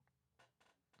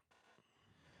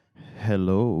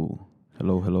Hello.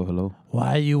 Hello, hello, hello.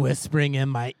 Why are you whispering in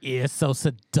my ear so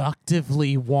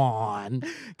seductively, Juan?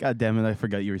 God damn it, I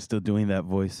forgot you were still doing that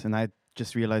voice. And I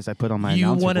just realized I put on my You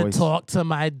announcer want to voice. talk to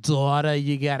my daughter?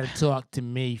 You got to talk to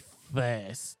me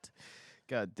first.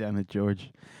 God damn it,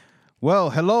 George. Well,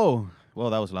 hello.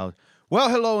 Well, that was loud. Well,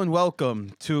 hello and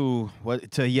welcome to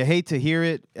You Hate to Hear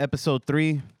It, episode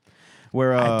 3.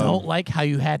 Where I don't like how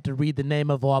you had to read the name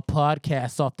of our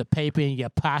podcast off the paper in your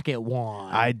pocket,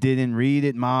 Juan. I didn't read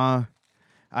it, Ma.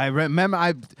 I remember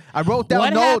I wrote down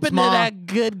what notes, happened Ma. to that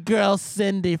good girl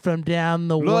Cindy from down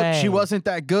the way? Look, she wasn't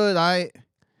that good.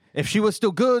 If she was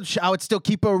still good, I would still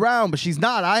keep her around, but she's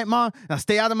not, all right, Ma? Now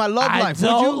stay out of my love life, would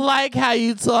I don't you? like how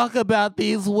you talk about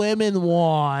these women,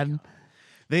 Juan.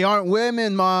 They aren't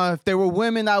women, Ma. If they were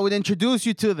women, I would introduce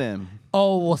you to them.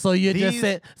 Oh, well, so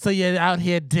you're so you're out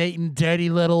here dating dirty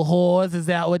little whores? Is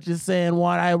that what you're saying,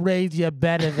 Juan? I raised you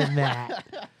better than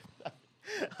that.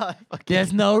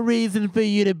 There's no reason for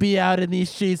you to be out in these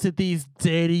streets with these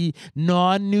dirty,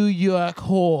 non-New York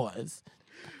whores.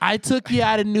 I took you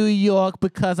out of New York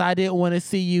because I didn't want to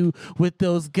see you with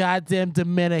those goddamn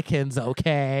Dominicans,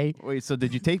 okay? Wait, so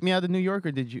did you take me out of New York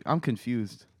or did you? I'm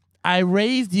confused. I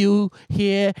raised you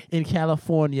here in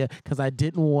California because I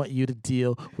didn't want you to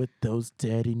deal with those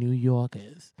dirty New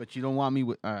Yorkers. But you don't want me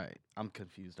with. All right, I'm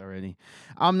confused already.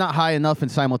 I'm not high enough and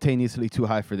simultaneously too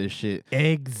high for this shit.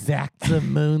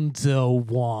 Exactamundo,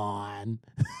 Juan.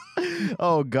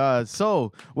 Oh, God.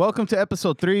 So, welcome to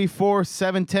episode 3, 4,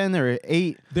 7, 10, or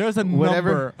 8. There's a whatever.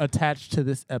 number attached to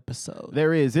this episode.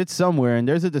 There is. It's somewhere, and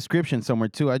there's a description somewhere,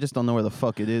 too. I just don't know where the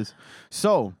fuck it is.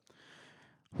 So,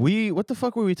 what the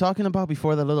fuck were we talking about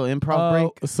before the little improv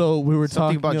break? So we were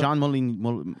Something talking about John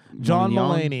Mulaney. John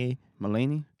Mulaney.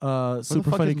 Mulaney?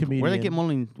 Super funny comedian. Where'd they get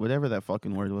Mulaney, whatever that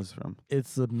fucking word was from?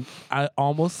 It's I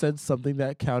almost said something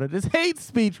that counted as hate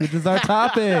speech, which is our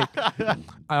topic.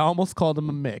 I almost called him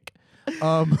a Mick.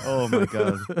 Oh my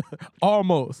God.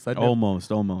 Almost.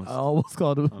 Almost. I almost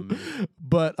called him.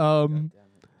 But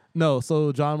no,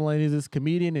 so John Mulaney is this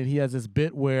comedian, and he has this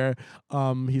bit where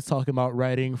he's talking about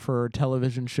writing for a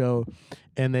television show,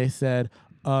 and they said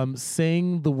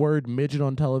saying the word midget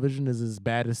on television is as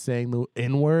bad as saying the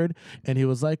N-word, and he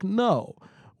was like, no.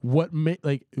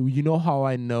 You know how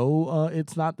I know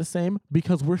it's not the same?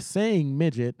 Because we're saying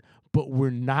midget, but we're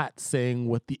not saying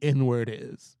what the N-word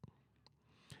is.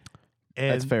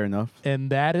 And, That's fair enough. And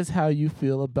that is how you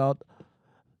feel about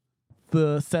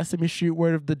the Sesame Street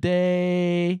word of the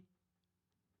day.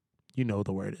 You know what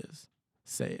the word is.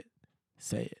 Say it.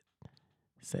 Say it.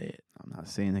 Say it. I'm not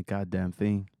saying a goddamn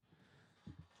thing.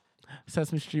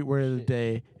 Sesame Street word of the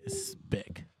day is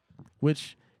spick,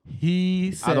 which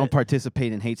he said. I don't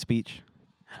participate in hate speech.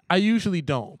 I usually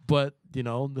don't, but you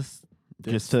know this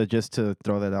Just to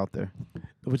throw that out there.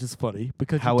 which is funny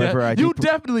because However, you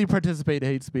definitely participate in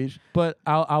hate speech, but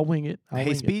I'll wing it.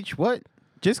 Hate speech? What?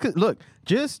 Just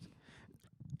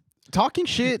talking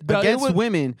shit No, against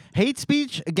women. Hate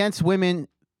speech against women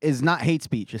is not hate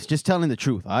speech. It's just telling the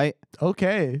truth. All right.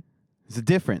 Okay. It's a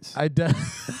difference. I don't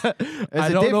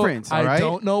difference, know. all right? I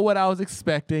don't know what I was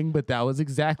expecting, but that was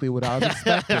exactly what I was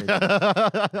expecting.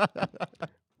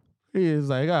 He is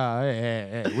like,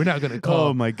 hey, we're not gonna call.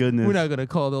 Oh my goodness. We're not gonna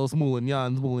call those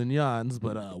Mulignans,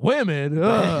 but women.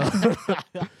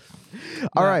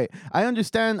 All right. I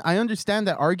understand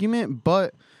that argument,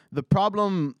 but the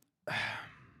problem.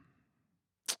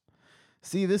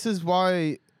 See, this is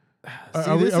why.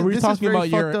 Are we talking about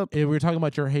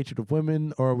your hatred of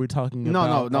women, or are we talking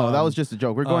about? No. That was just a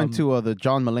joke. We're going to the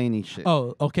John Mulaney shit.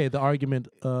 Oh, okay. The argument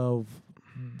of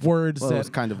words Well, it that was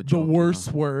kind of a joke, the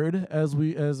worst word, as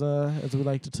we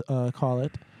like to call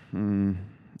it.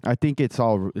 I think it's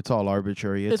all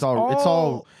arbitrary. It's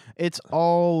all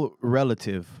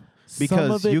relative,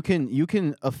 because you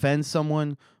can offend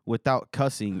someone without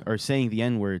cussing or saying the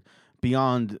N-word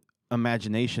beyond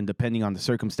imagination, depending on the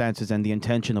circumstances and the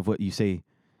intention of what you say.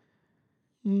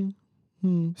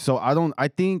 So I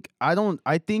think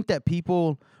that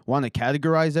people want to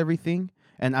categorize everything,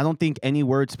 and I don't think any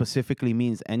word specifically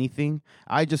means anything.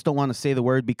 I just don't want to say the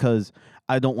word because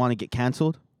I don't want to get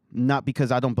canceled, not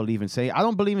because I don't believe in saying. I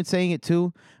don't believe in saying it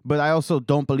too, but I also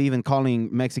don't believe in calling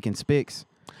Mexican spics.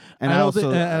 And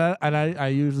I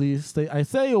usually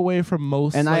stay away from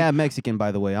most. And I am Mexican,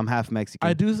 by the way. I'm half Mexican.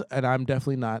 I do, and I'm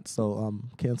definitely not. So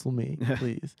cancel me,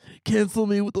 please. Cancel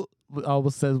me with. I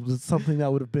almost said was something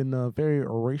that would have been very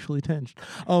racially tinged.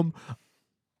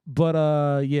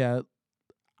 Yeah.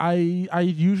 I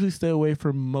usually stay away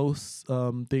from most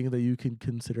things that you can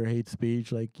consider hate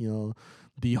speech, like, you know,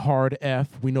 the hard F.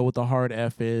 We know what the hard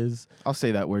F is. I'll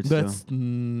say that word That's still.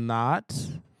 not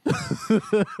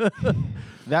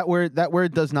That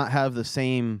word does not have the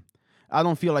same. I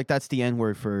don't feel like that's the N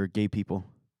word for gay people.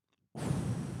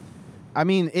 I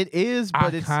mean, it is,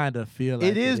 but I it's kind of feel like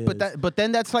it is, but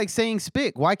then that's like saying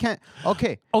spick. Why can't?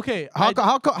 Okay, okay. how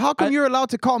come you're allowed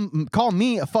to call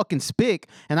me a fucking spick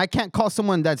and I can't call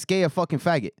someone that's gay a fucking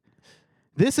faggot?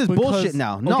 This is bullshit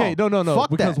now. No, okay, no.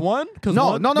 Fuck because that. one, because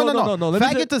No. Let me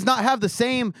Faggot does not have the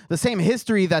same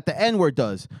history that the N word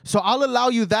does. So I'll allow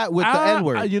you that with the N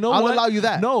word. You know I'll what? allow you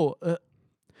that. No,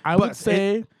 I would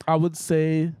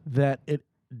say that it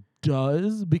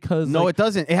does because No, it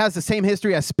doesn't. It has the same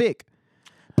history as spick.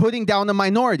 Putting down the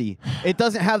minority. It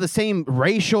doesn't have the same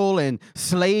racial and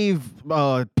slave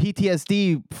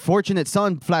PTSD fortunate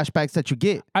son flashbacks that you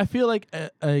get. I feel like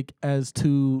as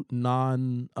two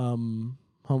non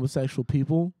homosexual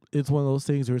people, it's one of those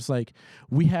things where it's like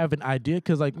we have an idea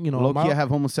because like Low-key, I have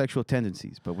homosexual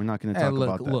tendencies, but we're not going to talk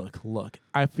about that. Look.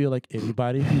 I feel like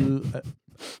anybody who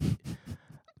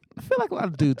I feel like a lot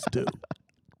of dudes do.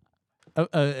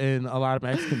 And a lot of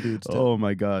Mexican dudes do. Oh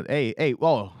my God! Hey!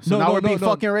 Whoa! So now we're being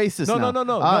fucking racist. No.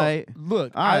 All right.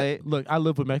 Look, All right. I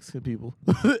live with Mexican people.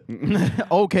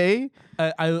 Okay.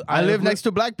 I live next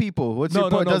to black people. What's your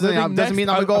point? Doesn't mean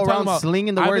I'm gonna go around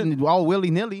slinging the word and all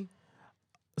willy nilly.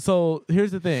 So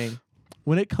here's the thing: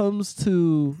 when it comes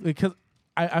to because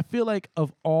I feel like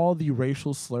of all the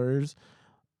racial slurs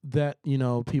that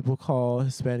people call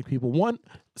Hispanic people,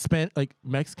 like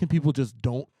Mexican people just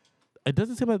don't. It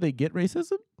doesn't seem like they get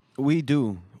racism. We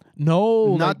do.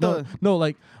 No, not no.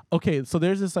 Like, okay, so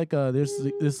there's this cartoon,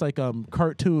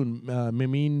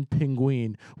 Mimine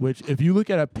Pinguine, which if you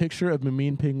look at a picture of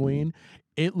Mimine Pinguine,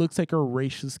 it looks like a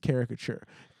racist caricature.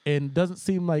 And doesn't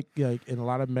seem like and a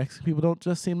lot of Mexican people don't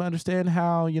just seem to understand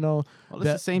how Well, it's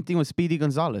the same thing with Speedy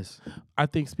Gonzalez. I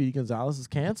think Speedy Gonzalez is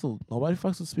canceled. Nobody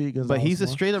fucks with Speedy Gonzalez. But he's a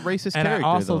straight up racist and character. I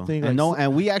also though. think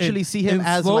and we actually see him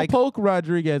as like Slowpoke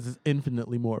Rodriguez is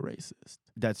infinitely more racist.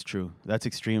 That's true. That's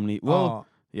extremely well.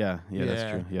 Yeah,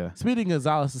 that's true. Yeah. Speedy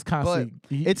Gonzalez is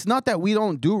constantly. It's not that we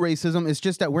don't do racism. It's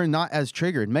just that we're not as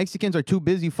triggered. Mexicans are too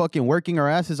busy fucking working our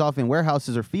asses off in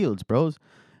warehouses or fields, bros.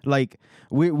 Like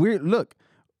we're look.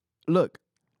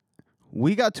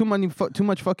 We got too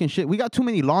much fucking shit. We got too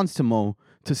many lawns to mow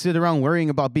to sit around worrying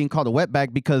about being called a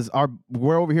wetback because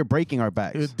we're over here breaking our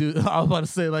backs. Dude, I was about to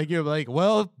say you're like,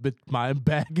 well, but my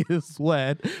back is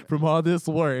wet from all this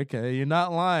work. You're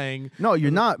not lying. No, you're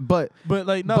not. But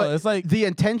it's like the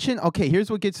intention. Okay,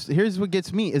 here's what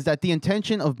gets me is that the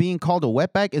intention of being called a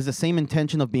wetback is the same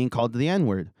intention of being called the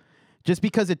N-word. Just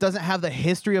because it doesn't have the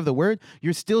history of the word,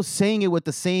 you're still saying it with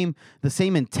the same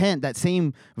intent, that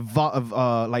same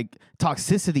like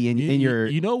toxicity in your.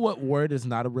 You know what word is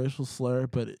not a racial slur,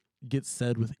 but it gets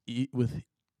said with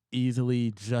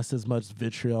easily just as much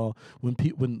vitriol when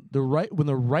the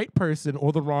right person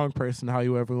or the wrong person,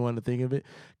 however you want to think of it,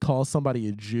 calls somebody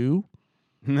a Jew.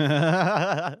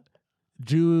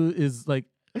 Jew is like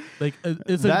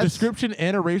it's a description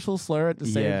and a racial slur at the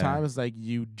same time. It's like,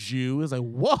 you Jew. It's like,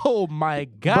 whoa, my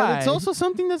God. But it's also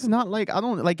something that's not like, I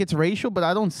don't like, it's racial, but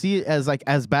I don't see it as like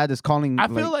as bad as calling. I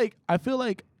feel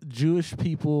like Jewish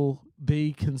people,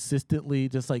 they consistently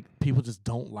just like, people just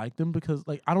don't like them because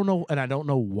like, I don't know, and I don't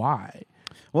know why.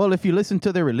 Well, if you listen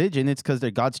to their religion, it's because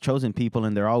they're God's chosen people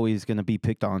and they're always gonna be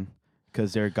picked on.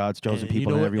 Because they're God's chosen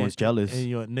people and everyone's jealous. And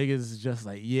niggas is just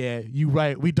like, yeah, you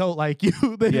right. We don't like you.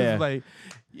 They just like,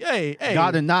 hey.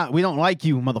 God and not, we don't like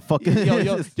you,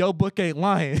 motherfucker. Yo, book ain't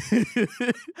lying.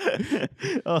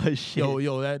 Oh, shit.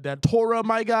 Yo, that Torah,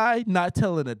 my guy, not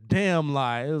telling a damn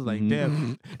lie. It was like,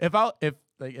 damn. If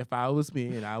I was me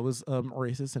and I was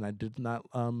racist and I did not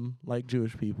like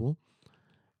Jewish people,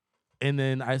 and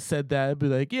then I said that, I'd be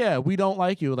like, yeah, we don't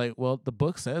like you. Like, well, the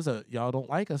book says y'all don't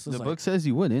like us. The book says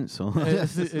you wouldn't, so.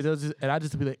 And I'd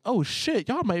just be like, oh, shit,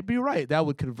 y'all might be right. That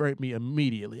would convert me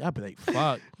immediately. I'd be like,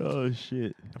 fuck. Oh,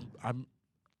 shit. I'm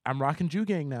rocking Jew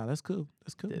Gang now. That's cool.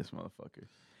 This motherfucker.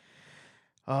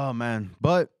 Oh, man.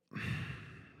 But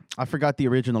I forgot the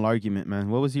original argument, man.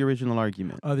 What was the original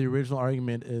argument? The original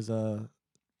argument is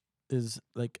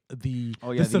like the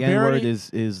the N-word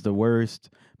is the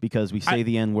worst because we say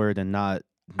the N-word and not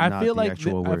the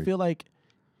actual word. I feel like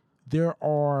there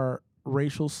are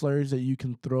racial slurs that you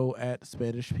can throw at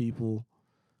Spanish people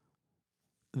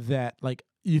that like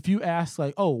if you ask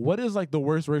like, oh, what is like the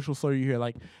worst racial slur you hear,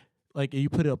 like you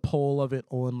put a poll of it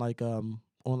on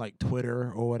like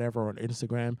Twitter or whatever, on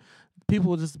Instagram, people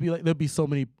will just be like, there'll be so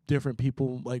many different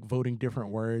people like voting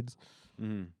different words.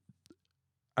 Mm.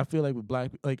 I feel like with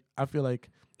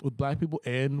black people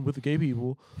and with the gay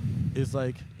people, it's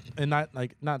like, and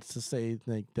not to say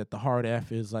like that the hard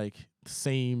F is like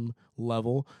same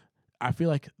level. I feel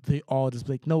like they all just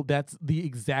be like, no, that's the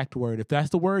exact word. If that's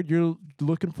the word you're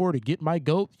looking for to get my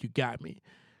goat, you got me.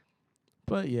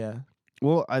 But yeah.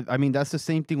 Well, I mean, that's the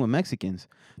same thing with Mexicans.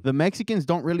 The Mexicans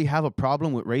don't really have a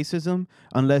problem with racism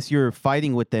unless you're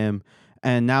fighting with them.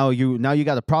 And now you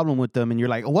got a problem with them, and you're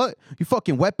like, what? You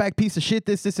fucking wetback piece of shit,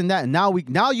 this, and that. And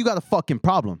now you got a fucking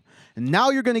problem. And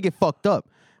now you're gonna get fucked up.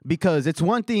 Because it's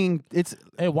one thing,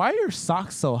 hey, why are your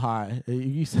socks so high?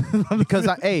 Because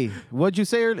what'd you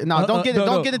say earlier? No, don't get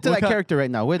into that character right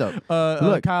now. Wait up.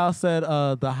 Look, Kyle said,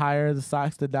 the higher the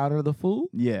socks, the downer the fool.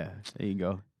 Yeah, there you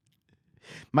go.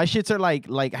 My shits are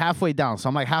like halfway down, so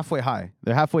I'm like halfway high.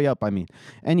 They're halfway up. I mean,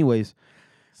 anyways,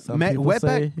 some people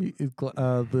say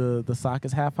the sock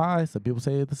is half high. Some people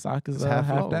say the sock is half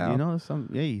low, down. You know,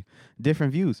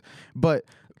 different views. But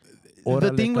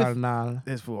the thing with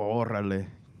es órale.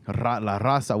 La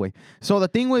raza, way. So the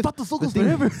thing with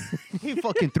he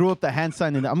fucking threw up the hand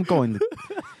sign, and I'm going.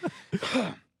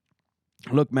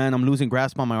 Look, man, I'm losing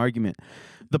grasp on my argument.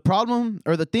 The problem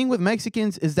or the thing with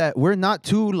Mexicans is that we're not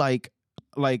too like.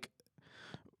 I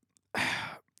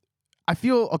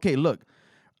feel okay. Look,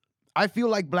 I feel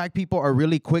like black people are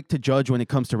really quick to judge when it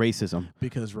comes to racism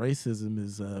because racism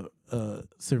is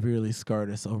severely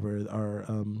scarred us over our.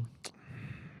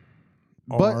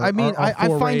 But I mean, I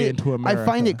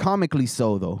find it comically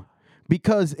so though,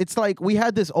 because it's like we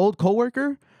had this old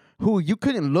coworker who you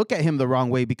couldn't look at him the wrong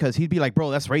way because he'd be like, bro,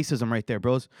 that's racism right there,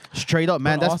 bros. Straight up,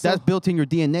 man. That's built in your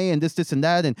DNA and this and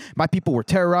that. And my people were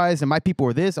terrorized and my people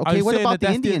were this. Okay, what about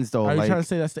the Indians though? Are you trying to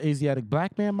say that's the Asiatic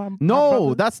black man?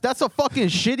 No, that's a fucking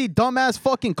shitty, dumbass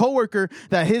fucking coworker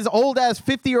that his old ass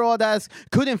 50-year-old ass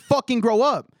couldn't fucking grow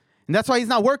up. And that's why he's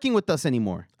not working with us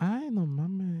anymore. I know my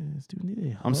man.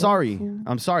 I'm sorry.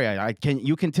 I can.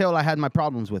 You can tell I had my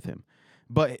problems with him,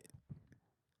 but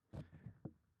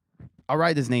I'll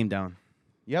write his name down.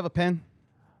 You have a pen?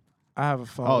 I have a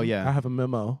phone. Oh yeah. I have a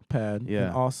memo pad. Yeah.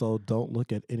 And also, don't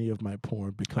look at any of my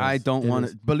porn because I don't want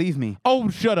to. Believe me. Oh,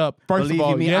 shut up. First believe of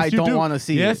all, me, yes, I don't want to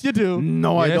see it. Yes, you do.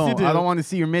 No, I yes, don't. You do. I don't want to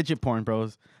see your midget porn,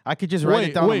 bros. I could just write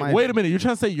it down. Wait a minute. You're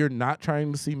trying to say you're not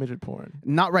trying to see midget porn?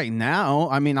 Not right now.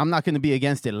 I mean, I'm not going to be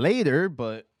against it later,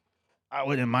 but I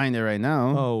wouldn't mind it right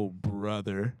now. Oh,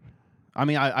 brother. I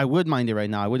mean, I would mind it right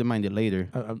now. I wouldn't mind it later.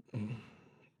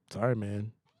 Sorry,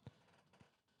 man.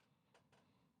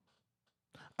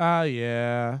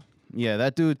 Yeah. Yeah,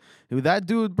 that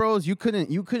dude, bros, you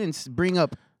couldn't bring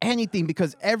up anything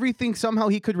because everything somehow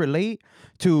he could relate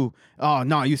to. Oh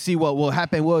no, you see what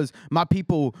happened was my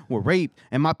people were raped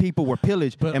and my people were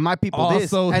pillaged and my people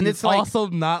this, and it's like also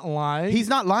not lying. He's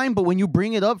not lying, but when you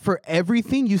bring it up for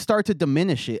everything, you start to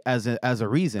diminish it as a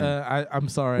reason. I'm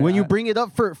sorry. When you bring it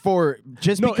up for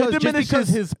just because it diminishes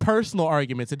his personal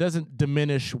arguments. It doesn't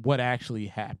diminish what actually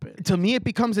happened. To me, it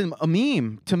becomes a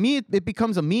meme. To me, it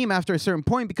becomes a meme after a certain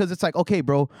point because it's like, okay,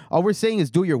 bro, all we're saying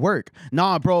is do your work.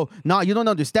 Nah, bro, you don't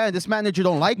understand. This manager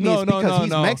don't like me. It's because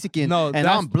he's Mexican and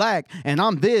I'm black and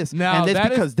I'm this and it's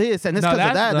because this and it's because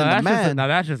of that. And the man. Now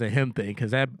that's just a him thing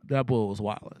because that bull was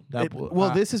wilding.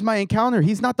 This is my encounter.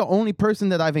 He's not the only person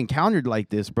that I've encountered like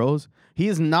this, bros. He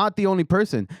is not the only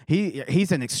person.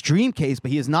 He's an extreme case,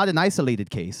 but he is not an isolated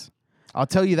case. I'll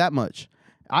tell you that much.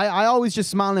 I always just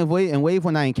smile and wave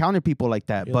when I encounter people like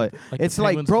that. Yeah, but it's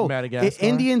like, bro,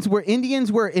 Indians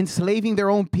were enslaving their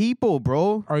own people,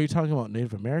 bro. Are you talking about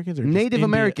Native Americans or Native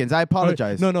Americans? I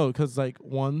apologize. No, because like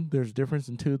one, there's a difference,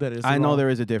 and two, that is. I know there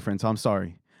is a difference. I'm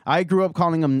sorry. I grew up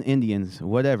calling them Indians.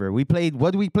 Whatever. We played.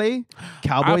 What did we play?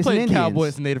 Cowboys and Indians.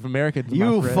 Cowboys and Native Americans.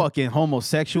 You fucking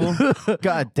homosexual.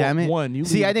 God damn it. I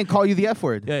didn't call you the F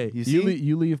word. Hey,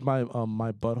 you leave my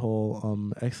my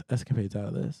butthole escapades out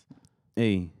of this.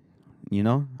 Hey,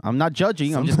 I'm not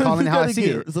judging. I'm just calling how I see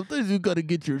it. Sometimes you gotta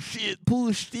get your shit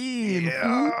pushed in.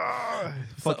 Yeah.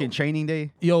 Fucking training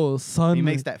day. Yo, son. He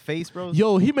makes that face, bro.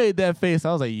 Yo, he made that face.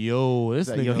 I was like, yo, this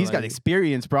nigga. He's got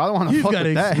experience, bro. I don't want to fuck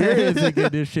with that. He's got experience to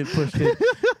get this shit pushed in.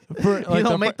 You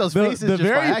don't make those faces the just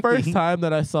very by first time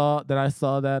that I saw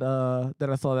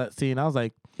that scene, I was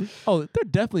like, oh, they're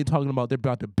definitely talking about they're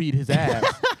about to beat his ass.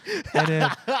 And then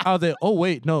I was like, oh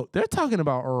wait, no, they're talking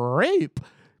about rape.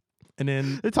 And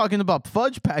then they're talking about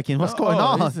fudge packing. What's going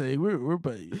on?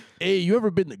 Hey, you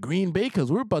ever been to Green Bay?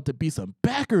 Because we're about to be some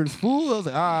backers, fool. I was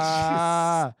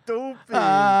like, stupid.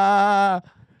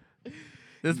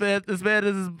 This man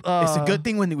is. It's a good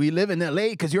thing when we live in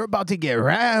L.A. because you're about to get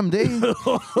rammed, eh?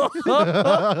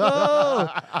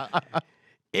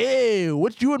 Hey,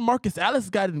 what you and Marcus Alice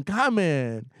got in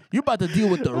common? You about to deal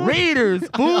with the Raiders,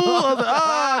 fool. I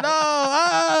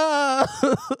was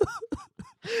like,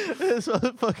 This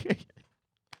motherfucker.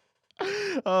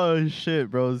 Oh shit,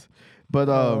 bros. But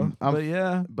but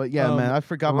man, I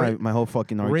forgot my whole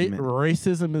fucking argument.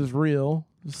 Racism is real.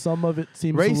 Some of it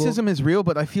seems racism is real,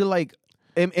 but I feel like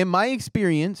in my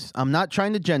experience, I'm not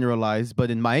trying to generalize,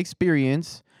 but in my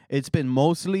experience, it's been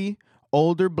mostly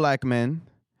older black men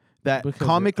that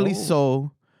comically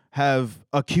so have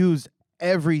accused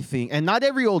everything, and not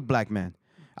every old black man.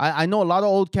 I know a lot of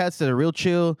old cats that are real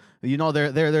chill. You know,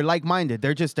 they're like-minded.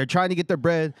 They're trying to get their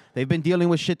bread. They've been dealing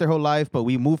with shit their whole life, but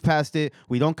we move past it.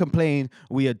 We don't complain.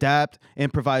 We adapt,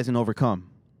 improvise, and overcome.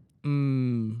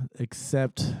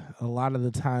 Except a lot of the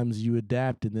times you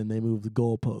adapt and then they move the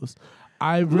goalpost.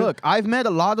 I've met a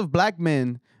lot of black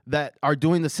men that are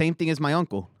doing the same thing as my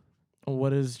uncle.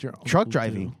 What is your uncle truck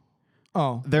driving? Do?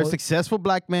 Oh, they're successful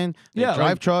black men. They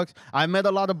drive trucks. I met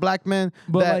a lot of black men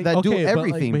that do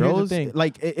everything, bro.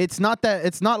 Like it's not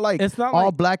like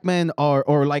all black men are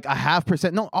or like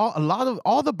 0.5%. No,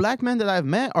 all the black men that I've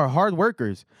met are hard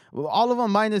workers. All of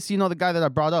them minus the guy that I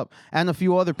brought up and a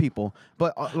few other people.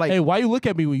 But hey, why you look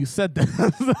at me when you said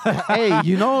that? Hey,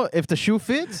 if the shoe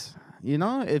fits,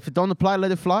 if it don't apply,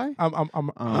 let it fly.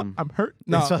 I'm hurt.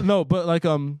 No, but like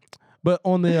But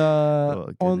on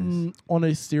the on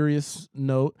a serious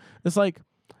note, it's like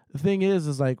the thing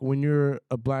is like when you're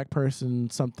a black person,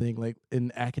 something like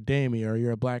in academia, or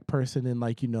you're a black person in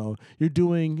like you're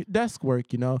doing desk work,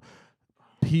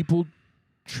 people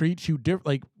treat you different.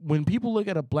 Like when people look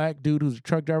at a black dude who's a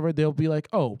truck driver, they'll be like,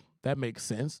 "Oh, that makes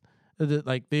sense."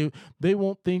 Like they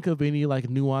won't think of any like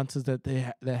nuances that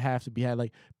that have to be had.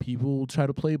 Like people try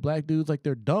to play black dudes like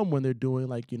they're dumb when they're doing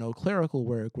like clerical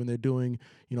work, when they're doing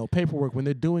paperwork, when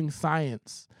they're doing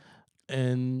science.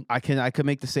 And I could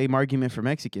make the same argument for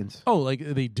Mexicans. Oh, like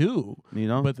they do,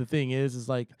 But the thing is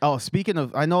like, oh, speaking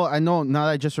of, I know. Now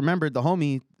that I just remembered the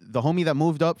homie that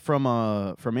moved up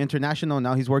from International.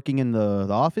 Now he's working in the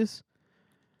office.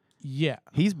 Yeah,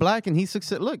 he's black and he's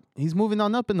success. Look, he's moving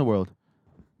on up in the world.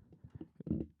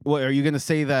 What are you gonna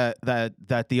say that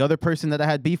the other person that I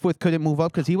had beef with couldn't move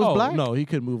up because he was black? No, he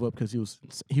could move up because he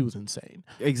was insane.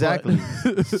 Exactly.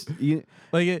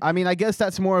 I mean, I guess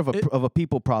that's more of a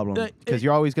people problem because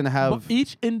you're always gonna have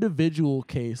each individual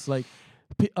case. Like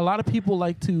a lot of people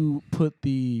like to put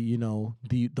the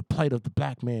plight of the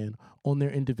black man on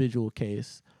their individual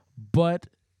case, but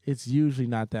it's usually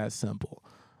not that simple.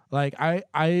 Like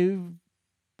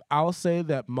I'll say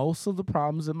that most of the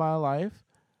problems in my life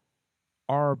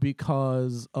are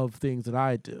because of things that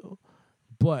I do.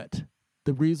 But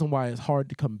the reason why it's hard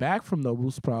to come back from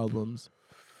those problems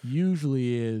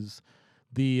usually is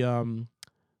the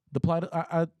plight.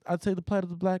 I'd say the plight of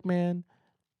the black man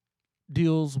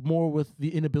deals more with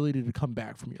the inability to come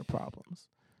back from your problems.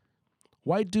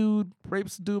 White dude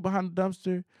rapes a dude behind the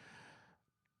dumpster.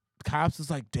 Cops is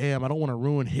like, damn, I don't want to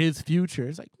ruin his future.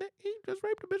 It's like, he just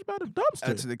raped a bitch behind a dumpster.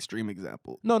 That's an extreme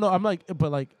example. No, I'm like,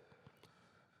 but like,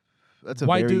 it's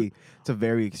a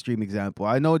very extreme example.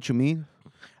 I know what you mean.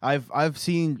 I've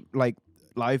seen like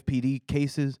live PD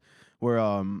cases where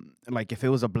like if it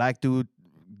was a black dude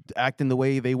acting the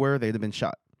way they were, they'd have been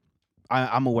shot.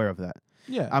 I'm aware of that.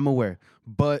 Yeah, I'm aware.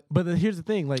 But here's the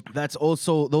thing, like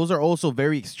those are also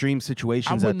very extreme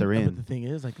situations that they're in. But the thing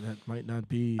is, like that might not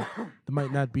be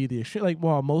the issue. Like,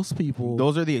 well, most people.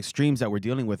 Those are the extremes that we're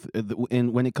dealing with.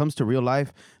 And when it comes to real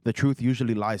life, the truth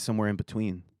usually lies somewhere in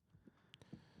between.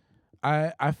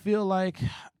 I feel like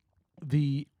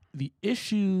the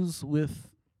issues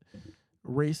with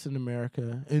race in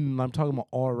America, and I'm talking about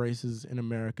all races in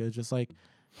America, just like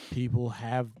people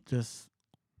have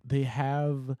they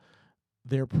have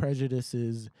their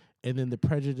prejudices, and then the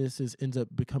prejudices ends up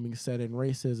becoming set in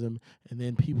racism, and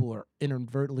then people are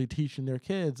inadvertently teaching their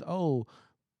kids,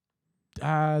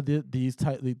 these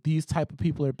type of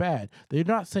people are bad. They're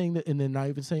not saying that, and they're not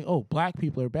even saying, oh, black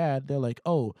people are bad. They're like,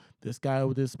 oh, this guy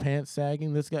with his pants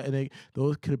sagging, this guy, and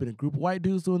those could have been a group of white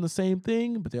dudes doing the same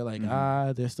thing, but they're like,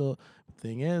 they're still. The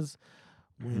thing is,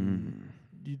 when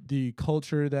the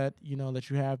culture that that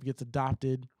you have gets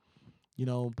adopted,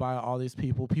 by all these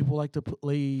people like to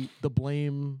lay the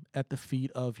blame at the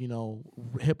feet of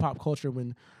hip hop culture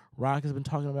when rock has been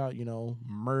talking about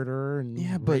murder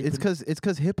and but it's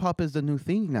because hip hop is the new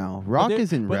thing now. Rock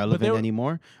isn't relevant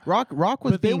anymore. Rock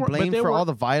was being blamed for all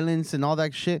the violence and all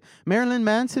that shit. Marilyn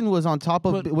Manson was on top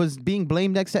of was being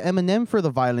blamed next to Eminem for the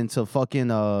violence of fucking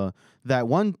that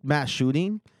one mass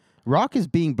shooting. Rock is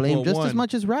being blamed just as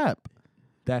much as rap.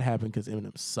 That happened because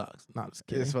Eminem sucks. Not just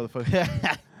kidding. This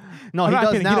motherfucker. No, he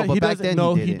does now, but back then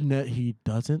he didn't. He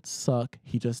doesn't suck.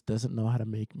 He just doesn't know how to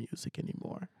make music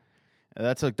anymore.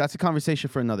 That's a conversation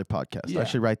for another podcast. Yeah. I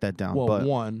should write that down. Well, but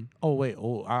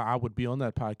I would be on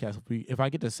that podcast if I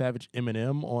get to Savage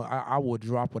Eminem, or I would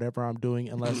drop whatever I'm doing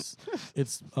unless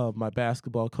it's my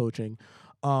basketball coaching.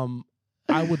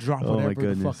 I would drop Oh my whatever the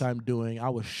goodness. fuck I'm doing. I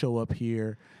will show up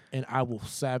here and I will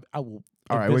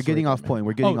all right, we're getting eviscerate off that point. man.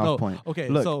 We're getting Oh, off no. point. Okay,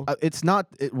 Look, so it's not.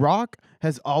 Rock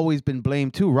has always been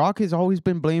blamed too. Rock has always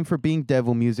been blamed for being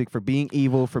devil music, for being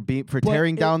evil, for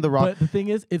tearing down the rock. But the thing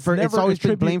is, it's It's always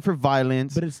been blamed for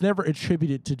violence. But it's never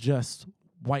attributed to just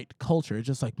white culture. It's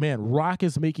just like, man, rock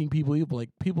is making people evil. Like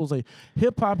people say,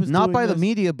 hip hop is not doing by the this.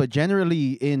 media, but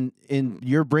generally in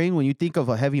your brain, when you think of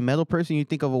a heavy metal person, you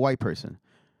think of a white person.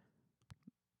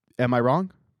 Am I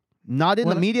wrong? Not in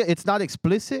the media. It's not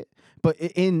explicit. But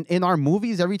in our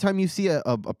movies, every time you see a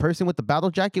person with the battle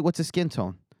jacket, what's his skin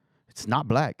tone? It's not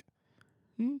black.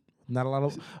 Not a lot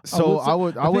of. So I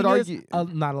would argue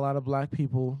not a lot of black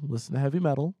people listen to heavy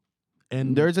metal,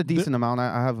 and there's a decent amount.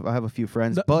 I have a few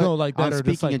friends, no, but no, like that I'm are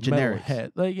speaking just like in generics.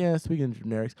 metalhead. Like yeah, speaking in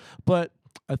generics. But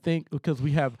I think because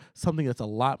we have something that's a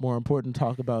lot more important to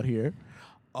talk about here.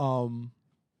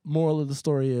 Moral of the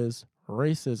story is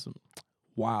racism.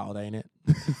 Wild, ain't it?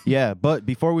 Yeah, but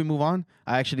before we move on,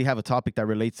 I actually have a topic that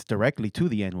relates directly to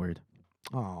the N-word.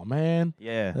 Oh man,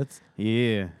 Yeah. that's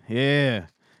Yeah.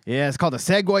 It's called a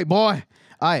segue, boy.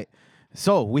 All right.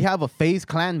 So we have a FaZe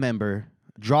Clan member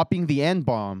dropping the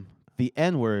N-bomb, the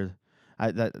N-word.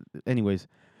 Anyways,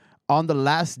 on the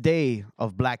last day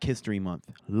of Black History Month,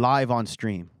 live on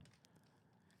stream.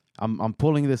 I'm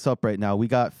pulling this up right now. We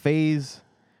got FaZe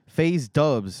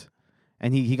Dubs,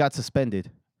 and he got suspended.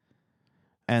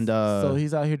 And so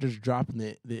he's out here just dropping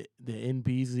the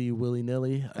NBZ willy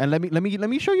nilly. and let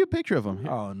me show you a picture of him.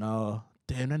 Oh no,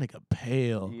 damn that nigga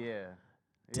pale. Yeah.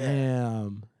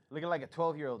 Damn, Looking like a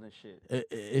 12-year-old and shit. is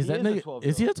He that is a nigga? 12-year-old.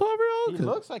 Is he a 12-year-old? He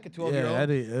looks like a 12-year-old.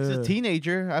 Yeah, He's a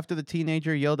teenager. After the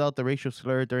teenager yelled out the racial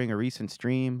slur during a recent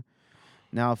stream,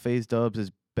 now FaZe Dubs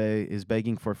is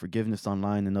begging for forgiveness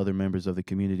online, and other members of the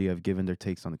community have given their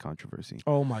takes on the controversy.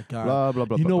 Oh my god. Blah blah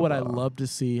blah. You know blah, what blah, I blah. love to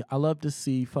see? I love to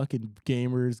see fucking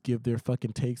gamers give their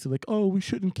fucking takes. They're like, oh, we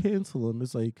shouldn't cancel him.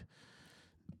 It's like,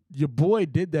 your boy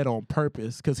did that on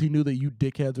purpose because he knew that you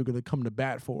dickheads were gonna come to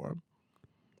bat for him.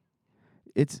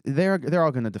 They're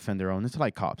all gonna defend their own. It's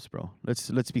like cops, bro.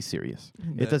 Let's be serious.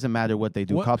 It doesn't matter what they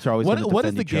do. What- Cops are always gonna defend What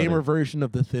is the each other. gamer version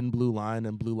of the thin blue line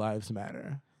and Blue Lives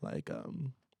Matter? Like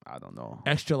I don't know.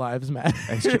 extra lives matter.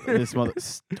 This mother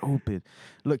stupid.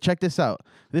 Look, check this out.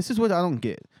 This is what I don't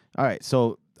get. All right,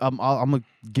 so I'm gonna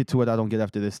get to what I don't get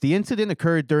after this. The incident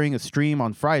occurred during a stream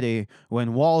on Friday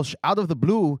when Walsh, out of the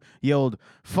blue, yelled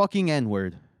 "fucking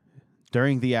N-word"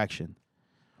 during the action.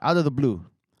 Out of the blue,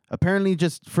 apparently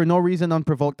just for no reason,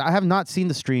 unprovoked. I have not seen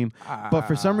the stream, but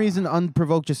for some reason,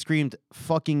 unprovoked, just screamed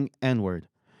 "fucking N-word."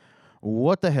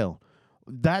 What the hell?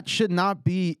 That should not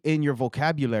be in your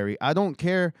vocabulary. I don't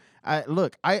care.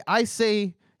 I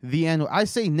say the N. I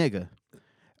say nigga.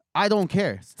 I don't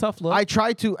care. It's tough look. I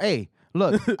try to. Hey,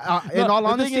 look. In No, all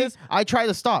the thing honesty, is- I try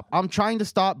to stop. I'm trying to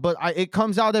stop, but it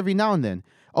comes out every now and then.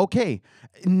 Okay,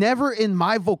 never in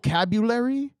my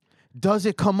vocabulary does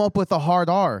it come up with a hard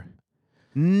R.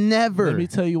 Never. Let me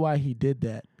tell you why he did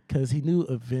that. Because he knew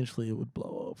eventually it would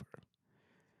blow over.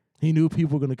 He knew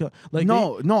people were gonna come. Like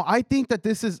no. I think that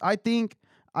this is. I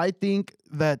think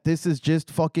that this is just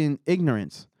fucking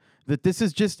ignorance. That this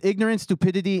is just ignorance,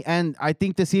 stupidity, and I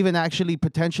think this even actually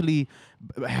potentially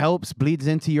bleeds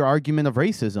into your argument of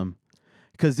racism.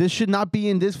 Because this should not be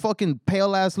in this fucking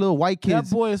pale ass little white kid's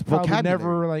that boy has probably vocabulary.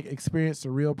 never like experienced a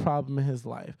real problem in his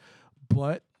life.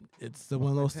 But it's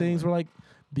one of those things where like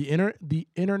the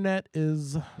internet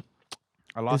is.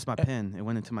 I lost my pen. It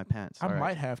went into my pants. I All right.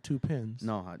 might have two pens.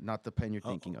 No, not the pen you're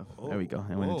thinking of. There we go.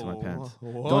 It went into my pants.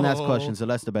 Whoa. Don't ask questions. The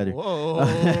less the better. Whoa!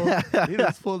 He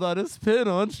just pulled out his pen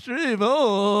on stream.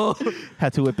 Oh,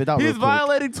 Had to whip it out. he's real quick.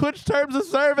 violating Twitch terms of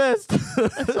service.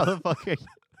 Motherfucker.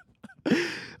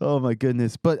 Oh my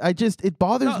goodness. But it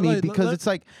bothers No, me like, because let- it's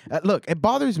like, look, it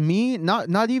bothers me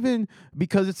not even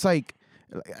because it's like,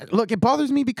 look, it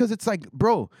bothers me because it's like,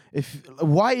 bro,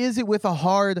 why is it with a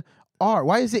hard R?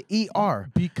 Why is it ER?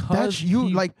 Because that's you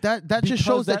he- like that just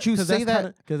shows that you say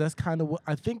that. because that's kind of what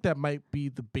I think that might be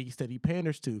the base that he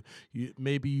panders to.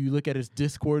 Maybe you look at his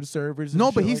Discord servers. And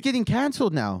No, but shit he's like, getting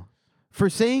canceled now. For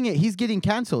saying it, he's getting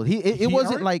canceled. It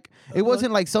wasn't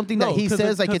like something that he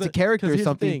says like it's a character or here's the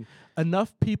something. thing.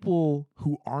 Enough people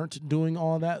who aren't doing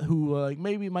all that, who like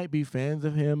maybe might be fans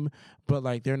of him, but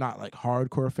like they're not like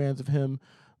hardcore fans of him.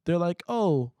 They're like,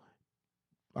 oh,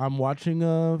 I'm watching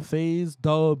FaZe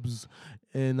Dubs,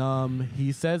 and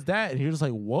he says that, and you're just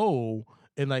like, whoa,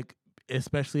 and like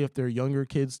especially if they're younger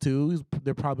kids too,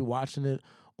 they're probably watching it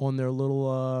on their little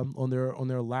on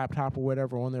their laptop or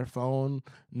whatever, on their phone,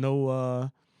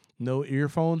 no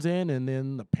earphones in, and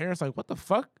then the parents like, what the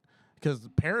fuck? Because the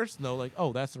parents know like,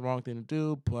 oh, that's the wrong thing to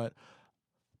do, but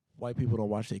white people don't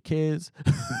watch their kids.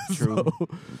 True.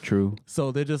 True.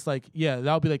 So they're just like, yeah,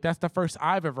 that'll be like, that's the first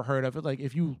I've ever heard of it. Like,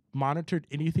 if you monitored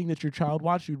anything that your child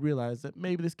watched, you'd realize that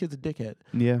maybe this kid's a dickhead.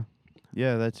 Yeah.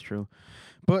 Yeah, that's true.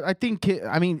 But I think,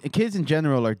 kids in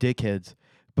general are dickheads.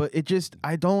 But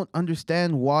I don't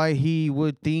understand why he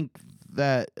would think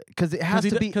that, because it has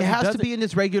to be in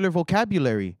his regular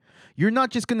vocabulary. You're not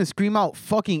just gonna scream out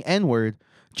fucking N-word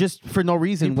just for no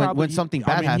reason when something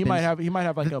bad happens. He might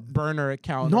have like a burner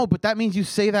account. No, but that means you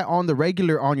say that on the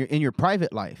regular in your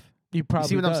private life. He probably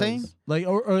see what does. I'm saying? Like,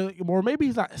 or maybe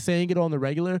he's not saying it on the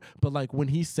regular, but like when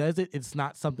he says it, it's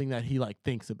not something that he like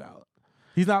thinks about.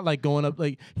 He's not like going up,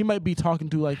 like he might be talking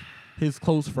to like his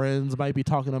close friends, might be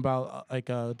talking about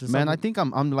just man. I think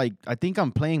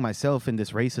I'm playing myself in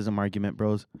this racism argument,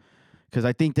 bros, because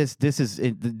I think this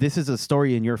is a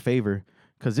story in your favor.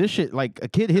 Because this shit, like a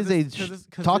kid his age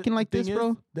talking like this,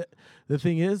 bro. The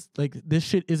thing is, like, this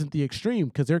shit isn't the extreme.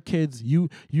 Because they're kids.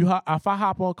 If I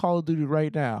hop on Call of Duty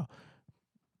right now,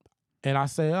 and I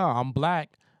say, "Oh, I'm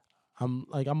black," I'm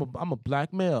a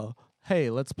black male. Hey,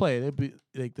 let's play. It'd be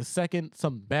like the second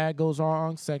something bad goes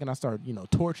wrong, second I start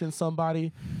torching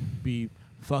somebody, be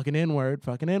fucking N-word,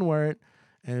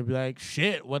 and it'd be like,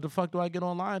 shit, what the fuck do I get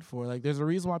online for? Like, there's a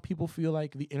reason why people feel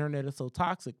like the internet is so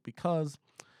toxic, because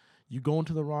you go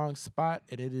into the wrong spot,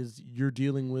 and you're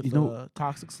dealing with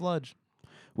toxic sludge.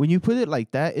 When you put it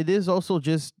like that, it is also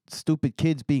just stupid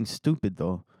kids being stupid,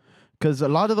 though. Because a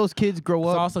lot of those kids grow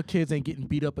up. Also, kids ain't getting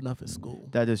beat up enough at school.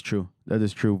 That is true.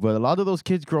 But a lot of those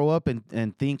kids grow up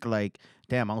and think like,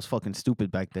 damn, I was fucking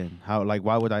stupid back then.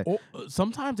 Why would I?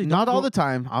 Sometimes they don't. Not all the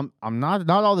time. I'm not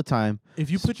all the time. If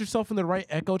you put yourself in the right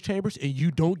echo chambers and you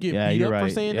don't get beat up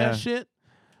for saying that shit.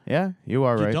 Yeah, you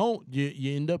are right. You don't.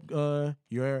 You end up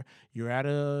you're at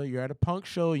a punk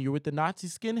show and you're with the Nazi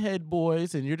skinhead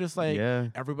boys and you're just like,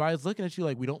 everybody's looking at you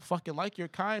like, we don't fucking like your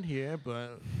kind here,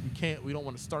 but we don't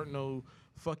want to start no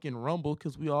fucking rumble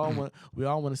because we all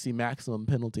want to see maximum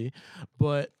penalty.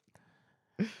 But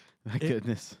my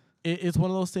goodness. It's one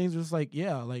of those things where it's like,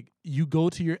 like you go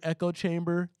to your echo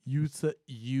chamber, you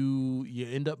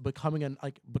end up becoming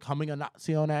a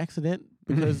Nazi on accident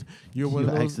because you're one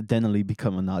of those. Accidentally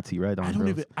become a Nazi, right? I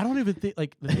don't even think,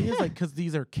 like, the thing is, like, because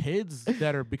these are kids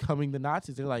that are becoming the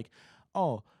Nazis. They're like,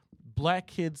 oh, black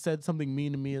kid said something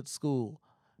mean to me at school.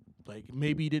 Like,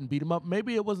 maybe you didn't beat him up.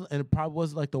 Maybe it wasn't, and it probably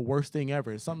wasn't like the worst thing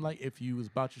ever. It's something like if you was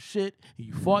about your shit and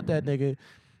you fought that nigga,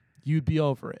 you'd be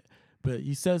over it. But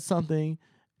he said something.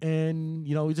 And,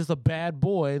 he's just a bad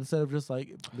boy instead of just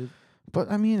like.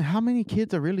 But I mean, how many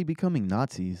kids are really becoming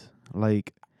Nazis?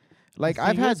 Like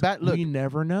I've had bad look. We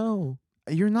never know.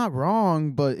 You're not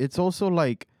wrong, but it's also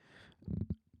like,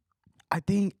 I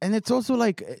think, and it's also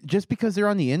like, just because they're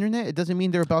on the internet, it doesn't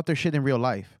mean they're about their shit in real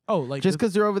life. Oh, like just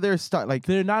because they're over there,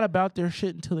 they're not about their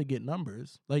shit until they get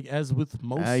numbers. Like as with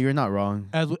most. You're not wrong.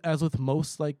 As with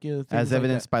most things as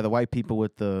evidenced like by the white people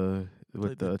with the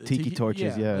tiki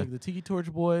torches, like the tiki torch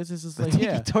boys. It's just like tiki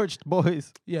torched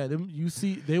boys. Yeah, you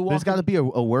see, they walk. There's got to be a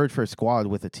word for squad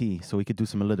with a T, so we could do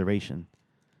some alliteration.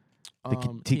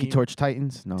 The Tiki Torch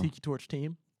Titans, no. Tiki Torch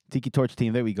Team. Tiki Torch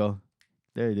Team. There we go.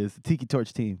 There it is. The Tiki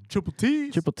Torch Team. Triple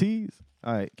T's.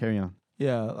 All right, carry on.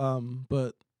 Yeah.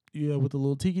 But with the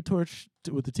little Tiki Torch,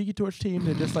 with the Tiki Torch team,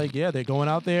 they're just like, they're going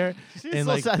out there and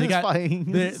so like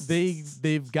satisfying.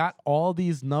 they've got all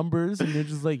these numbers and they're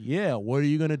just like, what are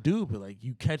you gonna do? But like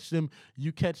you catch them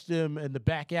in the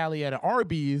back alley at an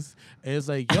Arby's, and it's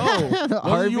like, yo,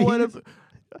 Arby's? You want to?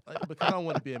 Because I don't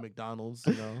want to be at McDonald's,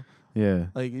 Yeah.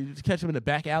 Like you just catch them in the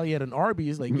back alley at an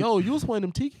Arby's, like, yo, you was playing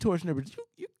them Tiki Torch numbers.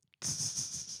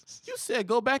 You said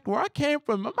go back to where I came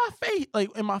from.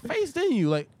 In my face, didn't you?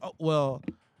 Like, oh, well,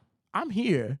 I'm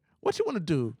here. What you want to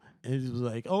do? And he was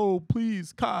like, oh,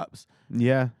 please, cops.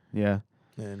 Yeah.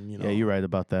 And yeah, you're right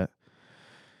about that.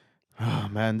 Oh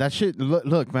man, that shit.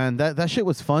 Look, man, that shit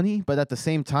was funny, but at the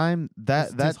same time,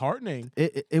 that's disheartening.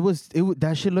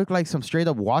 That shit looked like some straight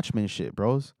up Watchmen shit,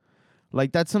 bros.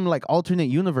 Like that's some like alternate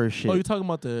universe shit. Oh, you're talking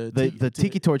about the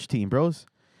Tiki Torch team, bros.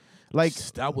 Like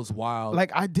that was wild.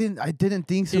 Like I didn't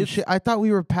think some shit. I thought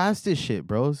we were past this shit,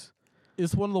 bros.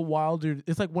 It's one of the wilder.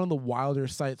 It's like one of the wilder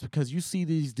sights because you see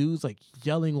these dudes like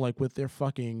yelling like with their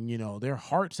fucking their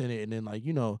hearts in it, and then like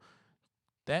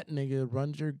that nigga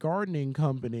runs your gardening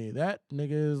company. That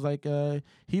nigga is like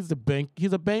he's a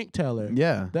bank teller.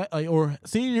 Yeah. That or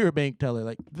senior bank teller.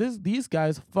 Like these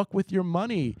guys fuck with your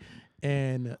money,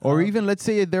 and or even let's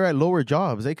say they're at lower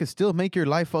jobs, they could still make your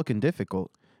life fucking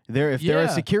difficult. They're if they're a Yeah.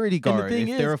 security And the guard, thing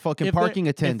if they're a is, fucking if they're- parking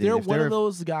attendant, if they're if one they're of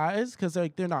those guys, because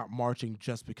like they're not marching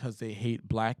just because they hate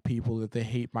black people, that they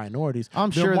hate minorities. I'm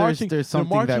They're sure marching- there's they're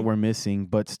something that marching- we're missing,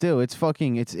 but still, it's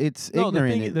fucking it's No,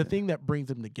 ignorant. the thing that brings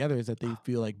them together is that they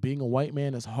feel like being a white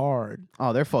man is hard.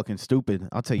 Oh, they're fucking stupid.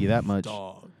 I'll tell you that much.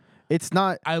 Dog. It's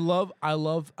not. I love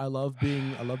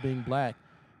being black.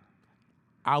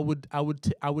 I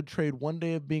would trade one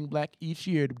day of being black each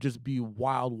year to just be a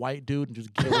wild white dude and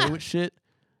just get away with shit.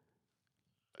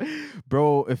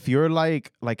 Bro, if you're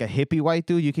like a hippie white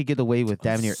dude, you could get away with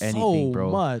damn near anything, bro.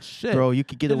 So much shit. Bro, you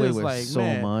could get It away is with like, so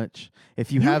man, much.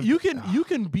 If you have you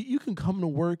can come to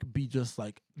work, be just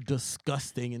like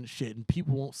disgusting and shit, and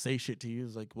people won't say shit to you.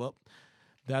 It's like, well,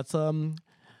 that's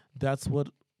what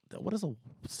is a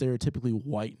stereotypically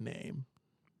white name?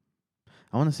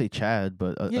 I want to say Chad,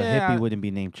 but a Yeah. hippie wouldn't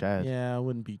be named Chad. Yeah, it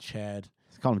wouldn't be Chad.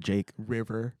 Let's call him Jake.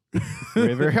 River.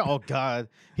 River. Oh God,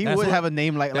 he That's would what- have a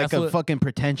name like that's a what- fucking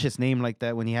pretentious name like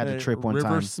that when he had the trip one River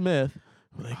time. Smith.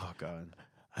 Like, Oh God,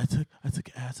 I took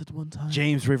acid one time.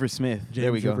 James River Smith.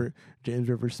 There we go. James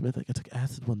River Smith. Like I took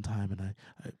acid one time, and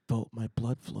I felt my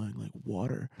blood flowing like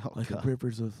water, Oh, like the God.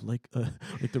 rivers of like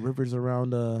the rivers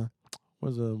around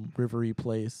what's a rivery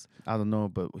place. I don't know,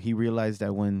 but he realized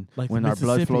that when Like our blood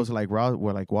Mississippi. flows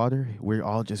we're like water, we're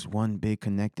all just one big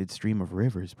connected stream of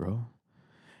rivers, bro.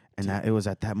 And it was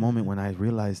at that moment when I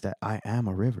realized that I am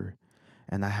a river,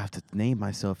 and I have to name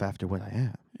myself after what I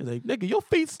am. He's like, nigga, your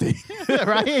feet stink.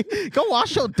 Right? Go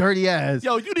wash your dirty ass.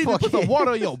 Yo, you need to Fuck put some it.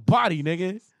 water on your body,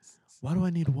 nigga. Why do I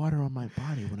need water on my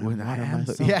body when I water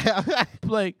myself? Yeah,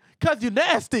 Like, cause you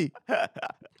nasty.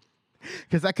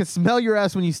 because I can smell your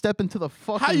ass when you step into the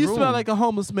fucking How you room. smell like a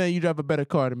homeless man? You drive a better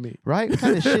car than me. Right? What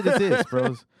kind of shit is this,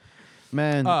 bros?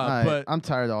 Man, but- I'm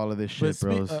tired of all of this shit,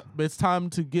 bros. But it's time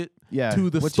to get Yeah. to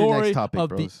the What's your story next topic, of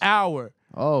bros? the hour.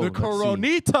 Oh, The let's see.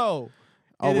 Coronito.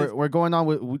 Oh, It is- we're going on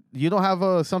with. You don't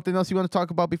have something else you want to talk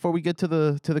about before we get to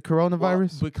the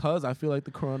coronavirus? Because I feel like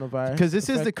the coronavirus. Because this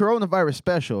is the coronavirus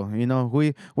special. You know,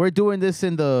 we're doing this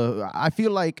in the. I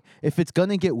feel like if it's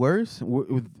gonna get worse,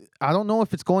 I don't know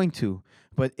if it's going to,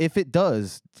 but if it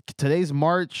does, today's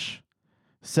March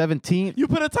 17th. You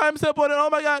put a timestamp on it. Oh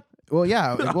my god. Well,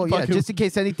 yeah, Fucking- just in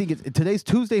case anything. Today's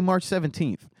Tuesday, March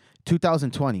 17th,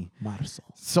 2020. Marisol.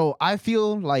 So I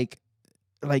feel like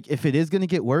if it is gonna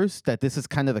get worse, that this is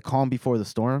kind of the calm before the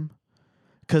storm.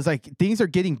 Cause like things are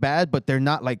getting bad, but they're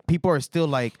not like people are still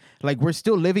like we're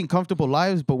still living comfortable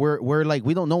lives, but we're like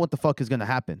we don't know what the fuck is gonna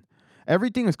happen.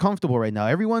 Everything is comfortable right now.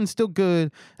 Everyone's still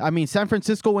good. I mean, San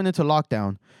Francisco went into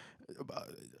lockdown.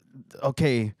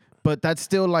 Okay, but that's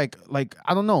still like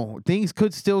I don't know. Things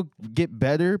could still get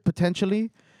better potentially,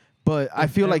 but I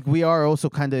feel like we are also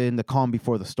kind of in the calm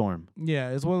before the storm. Yeah,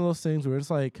 it's one of those things where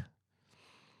it's like,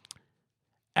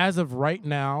 as of right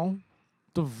now,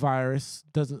 the virus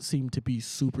doesn't seem to be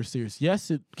super serious. Yes,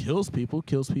 it kills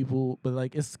people, but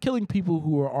like it's killing people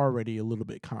who are already a little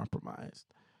bit compromised.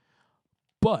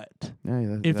 But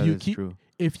Yeah, If that you is keep- true.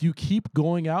 if you keep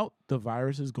going out, the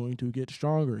virus is going to get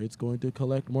stronger. It's going to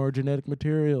collect more genetic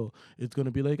material. It's going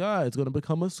to be like, it's going to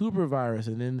become a super virus.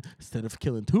 And then instead of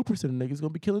killing 2% of niggas, it's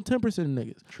going to be killing 10% of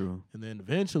niggas. True. And then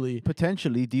eventually,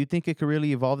 Potentially, do you think it could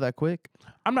really evolve that quick?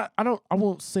 I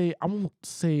won't say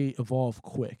evolve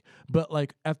quick, but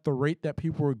like at the rate that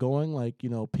people are going, like, you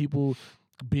know, people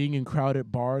being in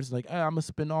crowded bars, like, I'm gonna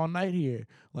spend all night here.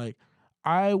 Like,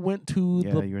 I went to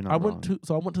you're not wrong.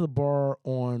 I went to the bar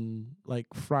on like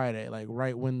Friday, like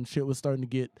right when shit was starting to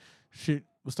get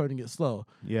slow.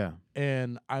 Yeah.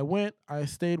 And I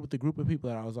stayed with the group of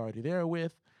people that I was already there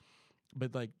with.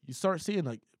 But like you start seeing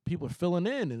like people are filling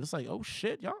in, and it's like, oh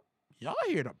shit, y'all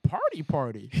here to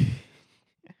party.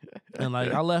 And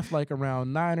like I left like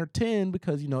around 9 or 10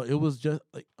 because, you know, it was just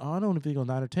like, I don't even think it was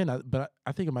 9 or 10, but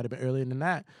I think it might have been earlier than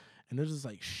that. And it was just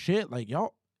like, shit, like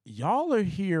y'all are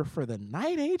here for the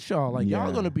night, ain't y'all? Like y'all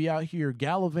Yeah. gonna be out here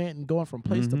gallivanting, going from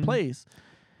place to Mhm. place.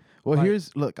 Well,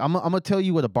 Like- look, I'm gonna tell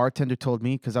you what a bartender told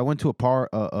me because I went to a bar.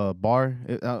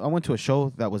 I went to a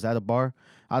show that was at a bar.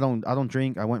 I don't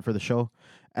drink. I went for the show,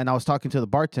 and I was talking to the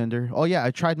bartender. Oh yeah, I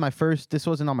tried my first. This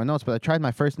wasn't on my notes, but I tried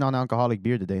my first non-alcoholic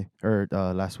beer today or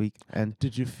last week, and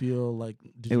Did you feel like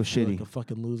It was feel like shitty. a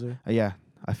fucking loser? yeah,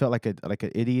 I felt like an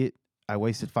idiot. I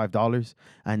wasted $5.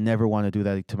 I never want to do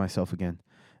that to myself again.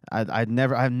 I've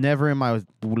never in my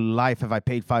life have I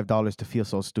paid $5 to feel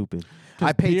so stupid.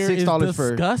 I paid beer is $6 for.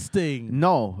 disgusting.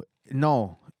 No,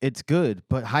 it's good,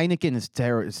 but Heineken is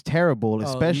terrible,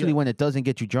 especially yeah. when it doesn't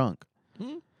get you drunk.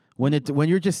 Hmm? When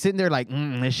you're just sitting there like,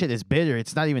 this shit is bitter.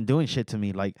 It's not even doing shit to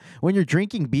me. Like when you're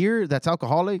drinking beer that's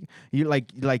alcoholic, you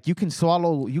like you can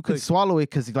swallow it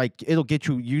because like it'll get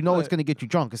you. You know, it's gonna get you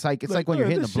drunk. It's like when you're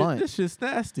hitting a blunt. This shit's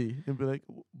nasty, and be like,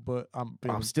 but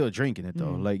I'm still drinking it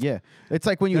though. Like it's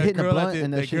like when you're hitting a blunt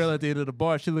and that girl at the end of the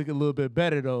bar, she look a little bit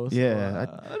better though.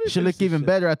 So, she look even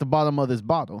better at the bottom of this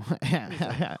bottle.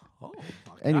 Oh,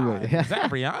 anyway, is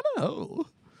that Rihanna? Oh.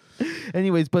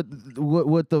 Anyways, but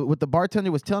what the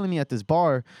bartender was telling me at this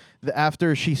bar,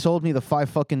 after she sold me the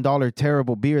 $5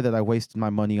 terrible beer that I wasted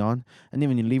my money on, I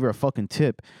didn't even leave her a fucking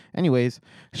tip. Anyways,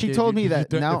 she told me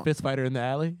that now the fist fighter in the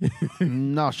alley.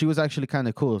 No, she was actually kind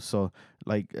of cool. So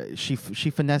like she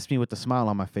finessed me with a smile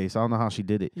on my face. I don't know how she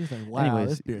did it. He's like, wow, anyways,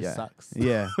 this beer sucks.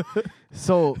 Yeah.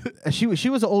 So she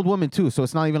was an old woman too. So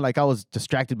it's not even like I was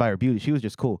distracted by her beauty. She was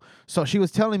just cool. So she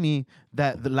was telling me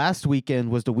that the last weekend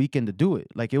was the weekend to do it.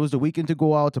 Like it was the weekend to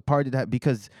go out to party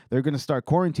because they're gonna start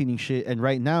quarantining shit. And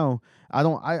right now,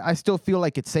 I still feel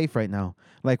like it's safe right now.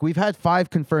 Like we've had 5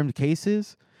 confirmed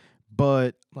cases,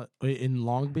 but Wait, in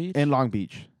Long Beach? In Long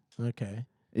Beach. Okay.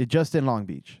 Just in Long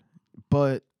Beach.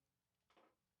 But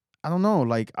I don't know.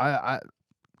 Like I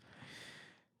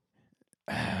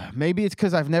maybe it's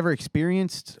because I've never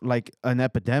experienced like an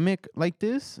epidemic like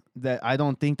this that I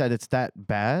don't think that it's that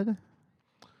bad.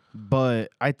 But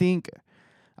I think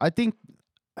I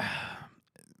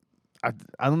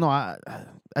don't know.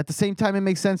 At the same time, it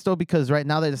makes sense though because right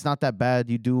now that it's not that bad,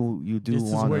 you do. This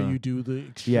is where you do the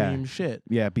extreme shit.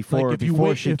 Yeah, before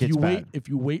shit gets bad. If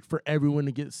you wait for everyone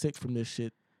to get sick from this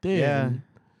shit, then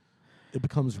it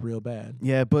becomes real bad.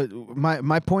 Yeah, but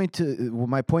my point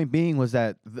being was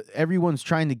that everyone's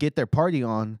trying to get their party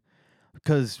on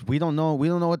because we don't know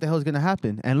what the hell is gonna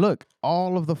happen. And look,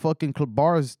 all of the fucking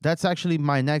bars. That's actually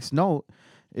my next note.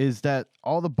 Is that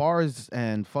all the bars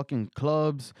and fucking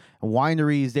clubs and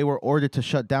wineries, they were ordered to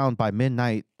shut down by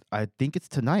midnight. I think it's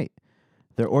tonight.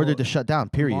 They're ordered to shut down,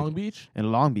 period. Long Beach?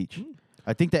 In Long Beach.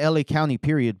 I think the LA County,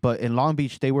 period. But in Long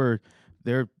Beach, they're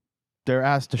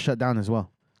asked to shut down as well.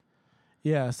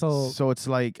 Yeah, so it's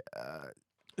like...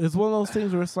 it's one of those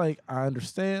things where it's like, I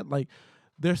understand, like,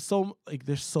 there's so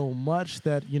much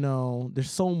that, there's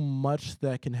so much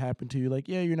that can happen to you. Like,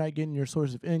 yeah, you're not getting your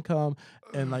source of income,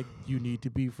 and like you need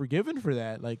to be forgiven for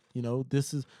that. Like,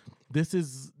 this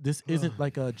isn't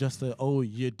like just a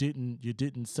you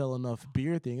didn't sell enough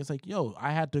beer thing. It's like, yo,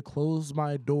 I had to close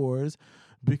my doors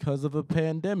because of a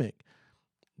pandemic.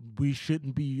 We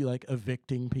shouldn't be like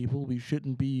evicting people. We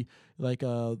shouldn't be like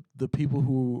the people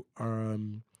who are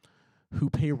who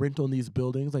pay rent on these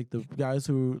buildings, like the guys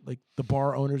who like the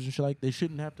bar owners and shit, like they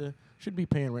shouldn't be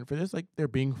paying rent for this. Like they're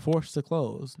being forced to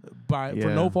close for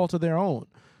no fault of their own.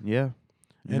 Yeah.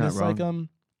 And it's wrong. Like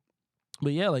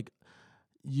but yeah, like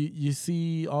you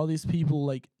see all these people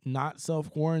like not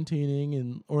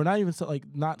self-quarantining or not even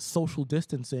not social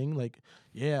distancing. Like,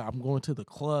 yeah, I'm going to the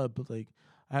club, but like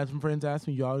I had some friends ask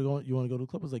me, you want to go to the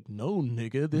club? I was like, no,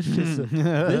 nigga,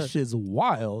 this shit's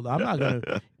wild.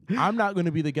 I'm not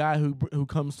gonna be the guy who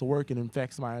comes to work and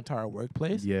infects my entire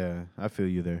workplace. Yeah, I feel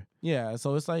you there. Yeah,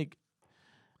 so it's like,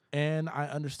 and I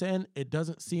understand it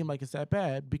doesn't seem like it's that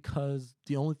bad because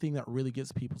the only thing that really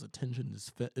gets people's attention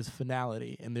is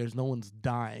finality, and there's no one's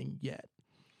dying yet.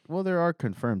 Well, there are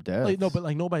confirmed deaths. Like, no, but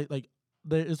like nobody, like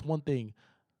there is one thing.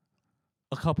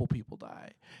 A couple people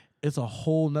die. It's a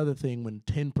whole nother thing when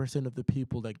 10% of the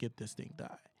people that get this thing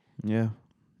die. Yeah,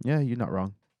 you're not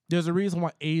wrong. There's a reason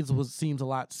why AIDS seems a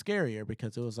lot scarier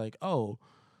because it was like, oh,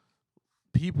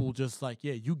 people just like,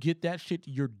 yeah, you get that shit,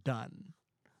 you're done.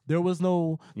 There was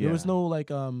no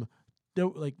 5%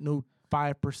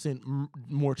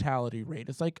 mortality rate.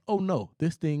 It's like, oh no,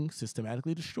 this thing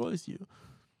systematically destroys you.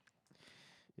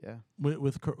 Yeah.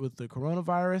 With the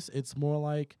coronavirus, it's more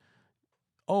like,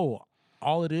 oh,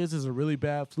 all it is a really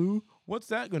bad flu. What's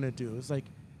that going to do? It's like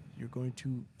you're going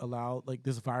to allow like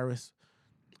this virus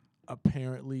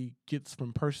apparently gets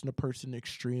from person to person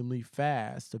extremely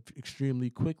fast,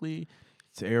 extremely quickly.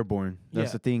 It's airborne.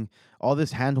 That's the thing. All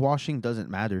this hand washing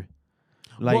doesn't matter.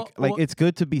 Like it's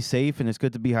good to be safe and it's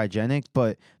good to be hygienic,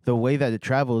 but the way that it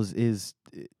travels is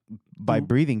by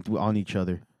breathing on each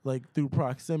other. Like through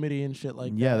proximity and shit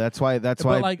like that. Yeah, that's why.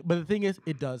 But the thing is,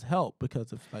 it does help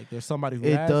because if like there's somebody who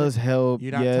it does help.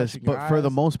 Yes, but for the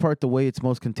most part, the way it's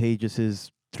most contagious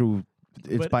is through.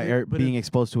 It's by being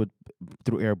exposed to it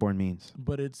through airborne means.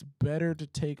 But it's better to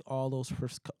take all those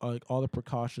all the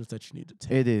precautions that you need to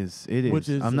take. It is.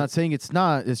 I'm not saying it's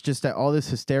not. It's just that all this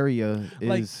hysteria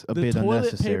is a bit unnecessary. The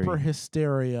toilet paper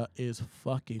hysteria is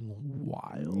fucking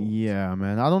wild. Yeah,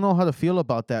 man. I don't know how to feel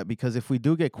about that because if we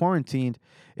do get quarantined,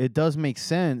 it does make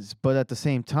sense. But at the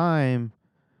same time,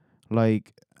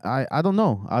 like, I don't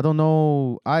know. I don't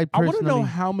know. I I personally. want to know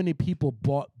how many people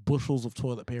bought bushels of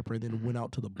toilet paper and then went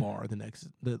out to the bar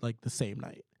the same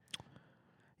night.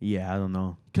 Yeah, I don't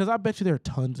know. Because I bet you there are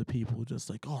tons of people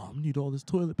just like, oh, I need all this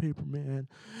toilet paper, man.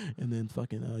 And then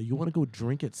fucking, you want to go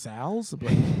drink at Sal's?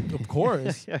 Like, of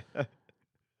course.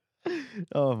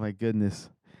 Oh my goodness.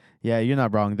 Yeah, you're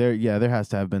not wrong. There has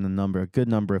to have been a good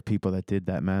number of people that did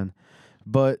that, man.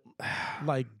 But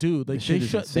like, dude, like they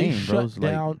shut bros.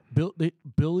 down.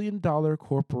 Billion-dollar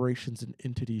corporations and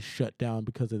entities shut down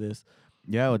because of this.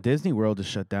 Yeah, well, Disney World is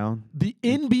shut down. The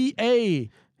NBA.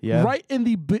 Yeah. Right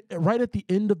at the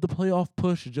end of the playoff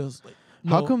push, just like,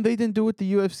 no. How come they didn't do what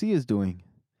the UFC is doing?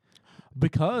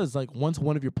 Because like once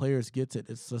one of your players gets it,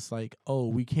 it's just like, oh,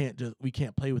 we can't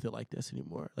play with it like this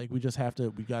anymore. Like we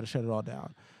got to shut it all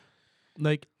down.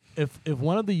 Like if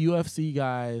one of the UFC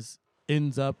guys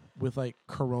ends up with like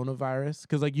coronavirus,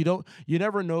 because like you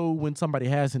never know when somebody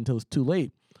has it until it's too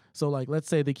late. So like let's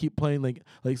say they keep playing like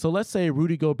so let's say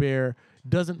Rudy Gobert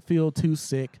doesn't feel too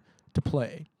sick to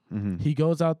play. Mm-hmm. He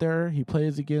goes out there. He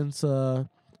plays against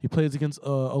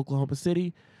Oklahoma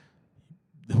City.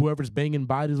 Whoever's banging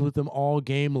bodies with him all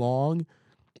game long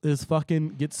is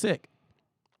fucking gets sick.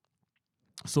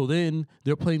 So then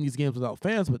they're playing these games without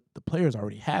fans, but the players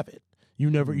already have it. You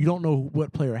don't know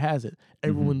what player has it.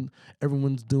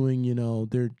 Everyone's doing,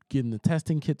 they're getting the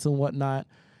testing kits and whatnot.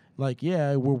 Like,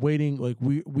 yeah, we're waiting. Like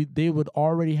they would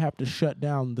already have to shut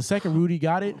down. The second Rudy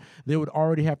got it, they would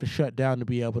already have to shut down to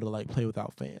be able to like play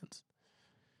without fans.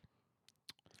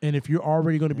 And if you're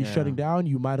already going to be shutting down,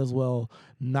 you might as well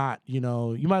not,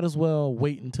 you might as well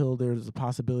wait until there's a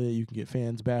possibility that you can get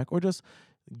fans back, or just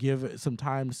give it some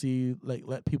time to see, like,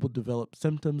 let people develop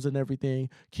symptoms and everything.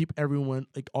 Keep everyone,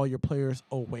 like, all your players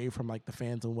away from, like, the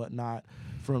fans and whatnot,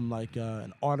 from, like,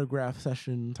 an autograph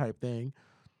session type thing.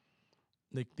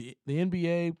 Like, the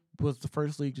NBA was the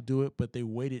first league to do it, but they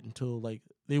waited until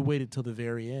the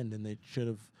very end, and they should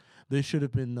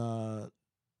have been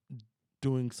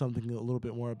doing something a little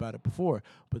bit more about it before.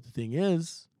 But the thing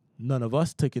is, none of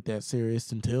us took it that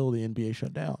serious until the NBA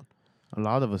shut down. A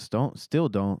lot of us still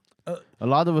don't. A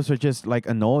lot of us are just like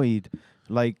annoyed.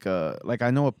 Like I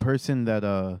know a person that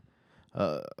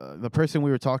the person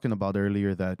we were talking about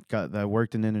earlier that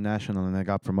worked in international and that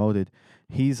got promoted.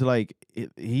 He's like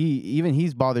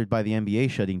he's bothered by the NBA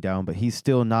shutting down, but he's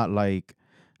still not like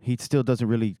he still doesn't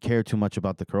really care too much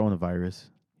about the coronavirus.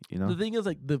 The thing is,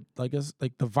 the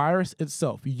virus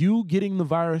itself, you getting the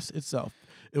virus itself,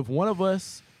 if one of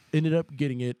us ended up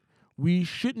getting it, we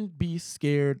shouldn't be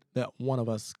scared that one of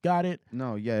us got it.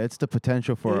 No, yeah, it's the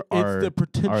potential for our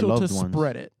to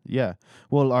spread it. Yeah.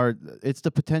 Well, it's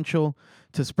the potential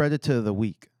to spread it to the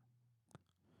weak.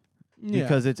 Yeah.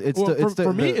 Because it's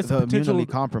the immunely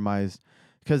compromised.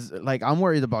 Because, like, I'm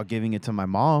worried about giving it to my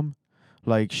mom.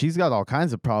 Like, she's got all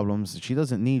kinds of problems. She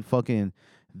doesn't need fucking...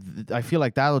 I feel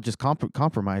like that'll just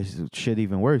compromise shit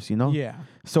even worse, Yeah.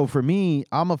 So for me,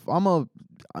 I'm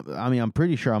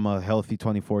pretty sure I'm a healthy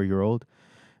 24-year-old.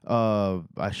 I'm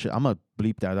gonna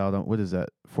bleep that out. What is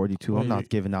that? 42. I'm not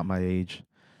giving out my age.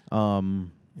 Yeah,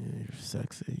 you're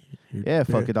sexy.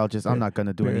 Fuck it. I'm not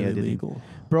gonna do any editing, legal.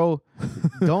 Bro.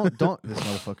 Don't this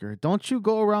motherfucker. Don't you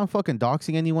go around fucking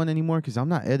doxing anyone anymore? Because I'm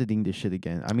not editing this shit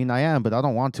again. I mean, I am, but I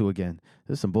don't want to again.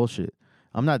 This is some bullshit.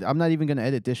 I'm not even gonna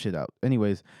edit this shit out.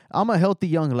 Anyways, I'm a healthy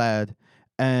young lad,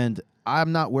 and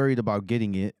I'm not worried about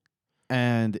getting it.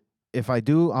 And if I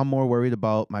do, I'm more worried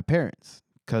about my parents,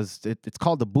 because it's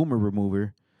called the boomer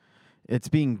remover. It's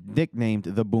being nicknamed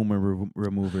the boomer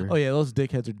remover. Oh yeah, those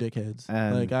dickheads are dickheads.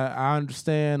 And like I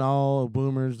understand all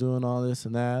boomers doing all this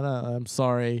and that. I'm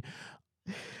sorry.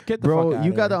 Get the fuck out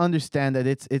you of got to here. understand that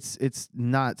it's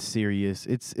not serious.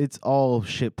 It's all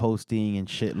shit posting and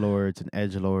shit lords and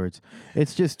edgelords.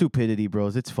 It's just stupidity,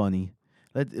 bros. It's funny.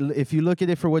 If you look at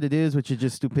it for what it is, which is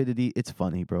just stupidity, it's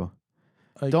funny, bro.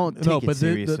 Like, don't take it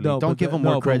seriously. Don't give them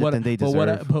more credit than they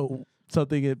deserve. But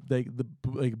something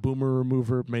like boomer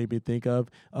remover made me think of.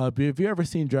 Have you ever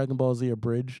seen Dragon Ball Z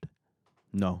Abridged?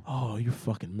 No. Oh, you're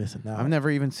fucking missing out. I've never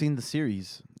even seen the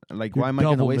series. Like, You're why am I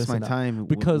going to waste my missing out. time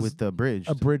Because with the Abridged?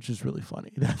 Abridged is really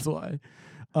funny. That's why.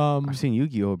 I've seen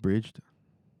Yu-Gi-Oh! Abridged.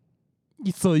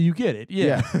 So you get it.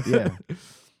 Yeah. Yeah.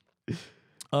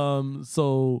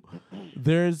 So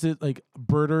there's it, like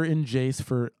Berter and Jace,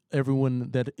 for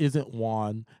everyone that isn't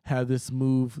Juan, have this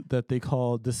move that they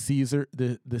call the seizure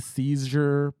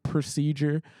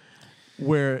procedure,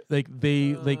 where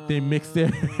they mix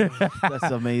their That's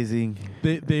amazing.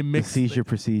 they mix the seizure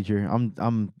procedure.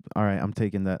 I'm all right. I'm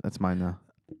taking that. That's mine now.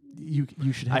 You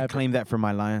should have. I claim that for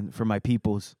my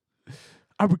peoples.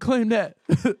 I reclaim that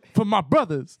for my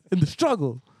brothers in the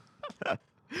struggle.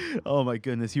 Oh my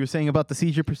goodness! You were saying about the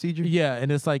seizure procedure? Yeah,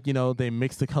 and it's like, they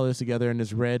mix the colors together and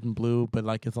it's red and blue, but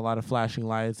like it's a lot of flashing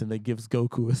lights and it gives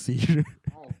Goku a seizure.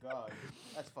 Oh god,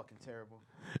 that's fucking terrible.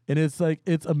 And it's like,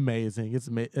 it's amazing.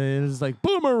 And it's like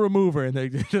boomer remover, and they're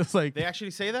just like, They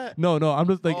actually say that? no, I'm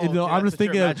just like, Oh, okay, I'm that's just what you're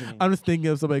thinking, imagining. I'm just thinking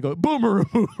of somebody going boomer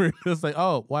remover. It's like,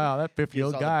 oh wow, that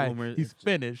 50-year-old all the guy, boomer- he's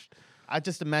finished. I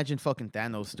just imagine fucking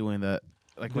Thanos doing that,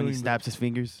 like when he Doing the- snaps his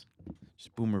fingers.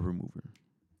 Just boomer remover.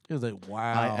 It was like,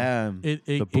 wow. I am It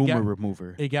the boomer got,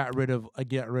 remover. it got rid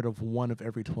of one of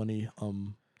every 20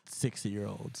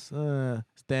 60-year-olds.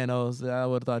 Thanos, I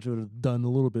would have thought you would have done a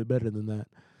little bit better than that.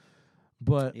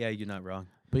 But Yeah, you're not wrong,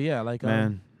 yeah, like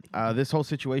man. This whole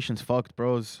situation's fucked,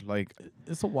 bros. Like,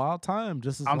 it's a wild time.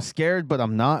 Just as I'm scared, but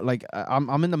I'm not. Like,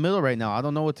 I'm in the middle right now. I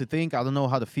don't know what to think. I don't know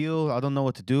how to feel. I don't know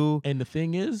what to do. And the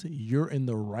thing is, you're in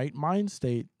the right mind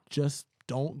state. Just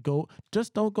don't go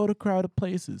to crowded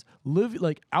places. Live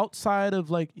like outside of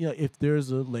like, if there's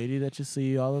a lady that you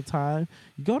see all the time,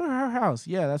 you go to her house.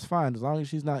 Yeah, that's fine. As long as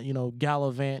she's not,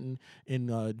 gallivanting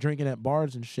and drinking at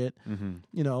bars and shit. Mm-hmm.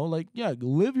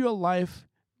 Live your life.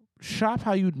 Shop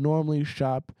how you'd normally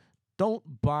shop.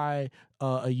 Don't buy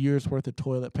a year's worth of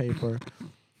toilet paper.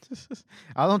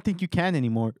 I don't think you can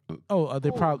anymore. Oh,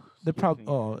 they probably.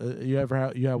 Oh, you had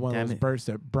one Damn of those it. bursts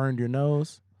that burned your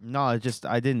nose? No, I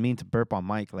didn't mean to burp on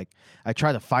mic. Like, I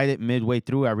tried to fight it midway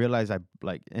through. I realized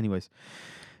anyways.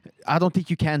 I don't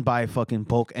think you can buy fucking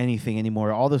bulk anything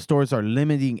anymore. All the stores are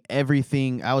limiting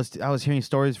everything. I was hearing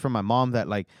stories from my mom that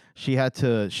like she had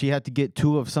to get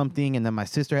 2 of something, and then my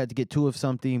sister had to get 2 of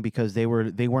something because they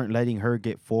weren't letting her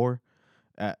get 4.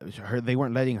 They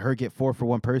weren't letting her get 4 for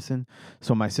one person,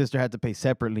 so my sister had to pay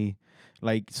separately.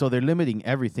 Like, so they're limiting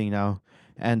everything now.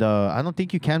 And I don't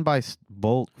think you can buy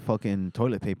bulk fucking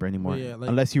toilet paper anymore,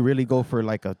 unless you really go for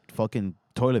like a fucking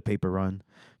toilet paper run.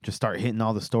 Just start hitting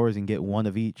all the stores and get 1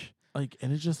 of each. Like,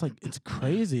 and it's just like, it's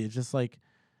crazy. It's just like,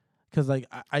 because like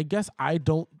I guess I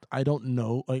don't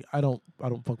know, like I don't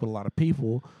fuck with a lot of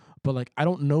people, but like I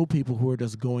don't know people who are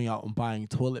just going out and buying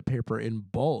toilet paper in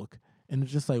bulk. And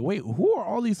it's just like, wait, who are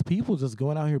all these people just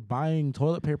going out here buying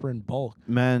toilet paper in bulk?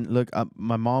 Man, look,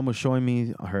 my mom was showing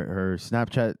me her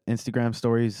Snapchat, Instagram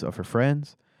stories of her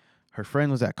friends. Her friend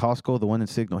was at Costco, the one in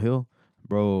Signal Hill.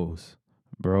 Bro,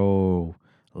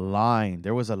 line.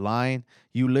 There was a line.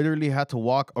 You literally had to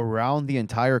walk around the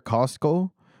entire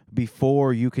Costco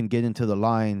before you can get into the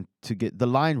line to get the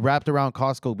line wrapped around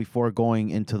Costco before going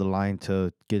into the line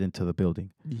to get into the building.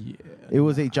 Yeah. It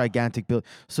was a gigantic building.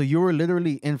 So you were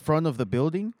literally in front of the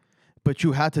building, but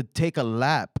you had to take a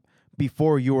lap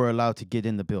before you were allowed to get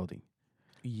in the building.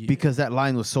 Yeah. Because that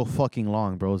line was so fucking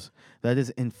long, bros. That is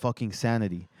in fucking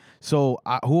sanity. So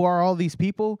who are all these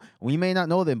people? We may not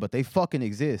know them, but they fucking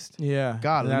exist. Yeah.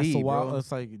 Golly, that's a wild. bro.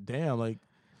 It's like, damn, like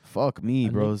Fuck me,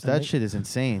 And bros. they- and That they- shit is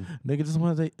insane. nigga just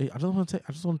want to take. I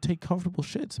just want to take comfortable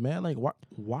shits, man. Like,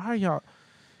 why are y'all?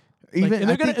 Even Like,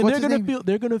 and I think what's his name?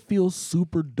 they're gonna feel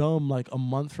super dumb like a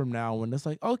month from now when it's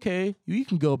like, okay, you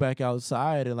can go back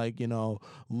outside and like,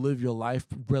 live your life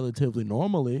relatively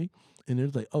normally, and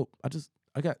it's like, oh,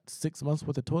 I got 6 months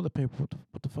worth of toilet paper.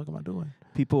 What the fuck am I doing?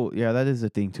 People, yeah, that is the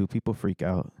thing too. People freak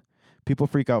out. People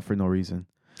freak out for no reason.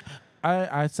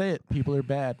 I say it. People are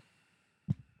bad.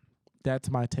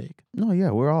 That's my take. No, yeah,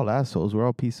 we're all assholes. We're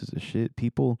all pieces of shit.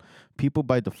 People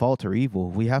by default are evil.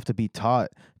 We have to be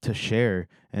taught to share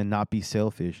and not be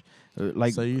selfish.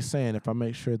 Like, So you're saying if I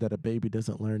make sure that a baby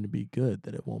doesn't learn to be good,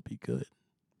 that it won't be good?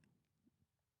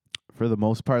 for the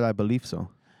most part, I believe so.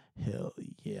 Hell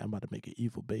yeah, I'm about to make an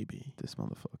evil baby. This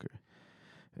motherfucker.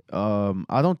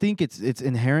 I don't think it's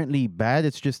inherently bad.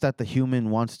 It's just that the human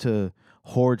wants to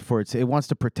hoard for it wants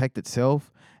to protect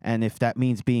itself, and if that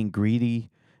means being greedy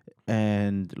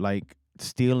and like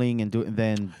stealing and doing,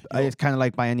 then it's kind of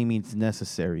like by any means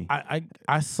necessary.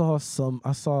 I saw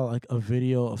like a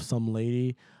video of some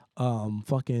lady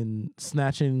fucking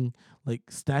snatching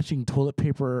toilet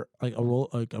paper, like a roll,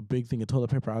 like a big thing of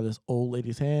toilet paper out of this old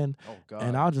lady's hand. Oh god.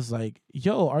 And I was just like,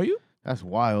 yo, are you That's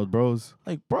wild, bros.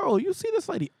 like, bro, you see this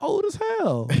lady old as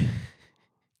hell?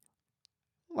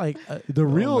 Like the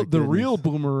real goodness.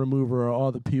 boomer remover are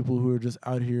all the people who are just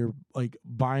out here like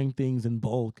buying things in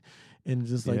bulk, and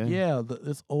just like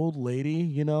this old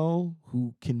lady,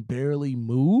 who can barely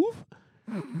move.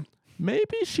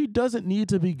 Maybe she doesn't need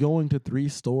to be going to 3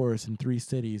 stores in 3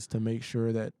 cities to make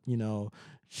sure that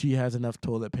she has enough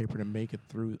toilet paper to make it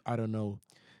through. I don't know.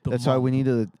 That's why we need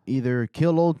to either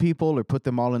kill old people or put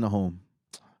them all in a home.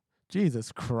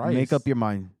 Jesus Christ. Make up your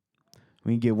mind.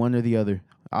 We can get one or the other.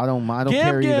 I don't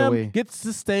care either Gam way. gets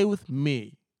to stay with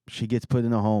me. She gets put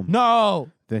in a home. No.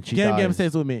 Then she Gam dies. Gam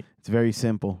stays with me. It's very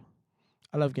simple.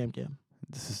 I love Gam Gam.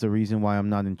 This is the reason why I'm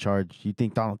not in charge. You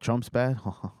think Donald Trump's bad?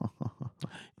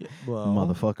 Yeah, well,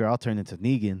 Motherfucker, I'll turn into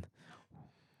Negan.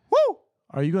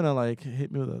 are you gonna like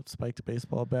hit me with a spiked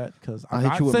baseball bat? Because I'll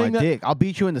hit you with my dick. I'll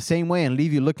beat you in the same way and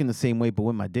leave you looking the same way, but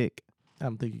with my dick. I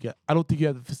don't think you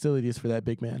have the facilities for that,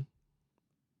 big man.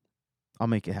 I'll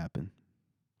make it happen.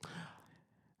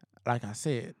 Like I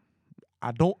said,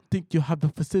 I don't think you have the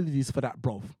facilities for that,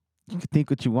 bro. You can think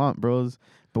what you want, bros,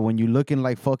 but when you looking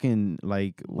like fucking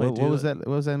like what was that? What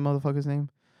was that motherfucker's name?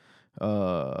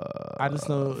 I just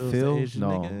know it was Phil. the Asian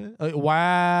No. nigga.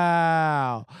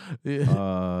 Wow. You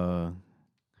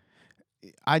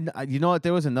know what?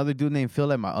 There was another dude named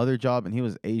Phil at my other job, and he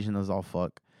was Asian as all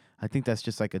fuck. I think that's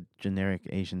just like a generic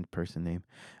Asian person name.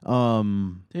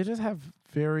 They just have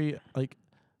very like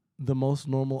the most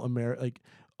normal like.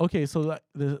 Okay, so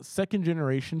the second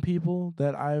generation people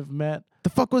that I've met. The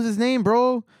fuck was his name,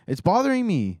 bro? It's bothering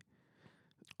me.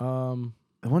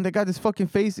 The one that got his fucking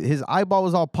face, his eyeball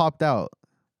was all popped out.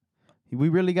 We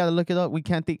really got to look it up. We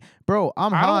can't think. Bro,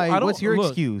 I'm high. What's your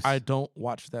excuse? I don't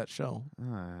watch that show. All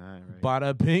right.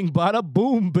 Bada bing, bada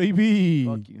boom, baby.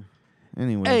 Fuck you.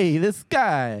 Anyway. Hey, this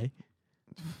guy.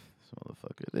 This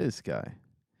motherfucker. This guy.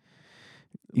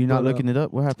 You're not looking it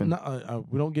up? What happened? No,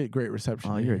 we don't get great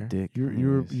reception. Oh, you're here. a dick.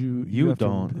 You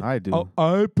don't. I do. Oh,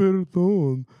 I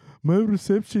perdón. My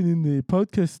reception in the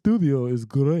podcast studio is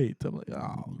great. I'm like,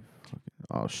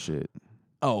 Oh shit.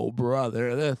 Oh,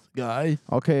 brother, this guy.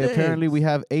 Okay, Thanks. apparently we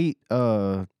have 8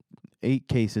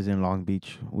 cases in Long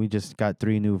Beach. We just got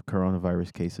 3 new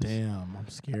coronavirus cases. Damn, I'm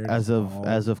scared. As of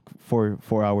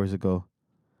 4 hours ago.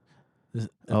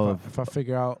 If I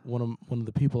figure out one of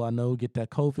the people I know get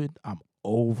that COVID, I'm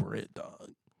over it,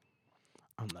 dog.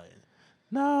 I'm like,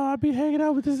 no, I be hanging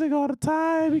out with this nigga all the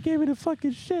time. He gave me the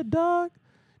fucking shit, dog.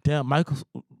 Damn, Michael's.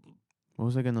 What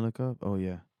was I gonna look up? Oh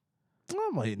yeah.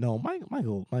 I'm like, no,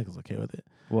 Michael's okay with it.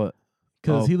 What?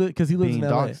 Because he lives in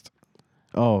LA. Doxed?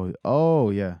 Oh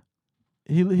yeah.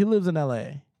 He lives in LA.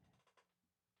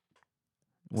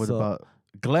 What about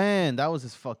Glenn? That was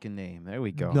his fucking name. There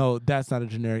we go. No, that's not a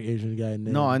generic Asian guy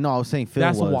name. No, I know. I was saying Phil.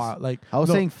 That's was. wild. Like I was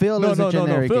saying Phil is a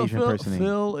generic Asian Phil, person name.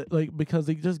 Phil, like because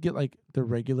they just get like the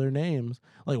regular names.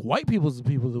 Like white people's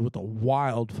people with the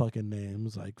wild fucking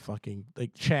names, like fucking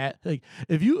like Chad. Like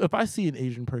if I see an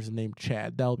Asian person named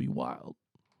Chad, that'll be wild.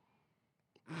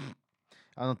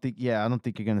 I don't think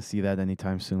you're gonna see that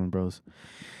anytime soon, bros.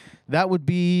 That would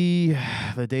be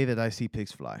the day that I see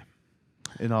pigs fly.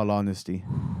 In all honesty,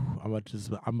 I'm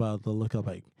about to look up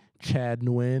like Chad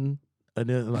Nguyen, and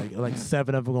then like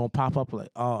 7 of them gonna pop up. Like,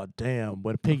 oh damn,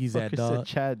 where the piggies at, dog?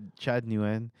 Chad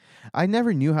Nguyen. I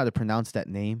never knew how to pronounce that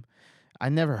name. I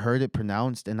never heard it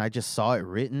pronounced, and I just saw it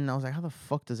written. I was like, how the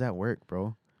fuck does that work,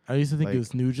 bro? I used to think it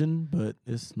was Nugent, but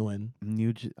it's Nguyen.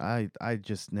 Nugent. I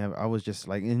just never. I was just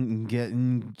like, Get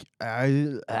in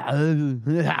the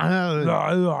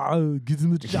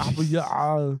chopper,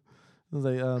 yeah. I was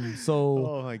like, so.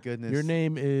 Oh my goodness. Your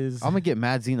name is. I'm gonna get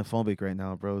mad xenophobic right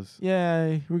now, bros.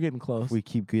 Yeah, we're getting close. We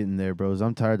keep getting there, bros.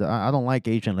 I'm tired. I don't like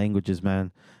Asian languages,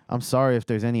 man. I'm sorry if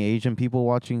there's any Asian people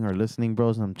watching or listening,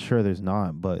 bros. I'm sure there's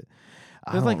not, but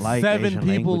there's I don't like 7 Asian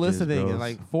people languages, listening, bros. and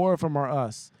like 4 of them are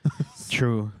us.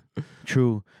 True.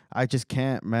 I just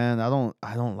can't, man. I don't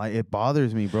like it.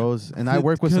 Bothers me, bros. And I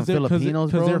work with some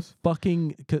Filipinos, bros. They're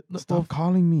fucking. Stop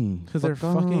calling me. Because they're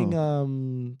fucking.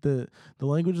 The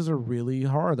languages are really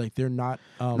hard. Like they're not.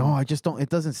 No, I just don't. It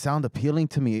doesn't sound appealing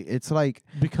to me. It's like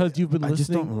because you've been listening. I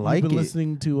just don't like you've been it.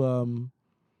 listening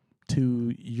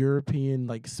to European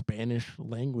like Spanish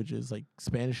languages, like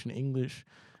Spanish and English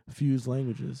fused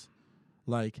languages,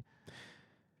 like.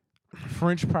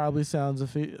 French probably sounds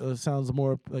less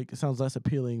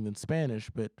appealing than Spanish,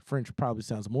 but French probably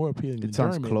sounds more appealing than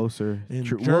German. It sounds closer.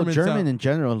 German German in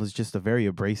general is just a very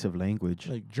abrasive language.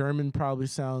 Like German probably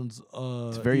sounds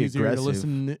it's very easier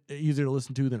aggressive. Easier to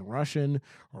listen to than Russian.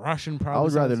 Russian probably. I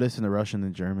would rather listen to Russian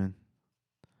than German.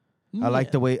 Yeah. I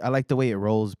like the way it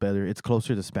rolls better. It's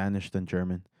closer to Spanish than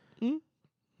German.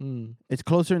 It's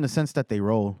closer in the sense that they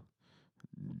roll.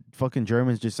 Fucking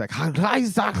German's just like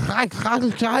he's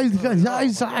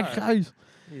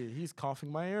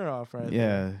coughing my ear off right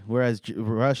there. Whereas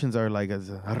Russians are like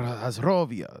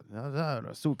Azrovia,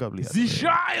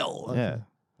 Zishayl. Yeah,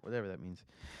 whatever that means.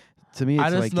 To me,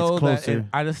 it's closer.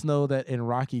 I just know that in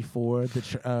Rocky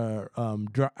IV,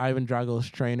 Ivan Drago's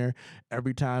trainer,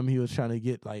 every time he was trying to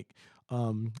get like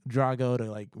Drago to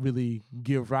like really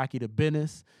give Rocky the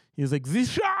business, he was like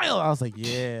Zishayl. I was like,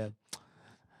 yeah.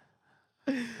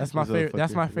 That's my favorite.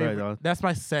 That's my favorite. That's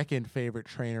my second favorite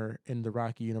trainer in the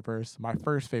Rocky universe. My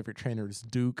first favorite trainer is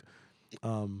Duke.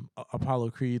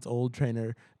 Apollo Creed's old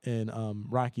trainer and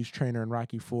Rocky's trainer in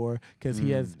Rocky 4 because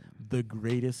he has the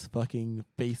greatest fucking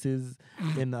faces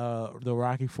in the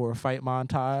Rocky 4 fight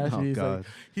montage. Oh, He's God. like,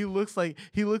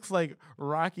 he looks like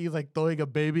Rocky's like throwing a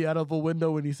baby out of a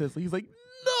window when he says he's like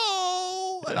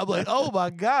no, and I'm like, oh my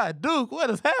God, Duke, what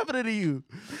is happening to you?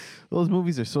 Those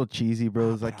movies are so cheesy,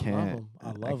 bros. I But can't.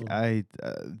 I love 'em.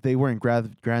 They weren't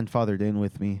grandfathered in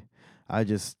with me. I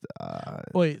just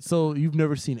Wait, so you've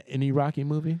never seen any Rocky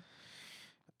movie?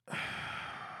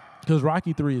 Because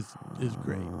Rocky 3 is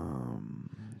great.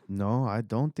 No, I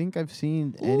don't think I've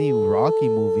seen any Rocky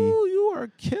movie. You are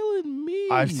killing me.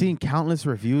 I've seen countless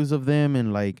reviews of them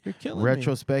and like You're killing me.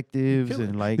 retrospectives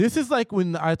and like This is like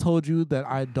when I told you that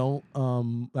I don't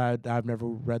I've never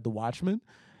read The Watchmen,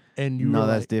 and you no, were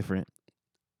that's like, different.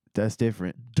 That's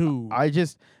different. dude. I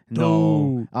just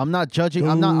no. Dude. I'm not judging.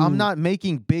 I'm not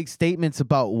making big statements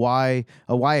about why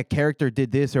a character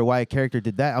did this or why a character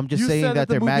did that. I'm just You saying said that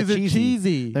the they're mad movies are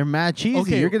cheesy. They're mad cheesy.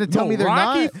 Okay, You're gonna tell no, me they're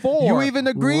Rocky not. 4. You even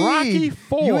agreed. Rocky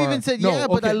 4. You even said No, yeah,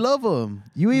 but I okay. love them.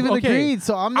 You even Okay. agreed.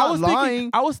 So I'm not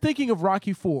lying. I was thinking of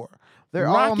Rocky 4. They're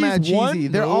all Rocky's mad cheesy.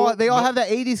 one, They all no. have that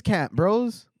 80s camp,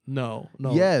 bros. No.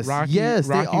 Yes, Rocky, yes,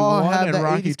 they Rocky all 1 have and that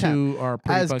Rocky 80s camp. 2 are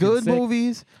pretty As fucking good sick.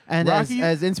 movies and Rocky-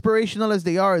 as inspirational as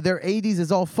they are, their 80s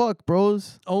is all fuck,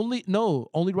 bros. Only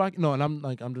Rocky. No, and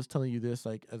I'm just telling you this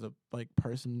like as a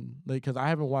person like because I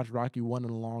haven't watched Rocky 1 in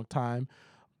a long time,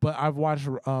 but I've watched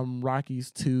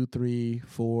Rockies 2, 3,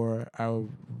 4. I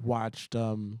watched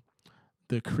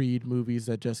the Creed movies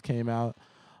that just came out.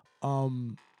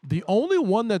 The only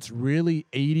one that's really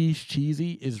 80s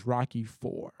cheesy is Rocky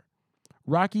 4.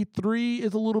 Rocky 3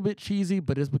 is a little bit cheesy,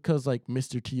 but it's because like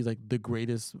Mr. T is like the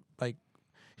greatest, like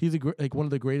he's like one of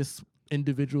the greatest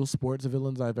individual sports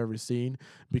villains I've ever seen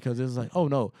because it's like, oh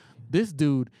no, this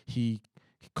dude, he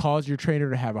caused your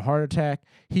trainer to have a heart attack.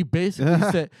 He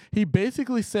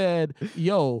basically said,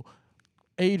 yo,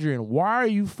 Adrian, why are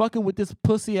you fucking with this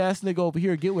pussy ass nigga over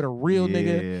here? Get with a real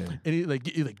nigga. And he's like,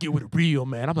 get with a real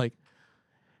man. I'm like,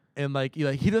 and like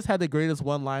he just had the greatest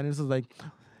one liners. It's like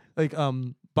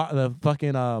the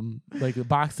fucking like the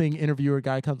boxing interviewer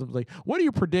guy comes up and like, what do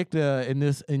you predict in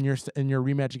your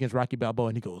rematch against Rocky Balboa?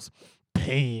 And he goes,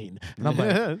 pain. And I'm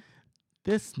like,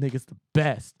 this nigga's the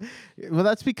best. Well,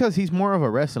 that's because he's more of a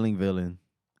wrestling villain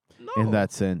No. in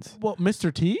that sense. Well,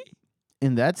 Mr. T?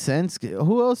 In that sense,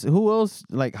 who else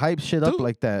like hypes shit up Dude,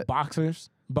 like that? Boxers.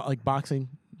 But like boxing,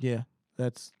 yeah.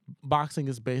 That's boxing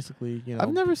is basically, you know.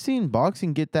 I've never seen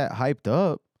boxing get that hyped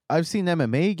up. I've seen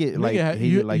MMA get like Nigga,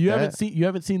 hated like that. You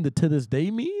haven't seen the To This Day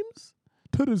memes?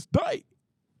 To this day.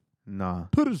 Nah.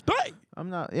 To this day. I'm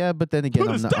not. Yeah, but then again,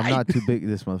 I'm not too big.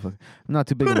 This motherfucker. I'm not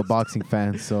too big of a boxing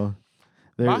fan, so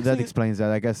that Boxing- explains that.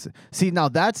 I guess. See, now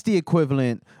that's the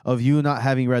equivalent of you not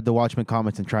having read the Watchmen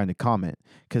comments and trying to comment,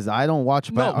 because I don't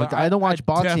watch. But I don't watch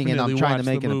boxing, and I'm definitely trying to watched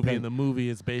make the an movie, opinion. and the movie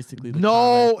is basically the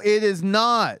No, it is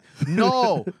not.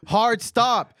 No, hard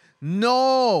stop.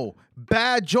 No,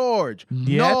 bad George.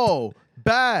 Niet. No,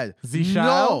 bad. Zishao?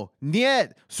 No,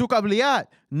 niet. Sukabliat.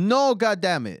 No,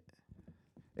 goddammit.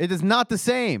 It is not the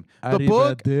same. The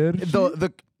book,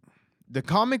 the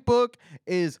comic book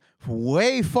is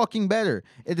way fucking better.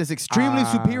 It is extremely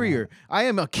superior. I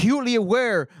am acutely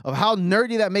aware of how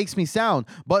nerdy that makes me sound,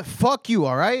 but fuck you,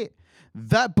 all right?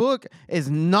 That book is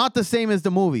not the same as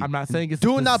the movie. I'm not saying it's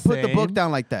Do the not put the book same. down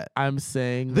like that. I'm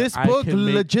saying This that book I can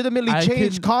make, legitimately I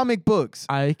changed can- comic books.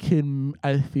 I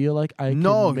feel like I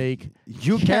No, can make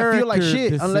You can't feel like character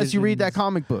shit unless you read that decisions.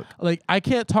 comic book. Like I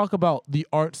can't talk about the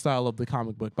art style of the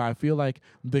comic book, but I feel like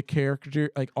the character,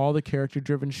 like all the character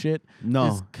driven shit, No.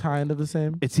 is kind of the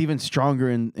same. It's even stronger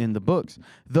in the books.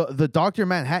 The Dr.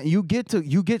 Manhattan, you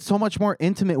get so much more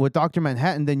intimate with Dr.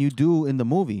 Manhattan than you do in the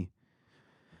movie.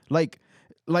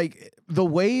 Like the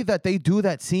way that they do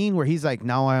that scene where he's like,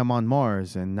 now I am on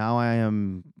Mars and now I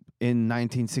am in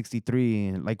 1963,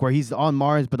 and like where he's on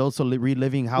Mars but also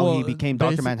reliving how he became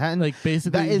Dr. Manhattan. Like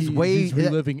basically, that is he's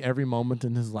reliving every moment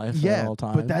in his life at all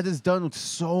times. but that is done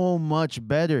so much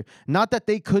better. Not that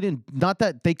they could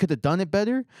have done it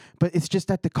better, but it's just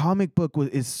that the comic book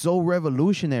is so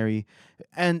revolutionary,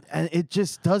 and it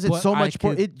just does it But so I much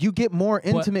more. could- You get more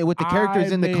intimate with the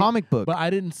characters I in the made- comic book. But I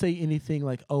didn't say anything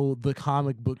like, "Oh, the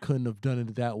comic book couldn't have done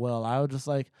it that well." I was just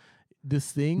like,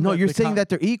 this thing. No, that you're the saying that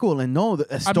they're equal, and no,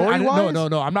 story wise,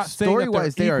 no. I'm not saying that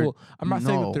story-wise, they're they are- equal. I'm not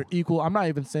saying that no. they're equal. I'm not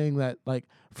even saying that like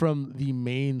from the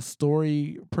main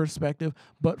story perspective,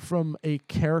 but from a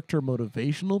character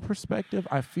motivational perspective,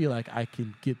 I feel like I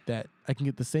can get that. I can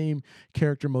get the same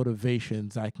character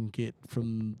motivations I can get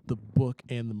from the book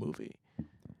and the movie.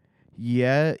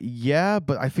 Yeah,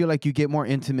 but I feel like you get more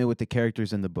intimate with the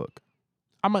characters in the book.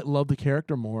 I might love the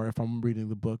character more if I'm reading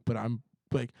the book, but I'm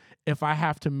like, if I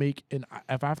have to make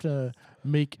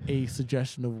a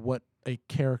suggestion of what a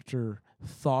character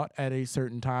thought at a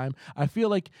certain time, I feel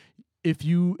like if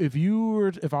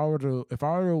I were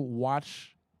to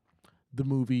watch the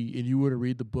movie and you were to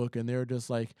read the book and they're just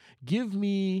like, give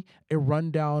me a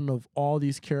rundown of all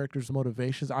these characters'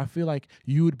 motivations, I feel like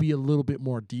you would be a little bit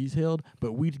more detailed,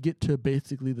 but we'd get to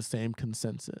basically the same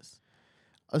consensus.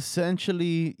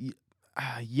 Essentially,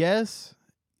 yes.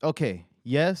 Okay,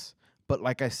 yes. But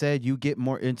like I said, you get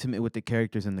more intimate with the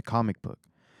characters in the comic book.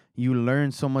 You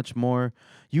learn so much more.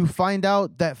 You find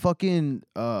out that fucking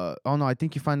oh no, I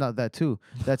think you find out that too.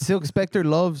 That Silk Spectre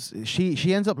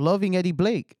she ends up loving Eddie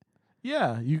Blake.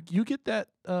 Yeah, you get that.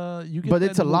 You get. But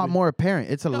that it's a lot movie. more apparent.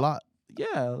 It's a lot.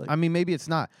 Yeah. Like, I mean, maybe it's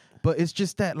not, but it's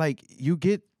just that like you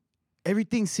get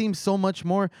everything seems so much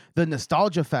more the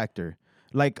nostalgia factor,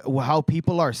 like how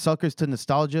people are suckers to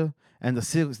nostalgia, and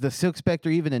the Silk Spectre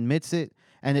even admits it,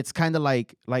 and it's kind of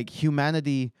like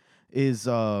humanity is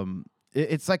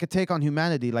it's like a take on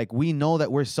humanity. Like we know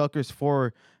that we're suckers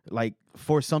for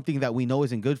something that we know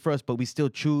isn't good for us, but we still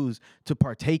choose to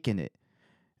partake in it.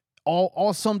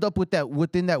 All summed up with that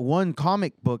within that one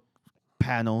comic book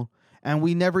panel, and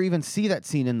we never even see that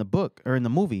scene in the book or in the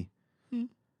movie. And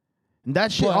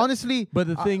that shit, honestly, but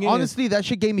the thing honestly, that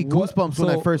shit gave me goosebumps when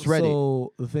I first read it.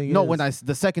 So the thing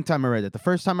the second time I read it. The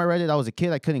first time I read it, I was a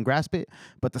kid, I couldn't grasp it.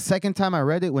 But the second time I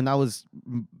read it, when I was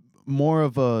more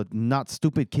of a not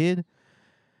stupid kid,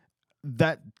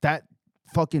 that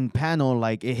fucking panel,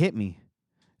 like it hit me,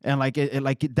 and like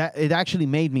it actually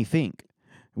made me think.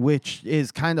 Which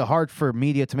is kind of hard for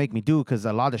media to make me do because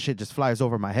a lot of shit just flies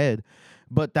over my head.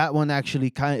 But that one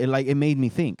actually it made me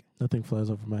think. Nothing flies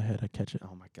over my head. I catch it.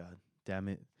 Oh my God. Damn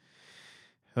it.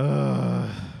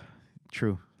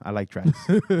 True. I like Drax.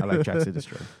 I like Drax to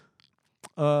Destroy.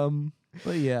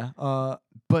 But yeah.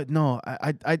 But no,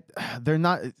 I they're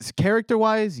not character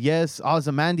wise. Yes,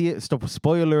 Ozymandias.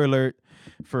 Spoiler alert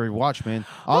for Watchmen.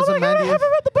 Ozymandias. I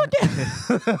haven't read the book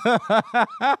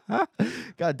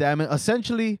yet. God damn it!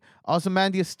 Essentially,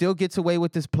 Ozymandias still gets away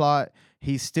with this plot.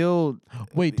 He's still.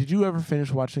 Wait, did you ever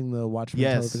finish watching the Watchmen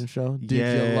television show? Did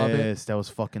you love it? Yes, that was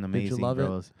fucking amazing. Did you love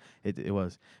it? It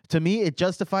was. To me, it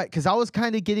justified because I was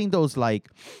kind of getting those like,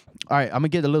 all right, I'm gonna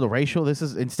get a little racial. This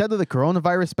is instead of the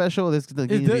coronavirus special. This is gonna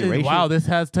be racial. Wow, this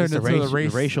has turned into the the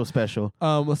racial special.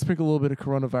 Let's sprinkle a little bit of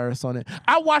coronavirus on it.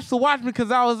 I watched the Watchmen because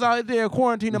I was out there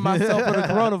quarantining myself for the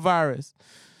coronavirus.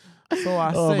 So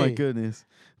I say. Oh my goodness.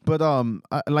 But all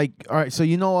right. So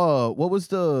what was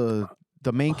the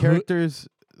main characters?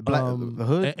 The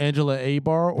Hood? Angela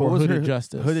Abar or Hooded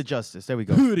Justice? Hooded Justice. There we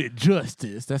go. Hooded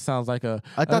Justice. That sounds like a.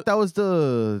 I thought that was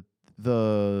the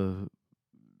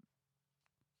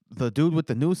dude with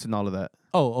the noose and all of that.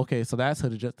 Oh, okay. So that's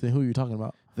Hooded Justice. Who are you talking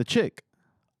about? The chick.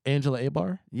 Angela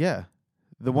Abar? Yeah.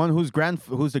 The one who's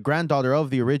the granddaughter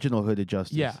of the original Hooded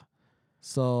Justice. Yeah.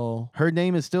 So her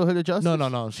name is still Hooded Justice?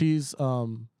 No. She's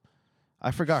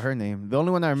I forgot her name. The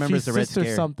only one I remember is the Red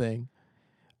Scare. Something.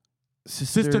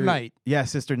 Sister Knight. Yeah,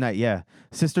 Sister Knight. Yeah,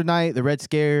 Sister Knight, the Red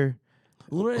Scare.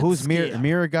 Who's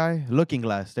Mirror guy? Looking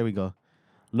Glass. There we go.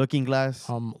 Looking Glass.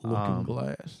 Looking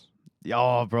Glass.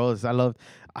 Oh, bros, I love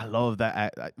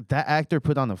that. That actor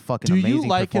put on a fucking amazing performance. Do you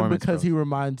like him because he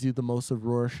reminds you the most of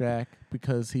Rorschach?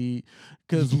 Because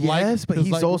but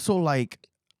he's also like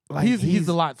he's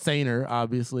a lot saner,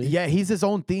 obviously. Yeah, he's his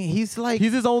own thing. He's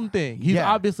his own thing. He's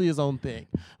obviously his own thing.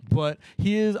 But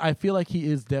I feel like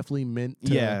he is definitely meant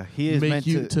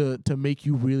to to make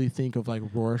you really think of like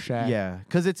Rorschach. Yeah,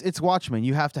 because it's Watchmen.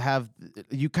 You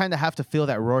kind of have to feel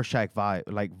that Rorschach vibe,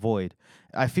 like void.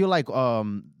 I feel like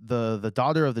the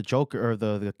daughter of the Joker or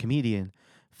the comedian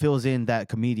fills in that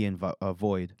comedian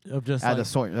void of just at a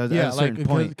certain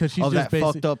point because she's of just that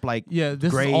fucked up like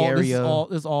this gray is all, area.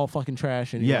 This is all fucking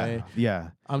trash anyway.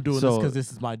 Yeah. I'm doing this because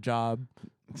this is my job.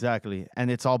 Exactly,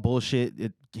 and it's all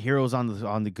bullshit. Heroes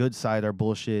on the good side are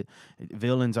bullshit.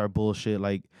 Villains are bullshit.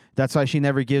 Like that's why she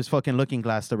never gives fucking Looking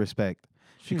Glass the respect.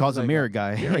 She calls him Mirror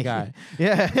Guy. Mirror Guy.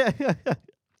 Yeah.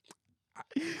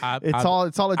 It's all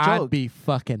a joke. I'd be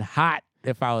fucking hot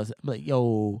if I was like,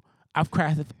 yo, I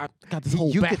got this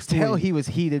whole You backstory. could tell he was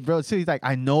heated, bro. So he's like,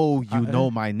 I know you know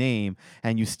my name,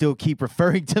 and you still keep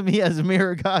referring to me as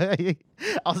Mirror Guy.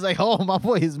 I was like, oh, my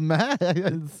boy is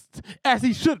mad. As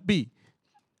he should be.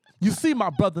 You see, my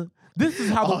brother, this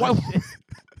is how the white.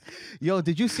 Yo,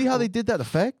 did you see how they did that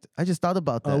effect? I just thought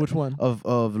about that. Which one?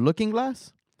 Of Looking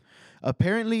Glass.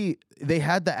 Apparently, they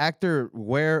had the actor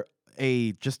wear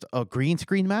just a green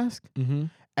screen mask,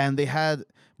 and they had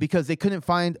because they couldn't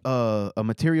find a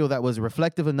material that was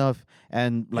reflective enough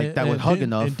and like that would hug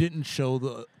enough. And didn't show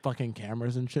the fucking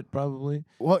cameras and shit probably.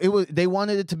 Well, they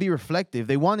wanted it to be reflective.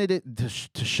 They wanted it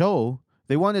to show.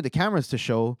 They wanted the cameras to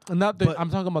show. And not the, I'm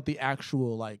talking about the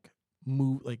actual like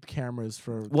cameras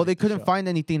for. Well, they couldn't find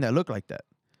anything that looked like that.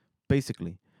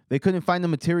 Basically, they couldn't find the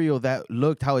material that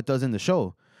looked how it does in the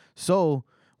show. So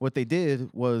what they did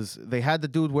was they had the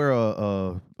dude wear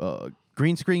a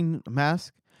green screen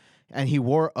mask, and he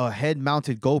wore a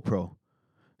head-mounted GoPro,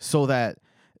 so that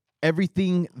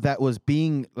everything that was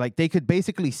being like they could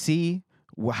basically see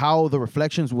how the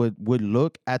reflections would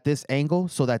look at this angle,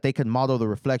 so that they could model the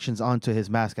reflections onto his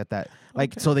mask at that.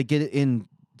 Like so they get it in,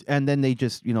 and then they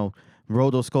just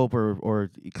rotoscope or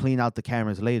clean out the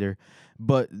cameras later,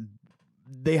 but.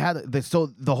 They had so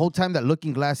the whole time that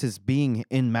Looking Glass is being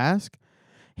in mask,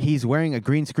 he's wearing a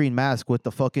green screen mask with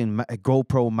the fucking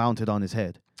GoPro mounted on his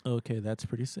head. Okay, that's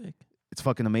pretty sick. It's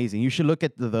fucking amazing. You should look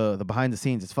at the behind the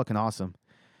scenes. It's fucking awesome.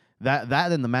 That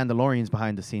and the Mandalorian's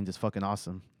behind the scenes is fucking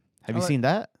awesome. Have you seen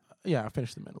that? Yeah, I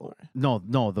finished the Mandalorian.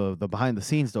 No, the behind the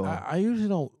scenes though. I usually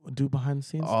don't do behind the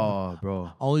scenes. Oh, bro.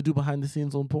 I only do behind the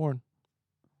scenes on porn.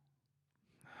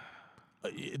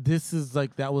 This is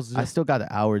like that was. I still got an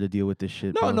hour to deal with this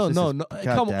shit. No. God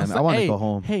Come damn on, it. I want to go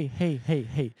home. Hey.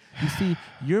 You see,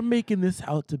 you're making this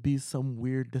out to be some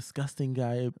weird, disgusting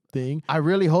guy thing. I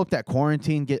really hope that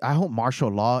quarantine I hope martial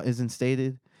law isn't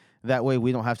stated. That way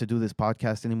we don't have to do this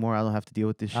podcast anymore. I don't have to deal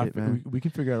with this shit, man. We can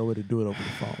figure out a way to do it over the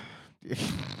phone.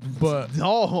 But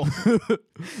no,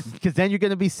 because then you're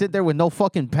gonna be sitting there with no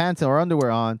fucking pants or underwear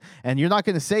on, and you're not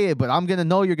gonna say it, but I'm gonna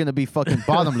know you're gonna be fucking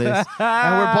bottomless,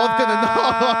 and we're both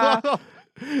gonna know.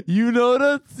 You know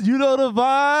the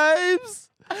vibes.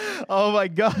 Oh my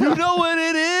god, you know what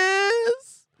it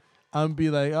is. I'm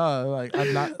be like,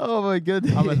 I'm not. Oh my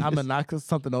goodness, I'm gonna knock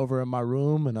something over in my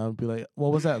room, and I'll be like,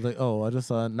 what was that? Like, oh, I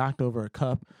just knocked over a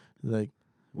cup. Like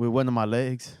with one of my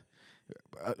legs.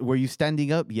 Were you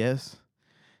standing up? Yes.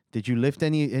 Did you lift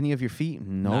any of your feet?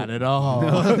 No. Not at all.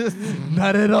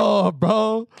 Not at all,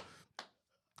 bro.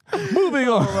 Moving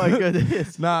on. Oh my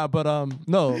goodness. Nah, but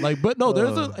no,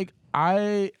 there's like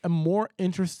I am more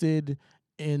interested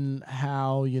in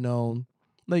how,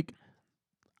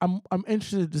 I'm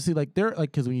interested to see like they're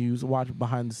like because when you watch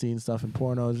behind the scenes stuff in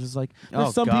porno, it's just like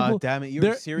there's some people. Damn it! You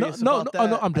were serious about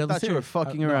that? No, I'm deadly I thought serious. you were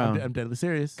fucking around. I'm deadly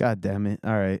serious. God damn it!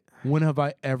 All right. When have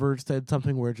I ever said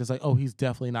something where it's just like, oh, he's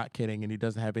definitely not kidding and he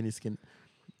doesn't have any skin?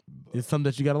 It's something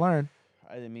that you got to learn.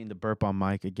 I didn't mean to burp on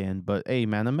mic again, but hey,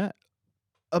 man, a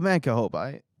man can hope.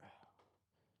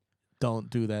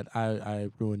 Don't do that. I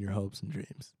ruin your hopes and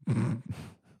dreams.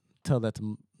 Tell that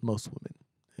to most women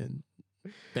and.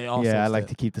 They also I like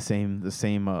to keep the same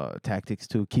tactics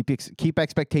too. Keep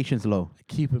expectations low.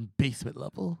 Keep them basement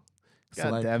level. God so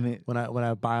like, damn it! When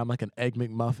I buy them like an egg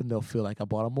McMuffin, they'll feel like I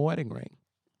bought them a wedding ring.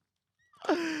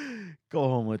 Go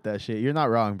home with that shit. You're not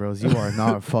wrong, bros. You are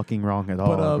not fucking wrong at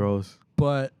all, bros.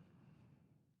 But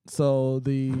so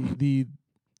they're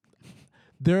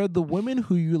the women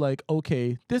who you like.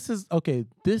 Okay, this is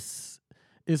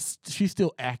she's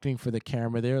still acting for the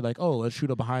camera. They're like, oh, let's shoot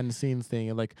a behind the scenes thing,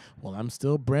 and like, well, I'm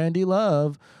still Brandy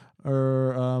Love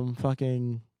or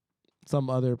fucking some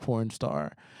other porn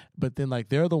star. But then like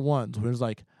they're the ones where it's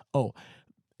like, oh,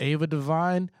 Ava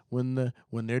Devine when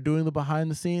they're doing the behind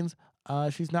the scenes,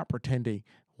 she's not pretending.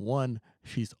 One,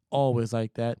 she's always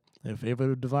like that. If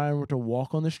Ava Devine were to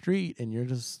walk on the street and you're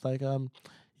just like,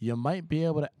 you might be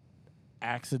able to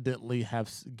accidentally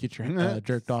get your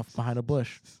jerked off behind a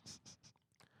bush.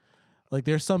 Like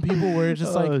there's some people where it's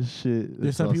just like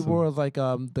there's some people where it's like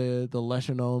the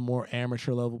lesser known, more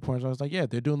amateur level porn stars like, yeah,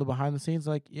 they're doing the behind the scenes,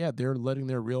 like, yeah, they're letting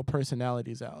their real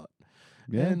personalities out.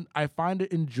 Yeah. And I find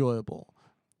it enjoyable.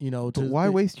 But why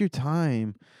waste your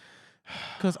time?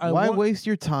 Because why waste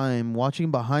your time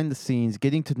watching behind the scenes,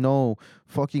 getting to know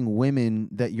fucking women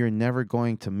that you're never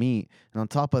going to meet, and on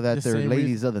top of that, they're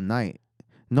ladies of the night.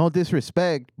 No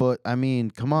disrespect, but I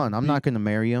mean, come on, I'm not gonna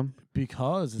marry them.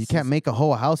 Because you can't make a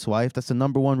hoe a housewife. That's the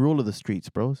number one rule of the streets,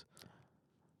 bros.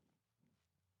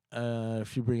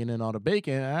 If you're bringing in all the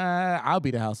bacon, I'll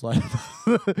be the housewife.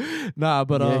 Nah,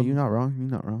 but yeah, you're not wrong. You're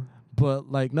not wrong.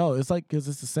 But like, no, it's like because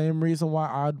it's the same reason why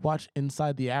I'd watch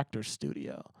Inside the Actor's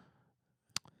Studio.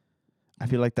 I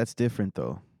feel like that's different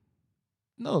though.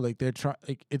 No, like they're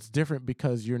like it's different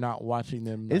because you're not watching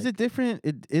them. Is it different?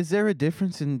 Is there a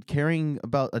difference in caring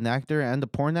about an actor and a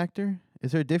porn actor?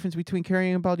 Is there a difference between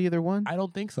caring about either one? I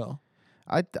don't think so.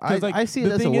 I see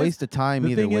it as a waste of time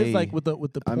either way. The thing is, like with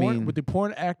the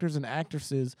porn actors and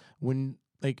actresses, when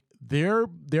like their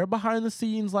behind the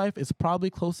scenes life is probably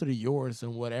closer to yours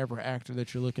than whatever actor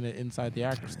that you're looking at inside the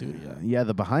actor studio. Yeah,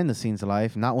 the behind the scenes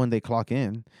life, not when they clock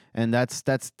in, and that's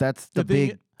the The big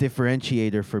thing-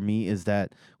 differentiator for me is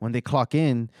that when they clock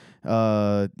in,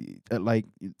 like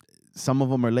some of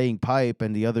them are laying pipe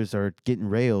and the others are getting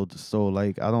railed. So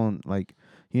like I don't like,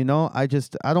 I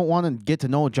don't want to get to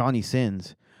know Johnny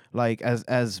Sins. Like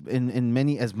as in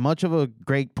many as much of a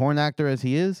great porn actor as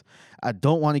he is, I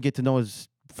don't want to get to know his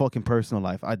fucking personal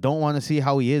life. I don't want to see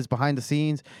how he is behind the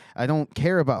scenes. I don't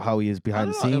care about how he is behind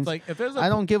the scenes. If there's I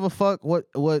don't give a fuck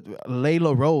what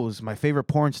Layla Rose, my favorite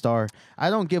porn star. I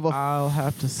don't give a I'll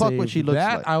have to fuck say what she looks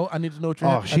that. like. I need to know what you're.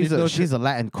 Oh, she's a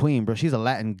Latin queen, bro. She's a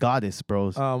Latin goddess,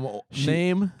 bros.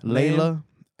 Name Layla,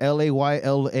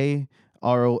 Layla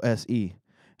Rose,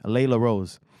 Layla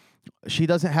Rose. She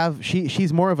doesn't have.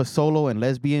 She's more of a solo and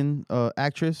lesbian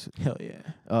actress. Hell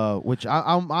yeah. Which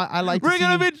I like. We're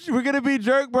gonna be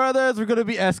jerk brothers. We're gonna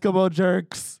be Eskimo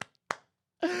jerks.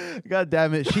 God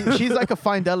damn it. She's like a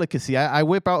fine delicacy. I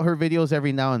whip out her videos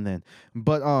every now and then.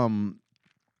 But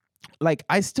like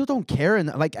I still don't care,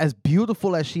 and like as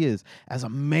beautiful as she is, as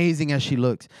amazing as she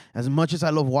looks, as much as I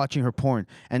love watching her porn,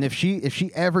 and if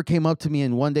she ever came up to me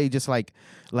and one day just like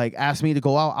asked me to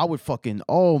go out, I would fucking,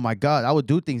 oh my God, I would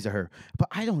do things to her. But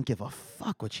I don't give a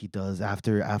fuck what she does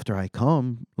after I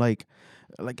come. Like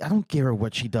I don't care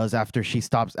what she does after she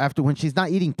stops, after when she's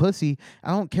not eating pussy. I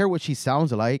don't care what she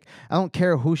sounds like. I don't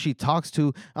care who she talks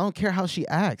to. I don't care how she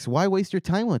acts. Why waste your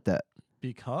time with that?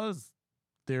 Because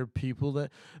there are people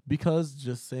because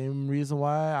just same reason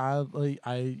why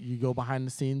you go behind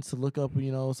the scenes to look up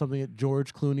something that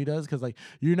George Clooney does, because like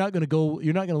you're not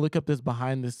gonna look up this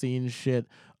behind the scenes shit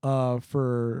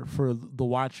for The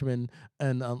Watchmen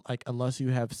and like unless you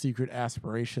have secret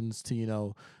aspirations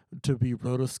to be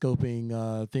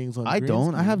rotoscoping things on. I green don't.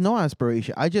 I screens. have no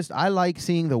aspiration. I like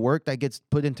seeing the work that gets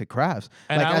put into crafts.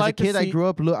 And like I as like a to kid, I see-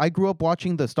 grew up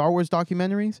watching the Star Wars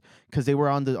documentaries because they were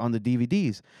on the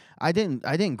DVDs. I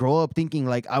didn't grow up thinking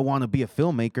like I want to be a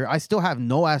filmmaker. I still have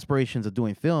no aspirations of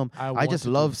doing film. I just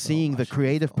love seeing the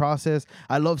creative process.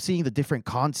 I love seeing the different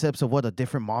concepts of what a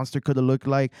different monster could have looked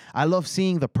like. I love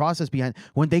seeing the process behind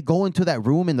when they go into that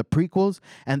room in the prequels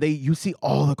and you see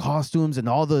all the costumes and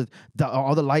all the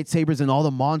lightsabers and all the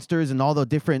monsters and all the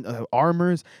different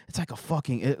armors. It's like a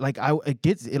fucking it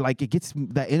gets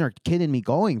that inner kid in me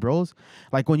going, bros.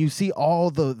 Like when you see all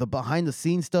the behind the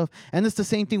scenes stuff, and it's the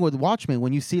same thing with Watchmen.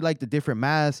 When you see like the different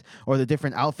masks or the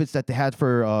different outfits that they had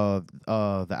for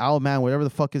the Owl Man, whatever the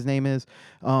fuck his name is.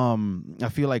 I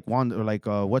feel like Wanda, or like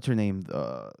what's her name,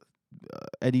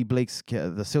 Eddie Blake's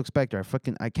the Silk Spectre.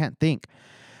 I can't think.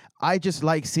 I just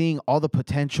like seeing all the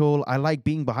potential. I like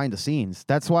being behind the scenes.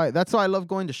 That's why I love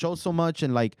going to shows so much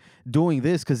and like doing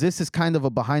this, because this is kind of a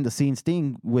behind the scenes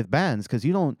thing with bands, because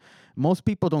most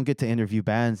people don't get to interview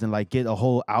bands and like get a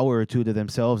whole hour or two to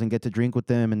themselves and get to drink with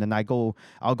them, and then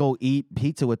I'll go eat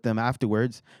pizza with them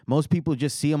afterwards. Most people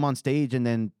just see them on stage and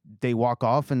then they walk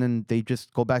off and then they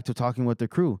just go back to talking with their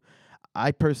crew.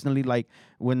 I personally like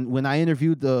when I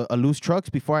interviewed the Loose Trucks,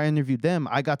 before I interviewed them,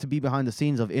 I got to be behind the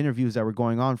scenes of interviews that were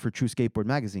going on for True Skateboard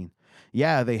Magazine.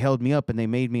 Yeah, they held me up and they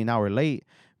made me an hour late,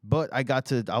 but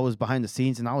I was behind the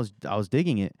scenes and I was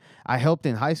digging it. I helped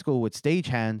in high school with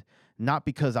Stagehand, not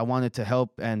because I wanted to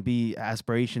help and be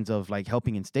aspirations of like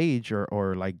helping in stage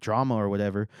or like drama or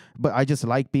whatever, but I just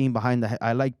like being behind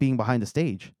the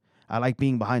stage. I like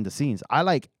being behind the scenes. I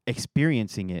like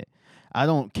experiencing it. I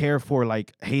don't care for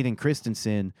like Hayden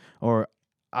Christensen, or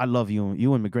I love Ewan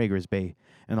McGregor's bae,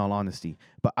 in all honesty,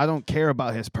 but I don't care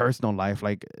about his personal life.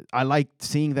 Like I like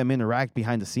seeing them interact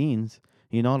behind the scenes,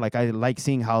 like I like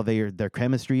seeing how their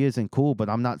chemistry is and cool, but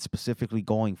I'm not specifically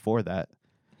going for that.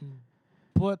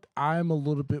 But I'm a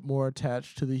little bit more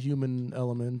attached to the human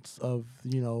elements of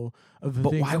the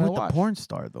But things why that I with the watch. porn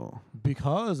star though?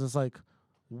 Because it's like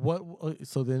what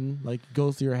so then like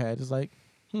goes to your head. It's like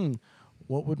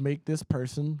what would make this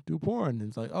person do porn? And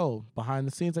it's like, oh, behind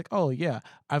the scenes, like, oh yeah,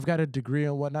 I've got a degree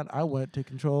and whatnot. I went to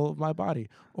control of my body,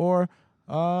 or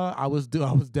I was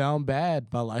down bad.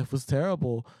 My life was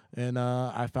terrible, and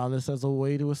I found this as a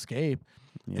way to escape.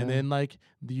 Yeah. And then like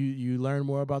you learn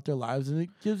more about their lives, and it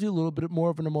gives you a little bit more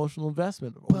of an emotional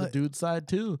investment on the dude's side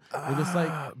too. And it's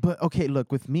like, but okay,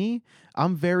 look, with me,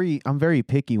 I'm very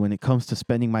picky when it comes to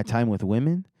spending my time with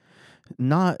women.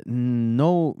 No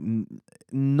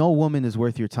woman is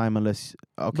worth your time unless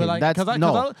but like, not I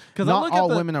look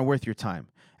all at women are worth your time.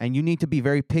 and you need to be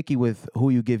very picky with who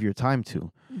you give your time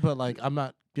to. But like, I'm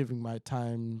not giving my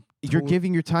time. You're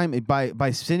giving your time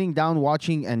by sitting down,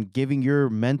 watching, and giving your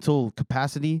mental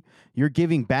capacity. You're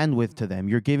giving bandwidth to them.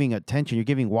 You're giving attention. You're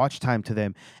giving watch time to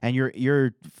them, and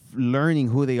you're learning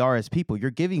who they are as people.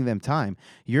 You're giving them time.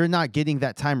 You're not getting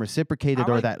that time reciprocated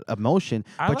or that emotion,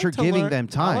 but you're giving them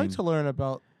time. I like to learn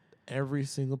about every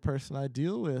single person I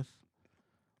deal with.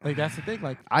 Like, that's the thing.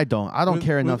 Like, I don't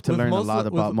care enough to learn a lot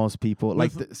about most people.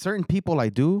 Like certain people I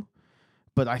do,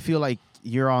 but I feel like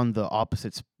you're on the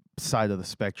opposite side of the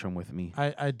spectrum with me.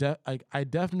 I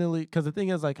definitely, because the thing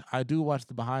is, like, I do watch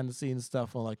the behind the scenes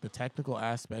stuff on like the technical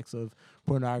aspects of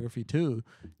pornography too.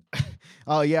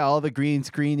 Oh yeah, all the green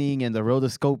screening and the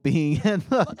rotoscoping and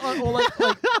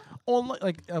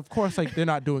like of course, like, they're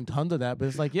not doing tons of that, but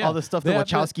it's like, yeah, all the stuff the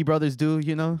Wachowski brothers do,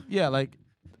 you know? Yeah, like,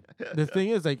 the thing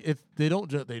is, like, if they don't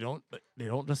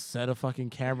just set a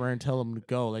fucking camera and tell them to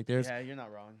go. Like, there's you're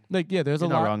not wrong. like, yeah, there's You're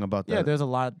a not lot wrong about that. Yeah, there's a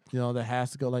lot, that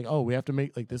has to go. Like, oh, we have to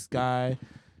make like this guy.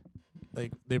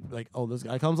 Like, they like, oh, this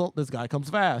guy comes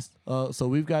fast. So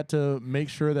we've got to make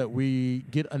sure that we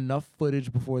get enough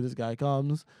footage before this guy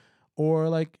comes, or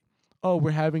like, oh,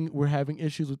 we're having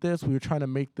issues with this. We were trying to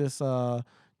make this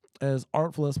as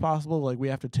artful as possible. Like, we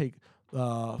have to take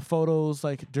photos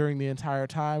like during the entire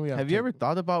time. Have you ever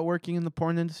thought about working in the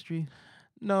porn industry?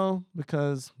 No,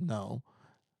 because no,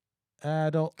 I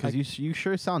don't. Because you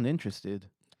sure sound interested.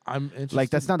 I'm interested.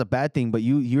 Like, that's not a bad thing, but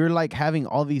you're like having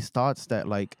all these thoughts that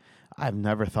like I've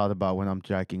never thought about when I'm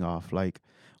jacking off. Like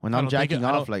when I'm jacking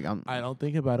off, like I don't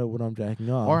think about it when I'm jacking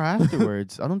off. Or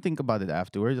afterwards. I don't think about it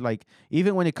afterwards. Like,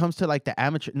 even when it comes to like the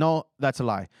amateur, no, that's a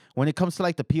lie. When it comes to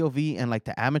like the POV and like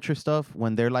the amateur stuff,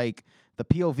 when they're like the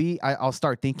POV, I'll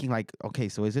start thinking like, okay,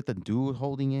 so is it the dude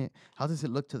holding it? How does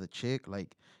it look to the chick?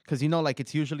 Like, because like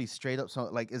it's usually straight up. So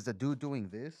like, is the dude doing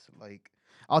this? Like,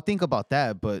 I'll think about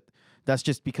that, but that's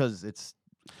just because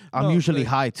I'm usually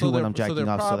high too when I'm jacking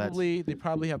off. They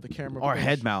probably have the camera or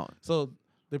head mount. So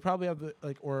they probably have the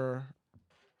or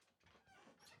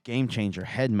game changer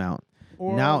head mount.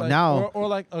 Or now or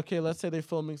like, okay, let's say they're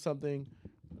filming something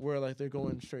where like they're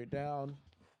going straight down.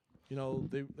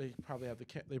 They probably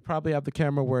have the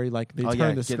camera where like they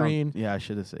turn the screen. I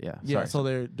should have said Yeah, sorry. So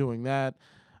they're doing that.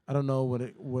 I don't know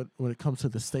when it comes to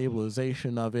the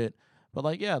stabilization of it, but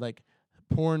like, yeah, like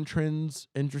porn trends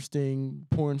interesting,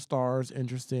 porn stars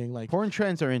interesting. Like, porn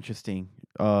trends are interesting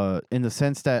in the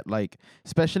sense that like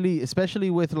especially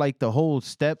with like the whole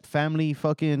step family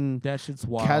fucking that shit's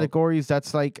wild. Categories.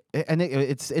 That's like, and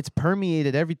it's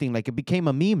permeated everything. Like, it became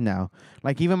a meme now.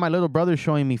 Like, even my little brother's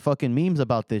showing me fucking memes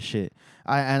about this shit.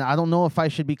 I don't know if I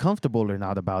should be comfortable or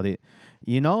not about it.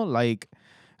 Like,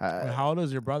 how old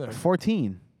is your brother?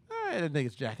 14. That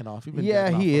nigga's jacking off.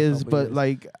 He is, but years.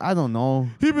 Like, I don't know.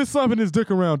 He been slapping his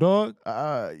dick around, dog.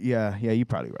 Yeah, you're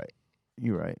probably right.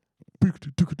 You're right. I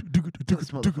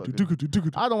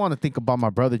don't want to think about my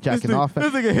brother jacking off.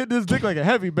 This nigga hit this dick like a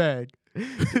heavy bag.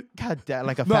 God damn,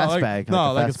 like a fast bag.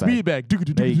 Like a speed bag.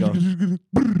 There you go.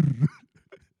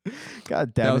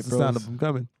 God damn, that was the sound of him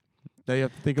coming. Now you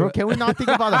have to think bro, can we not think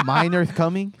about a minor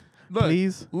coming?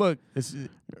 Please? Look,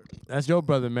 that's your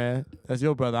brother, man. That's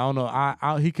your brother. I don't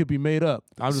know. He could be made up.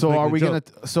 So are we gonna?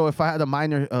 So if I had a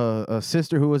minor, a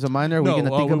sister who was a minor, are we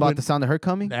gonna think about the sound of her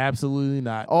coming? Absolutely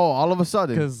not. Oh, all of a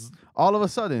sudden. Because all of a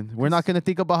sudden, we're not gonna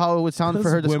think about how it would sound for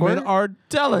her to squirt. Women are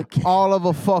delicate. All of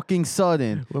a fucking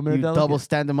sudden, women are you double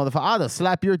standard motherfucker. I'd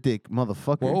slap your dick,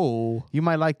 motherfucker. Whoa. You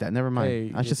might like that. Never mind.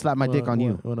 Hey, I should slap my dick on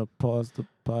you. Want to pause the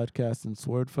podcast and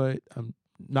sword fight? I'm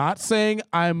not saying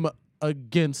I'm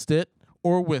against it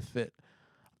or with it.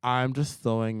 I'm just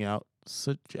throwing out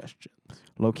suggestions.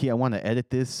 Low key, I want to edit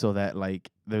this so that like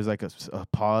there's like a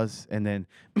pause and then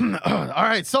all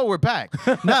right, so we're back.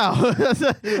 Now,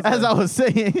 as I was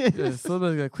saying,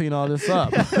 somebody's gonna clean all this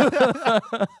up.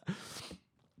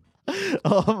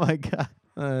 Oh my god.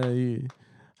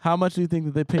 How much do you think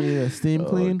that they pay a steam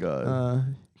clean?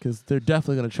 God. Because they're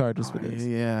definitely gonna charge us for this.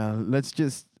 Yeah,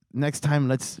 next time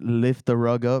let's lift the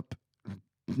rug up,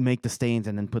 make the stains,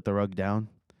 and then put the rug down.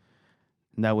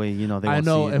 That way, they won't I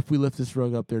know see it. if we lift this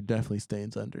rug up, there are definitely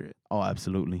stains under it. Oh,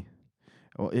 absolutely.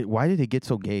 Why did it get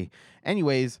so gay?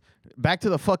 Anyways, back to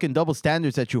the fucking double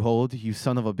standards that you hold, you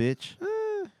son of a bitch.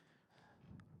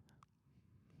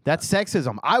 That's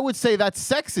sexism. I would say that's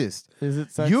sexist. Is it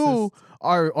sexist? You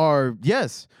are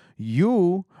yes,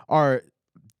 you are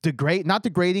not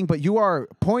degrading, but you are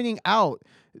pointing out,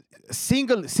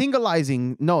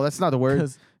 singleizing. No, that's not the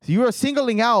word. You are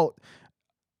singling out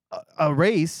a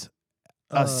race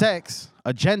a sex,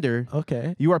 a gender.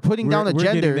 Okay. You are putting down a we're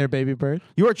gender. getting there, baby bird.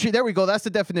 You are there we go. That's the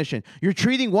definition. You're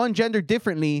treating one gender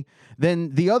differently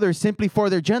than the other simply for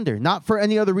their gender, not for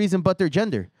any other reason but their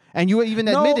gender. And you even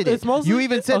admitted it. You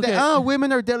even said that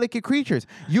women are delicate creatures.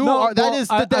 That is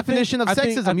the definition of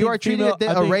sexism. You are treating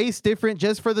a race different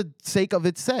just for the sake of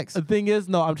its sex. The thing is,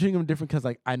 no, I'm treating them different because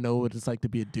like I know what it's like to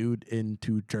be a dude and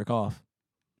to jerk off.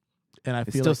 And I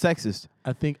feel it's still sexist.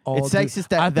 I think all it's dudes,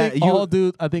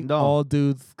 sexist all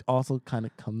dudes also kind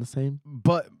of come the same.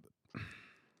 But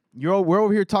we're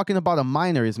over here talking about a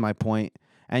minor is my point.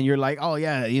 And you're like, oh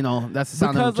yeah, that's the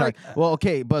sound of a child. Well,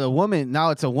 okay, but a woman,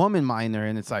 now it's a woman minor,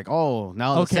 and it's like, oh,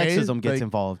 now the sexism gets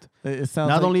involved. It sounds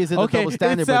not only is it a double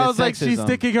standard, it sounds but it's like she's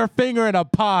sticking her finger in a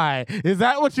pie. Is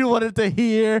that what you wanted to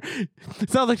hear? It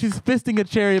sounds like she's fisting a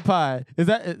cherry pie. Is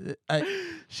that?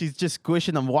 She's just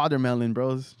squishing a watermelon,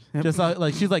 bros. Just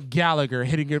like she's like Gallagher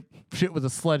hitting your shit with a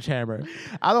sledgehammer.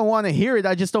 I don't want to hear it.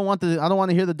 I just don't want I don't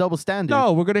want to hear the double standard.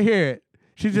 No, we're gonna hear it.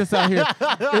 She's just out here.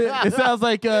 It sounds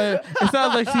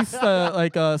like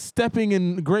she's stepping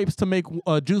in grapes to make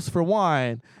juice for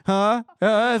wine, huh?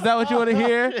 Is that what you want to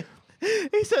hear?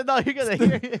 He said, "No, you're gonna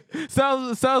hear it."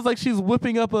 Sounds like she's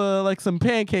whipping up some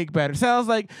pancake batter. Sounds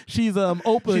like she's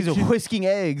open. She's whisking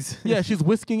eggs. Yeah, she's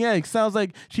whisking eggs. Sounds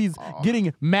like she's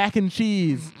getting mac and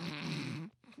cheese.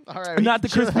 All right, not the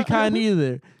crispy kind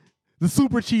either. The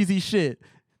super cheesy shit.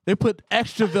 They put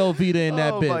extra Velveeta in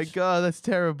that bitch. Oh my god, that's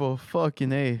terrible.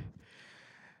 Fucking A.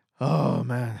 Oh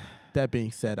man. That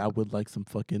being said, I would like some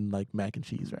fucking like mac and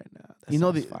cheese right now.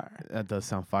 Fire. That does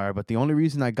sound fire. But the only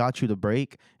reason I got you to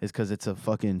break is because it's a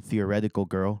fucking theoretical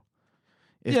girl.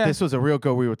 If this was a real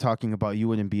girl we were talking about, you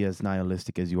wouldn't be as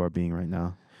nihilistic as you are being right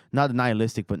now. Not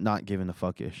nihilistic, but not giving a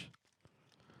fuckish.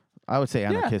 I would say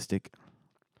anarchistic.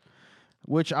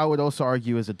 Which I would also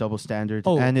argue is a double standard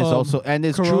and is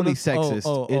truly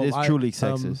sexist. It is truly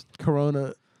sexist.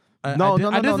 Corona. I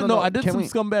did some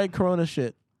scumbag Corona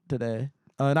shit today.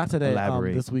 Not today.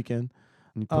 This weekend.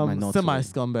 Semi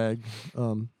scumbag.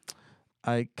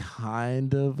 I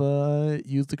kind of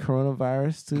used the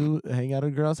coronavirus to hang out at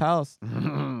a girl's house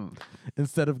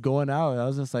instead of going out. I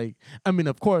was just like, I mean,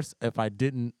 of course, if I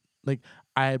didn't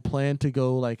I had planned to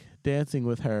go like dancing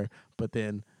with her, but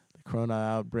then Corona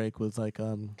outbreak was like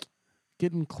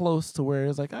getting close to where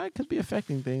it's like I could be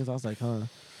affecting things. I was like,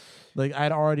 like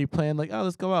I'd already planned like, oh,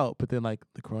 let's go out, but then like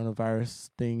the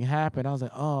coronavirus thing happened. I was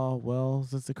like, oh well,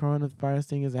 since the coronavirus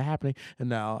thing isn't happening, and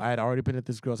now I had already been at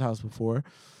this girl's house before,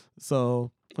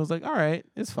 so I was like, all right,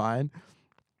 it's fine.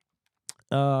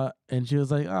 And she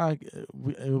was like,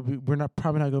 we're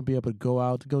probably not gonna be able to go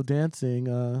out to go dancing,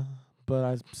 but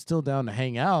I'm still down to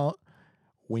hang out.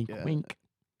 Wink, wink.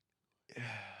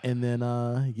 And then,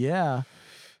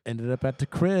 ended up at the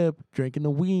crib drinking the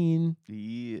ween.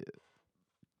 Yeah.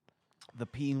 The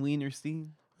Peen Wienerstein?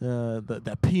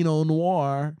 The Pinot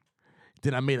Noir.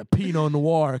 Then I made a Pinot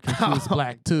Noir because she was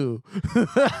black too.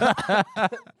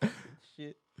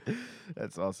 Shit.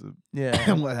 That's awesome.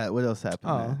 Yeah. What else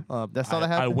happened? That's all that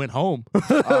happened? I went home.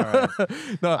 All right.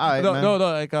 No.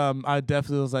 Like, I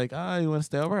definitely was like, you want to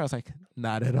stay over? I was like,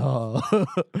 not at all.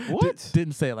 What?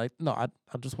 Didn't say it like, no, I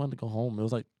just wanted to go home. It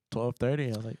was like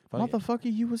 12:30. I was like,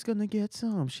 motherfucker, you was gonna get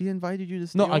some. She invited you to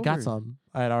stay over. No, I got some.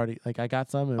 I had already, I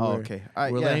got some. And okay.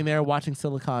 We're laying there watching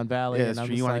Silicon Valley. Yeah, and that's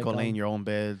true. You want to go lay in your own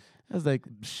bed. I was like,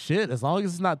 shit, as long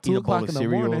as it's not 2 o'clock in the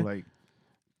morning. Like,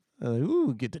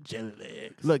 ooh, get the jelly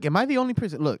legs. Look, am I the only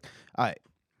person? Look,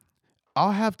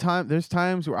 I'll have time. There's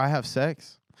times where I have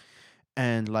sex,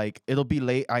 and like it'll be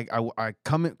late. I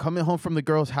coming home from the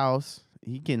girl's house.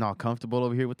 He getting all comfortable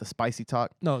over here with the spicy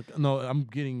talk. No, I'm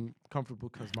getting comfortable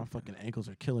because my fucking ankles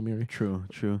are killing me.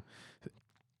 True.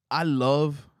 I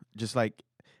love just like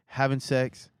having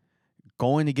sex,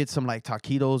 going to get some like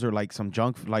taquitos or like some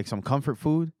junk, like some comfort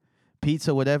food,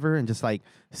 pizza, whatever, and just like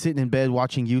sitting in bed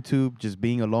watching YouTube, just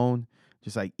being alone,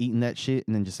 just like eating that shit,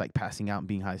 and then just like passing out and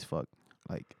being high as fuck.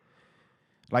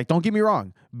 Like don't get me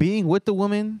wrong, being with the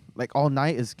woman like all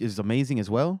night is amazing as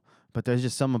well. But there's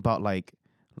just something about like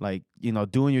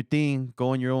doing your thing,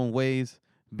 going your own ways,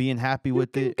 being happy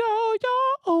with it. Go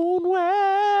your own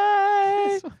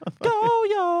way. Go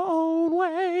your own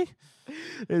way.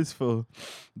 It's full.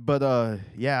 But I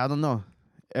don't know.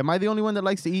 Am I the only one that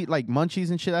likes to eat like munchies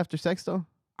and shit after sex though?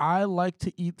 I like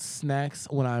to eat snacks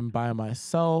when I'm by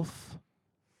myself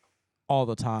all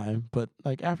the time, but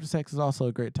like after sex is also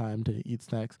a great time to eat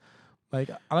snacks. Like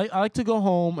I like to go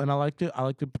home and I like to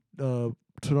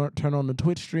turn on the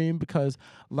Twitch stream because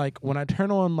like when I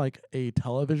turn on like a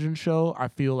television show, I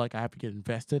feel like I have to get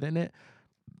invested in it.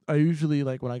 I usually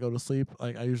like when I go to sleep,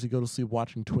 like I usually go to sleep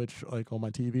watching Twitch like on my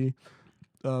TV.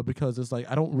 because it's like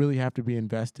I don't really have to be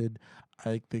invested.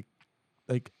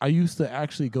 I used to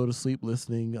actually go to sleep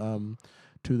listening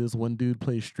to this one dude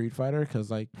play Street Fighter because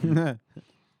like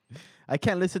I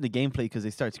can't listen to gameplay because they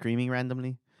start screaming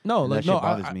randomly. no And like that shit no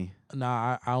bothers me.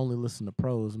 I only listen to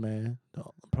pros, man. The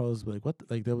pros be like what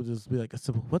like they would just be like a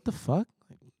simple what the fuck.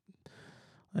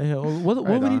 Like, what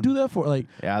Right would he on. do that for? Like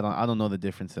Yeah, I don't know the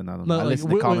difference, and I don't. no, I like, listen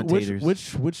to commentators.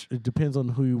 which it depends on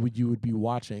who you would be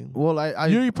watching. Well, I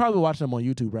You're probably watching them on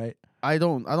YouTube, right? I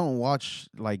don't watch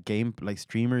like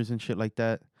streamers and shit like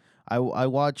that. I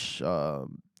watch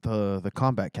the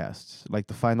combat casts, like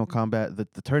the Final Combat, the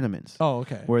tournaments Oh,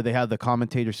 okay. where they have the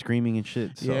commentator screaming and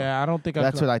shit. So. Yeah, I don't think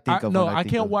that's what I think of No, when I I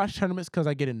think can't of- watch tournaments because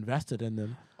I get invested in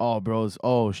them. Oh, bros.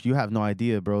 Oh, you have no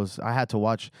idea, bros. I had to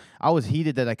watch. I was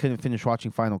heated that I couldn't finish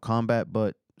watching Final Combat,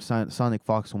 but Sonic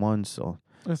Fox won, so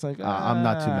It's like I'm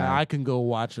not too mad. I can go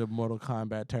watch a Mortal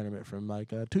Kombat tournament from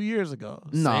like 2 years ago.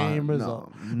 No, Same no,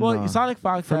 result. Well, no. Sonic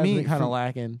Fox For has me- been kind for- of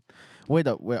lacking. Wait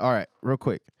up. Wait. All right. Real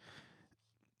quick.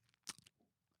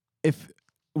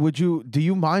 Do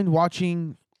you mind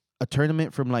watching a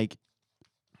tournament from like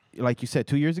you said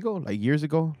 2 years ago, like years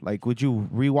ago? Like, would you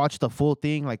rewatch the full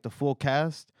thing, like the full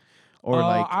cast, or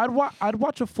like? I'd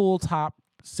watch a full top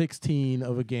 16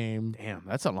 of a game. Damn,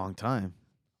 that's a long time.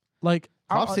 Like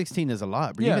Top I- 16 is a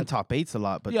lot, but yeah. even top 8's a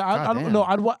lot. But yeah, I don't goddamn.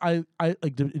 know. I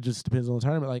like it just depends on the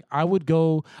tournament. Like I would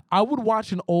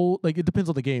watch an old like it depends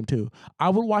on the game too. I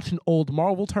would watch an old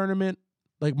Marvel tournament,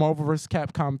 like Marvel vs.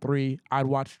 Capcom 3. I'd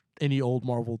watch any old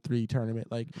Marvel 3 tournament.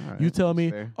 Like All right, you tell that's me,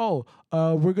 fair. I'm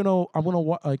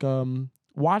gonna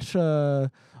watch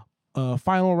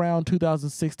final round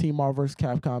 2016 Marvel vs.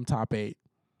 Capcom top 8.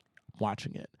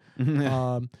 Watching it.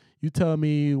 You tell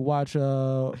me watch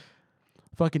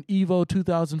fucking Evo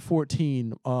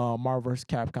 2014 Marvel vs.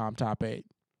 Capcom top 8.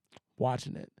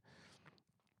 Watching it.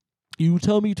 You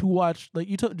tell me to watch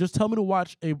just tell me to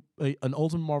watch an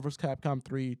Ultimate Marvel vs. Capcom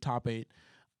 3 top 8.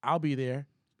 I'll be there.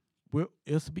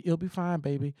 It'll be fine,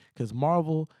 baby, cuz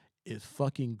Marvel is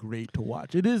fucking great to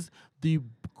watch. It is the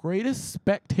greatest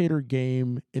spectator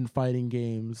game in fighting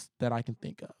games that I can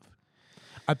think of.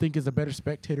 I think it's a better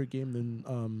spectator game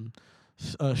than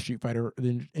Street Fighter,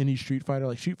 than any Street Fighter,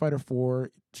 like Street Fighter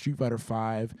 4, Street Fighter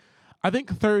 5. I think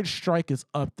Third Strike is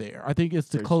up there. I think it's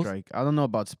the Third close. Strike. I don't know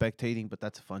about spectating, but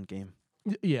that's a fun game.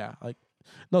 Yeah, like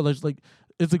no, there's like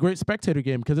it's a great spectator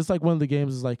game because it's like one of the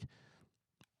games is like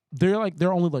they're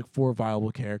only like 4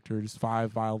 viable characters,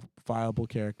 5 viable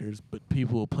characters, but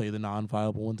people will play the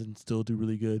non-viable ones and still do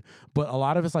really good. But a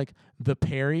lot of it's like the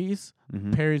parries.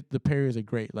 Mhm. The parries are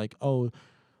great. Like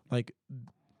like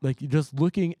you're just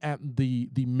looking at the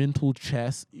mental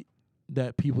chess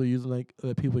that people use like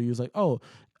oh,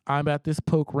 I'm at this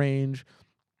poke range,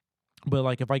 but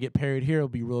like if I get parried here it'll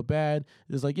be real bad.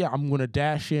 It's like, yeah, I'm gonna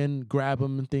dash in, grab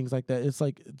them and things like that. It's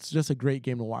like it's just a great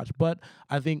game to watch. But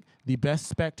I think the best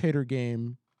spectator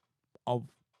game of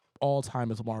all time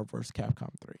is Marvel vs.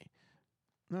 Capcom 3.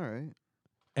 All right.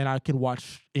 And I can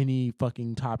watch any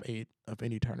fucking top 8 of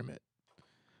any tournament.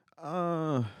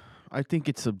 I think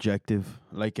it's subjective,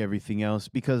 like everything else,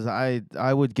 because I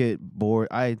would get bored.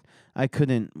 I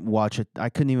couldn't watch it. I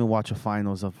couldn't even watch a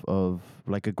finals of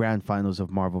like a grand finals of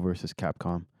Marvel versus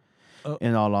Capcom.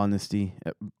 In all honesty,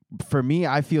 for me,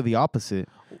 I feel the opposite.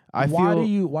 Why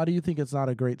do you think it's not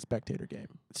a great spectator game?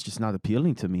 It's just not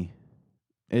appealing to me.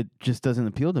 It just doesn't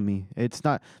appeal to me. It's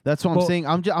not. That's what I'm saying.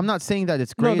 I'm not saying that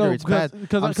it's great or it's bad.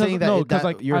 I'm saying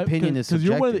that your opinion is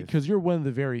subjective. Because you're one of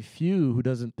the very few who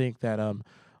doesn't think that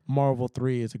Marvel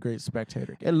 3 is a great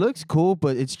spectator game. It looks cool,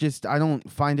 but it's just I don't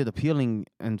find it appealing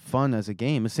and fun as a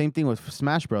game. The same thing with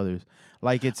Smash Brothers.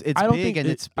 Like it's big and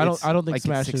it's I don't think like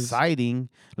Smash it's is exciting.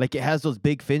 Like it has those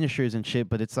big finishers and shit,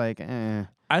 but it's like I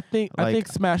think like-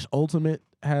 Smash Ultimate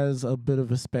has a bit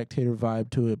of a spectator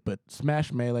vibe to it, but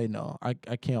Smash Melee, no. I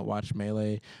can't watch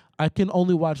Melee. I can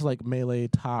only watch like Melee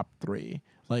top 3.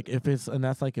 Like if it's and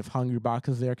that's like if Hungry Box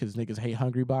is there because niggas hate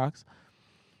Hungry Box.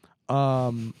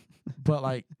 But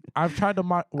like I've tried to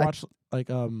watch like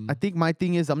I think my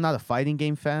thing is I'm not a fighting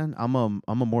game fan. I'm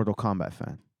a Mortal Kombat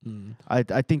fan.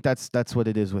 I think that's what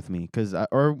it is with me because I'm a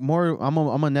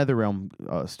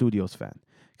NetherRealm Studios fan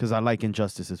because I like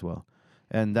Injustice as well,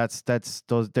 and that's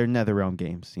those they're NetherRealm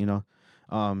games, you know.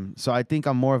 So I think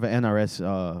I'm more of an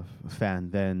NRS fan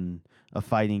than a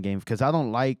fighting game because I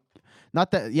don't like I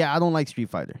don't like Street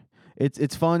Fighter.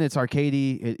 It's fun, it's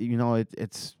arcadey,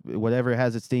 it's whatever, it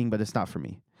has its thing, but it's not for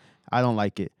me. I don't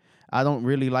like it. I don't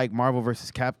really like Marvel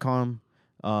vs. Capcom.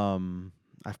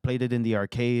 I've played it in the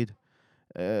arcade.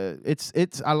 I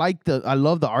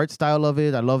love the art style of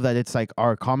it. I love that it's like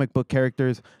our comic book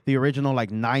characters, the original like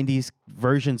 90s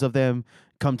versions of them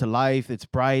come to life. It's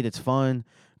bright, it's fun,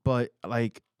 but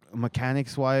like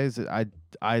mechanics wise,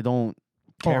 I don't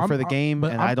care for the game,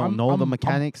 and I don't know the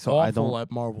mechanics, so I don't.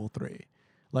 At Marvel 3.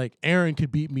 Like Aaron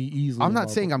could beat me easily. I'm not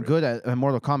saying I'm good at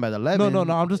Mortal Kombat 11. No.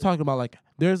 I'm just talking about like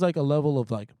there's like a level of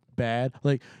like bad,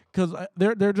 like because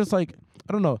they're just like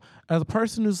I don't know. As a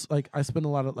person who's like I spend a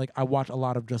lot of like I watch a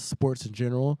lot of just sports in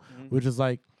general, which is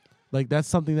like that's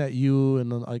something that you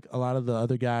and like a lot of the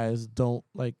other guys don't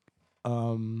like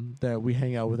that we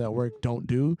hang out with at work don't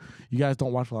do. You guys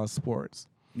don't watch a lot of sports.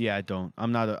 Yeah, I don't.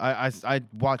 I'm not. I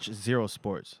watch zero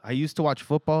sports. I used to watch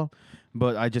football,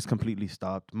 but I just completely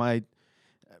stopped.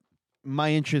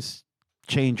 My interests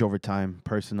change over time.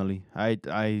 Personally,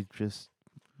 I just,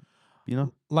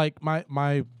 like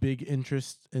my big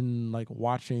interest in like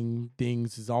watching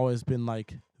things has always been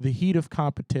like the heat of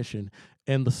competition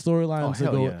and the storylines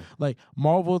that go like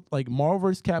Marvel, like Marvel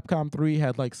vs. Capcom 3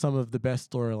 had like some of the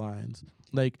best storylines.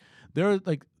 Like there are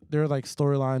like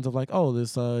storylines of like, oh,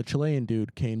 this Chilean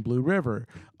dude, Kane Blue River.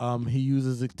 He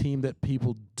uses a team that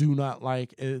people do not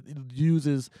like. It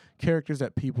uses characters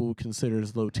that people consider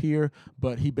as low tier,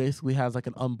 but he basically has like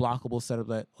an unblockable setup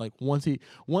that like once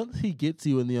he gets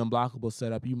you in the unblockable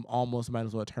setup, you almost might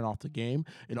as well turn off the game.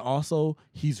 And also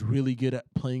he's really good at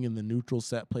playing in the neutral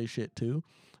set play shit too.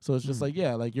 So it's just like,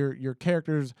 yeah, like your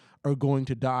characters are going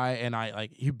to die, and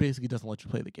he basically doesn't let you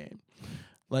play the game.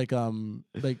 Like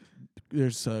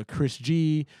there's Chris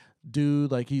G,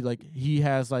 dude. Like he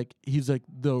has like he's like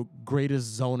the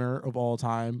greatest zoner of all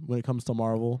time when it comes to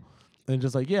Marvel, and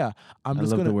just like I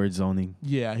love the word zoning.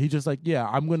 Yeah, he's just like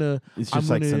I'm gonna. It's just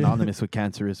like synonymous with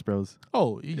cancerous, bros.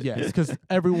 Oh yes, because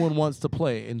everyone wants to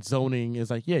play, and zoning is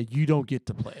like you don't get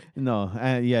to play. No,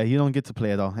 you don't get to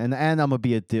play at all, and I'm gonna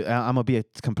be a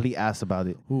complete ass about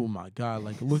it. Oh my god,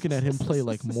 like looking at him play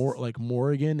like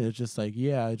Morrigan is just like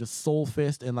just soul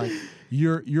fist, and like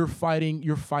you're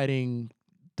fighting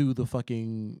through the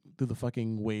fucking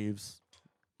waves.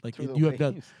 Like you have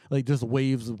done like just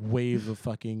waves of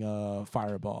fucking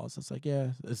fireballs. It's like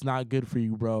it's not good for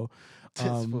you, bro.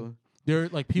 They're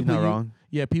like people. You're not wrong.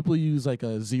 Yeah, people use like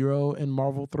a 0 in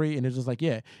Marvel 3, and it's just like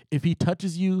if he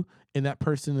touches you and that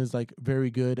person is like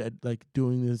very good at like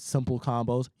doing these simple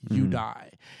combos, you die.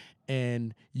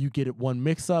 And you get it one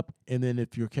mix up, and then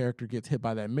if your character gets hit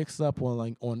by that mix up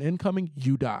on incoming,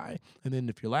 you die. And then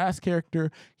if your last character,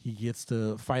 he gets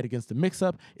to fight against the mix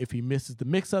up. If he misses the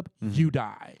mix up, you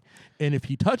die. And if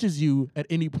he touches you at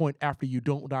any point after you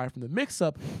don't die from the mix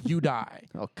up, you die.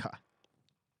 Oh god.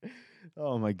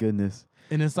 Oh my goodness.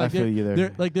 And it's like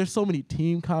there's so many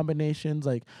team combinations.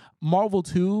 Like Marvel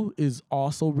 2 is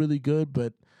also really good,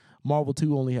 but Marvel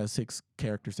 2 only has 6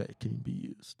 characters that can be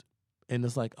used. And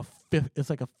it's like it's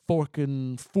like a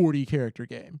fucking 40 character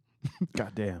game.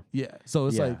 God damn. Yeah. So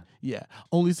it's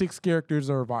only 6 characters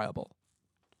are viable.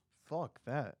 Fuck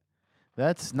that.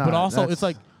 That's not. But also it's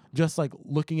like just like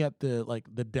looking at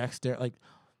the Dexter, like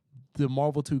the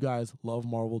Marvel 2 guys love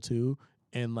Marvel 2,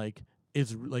 and like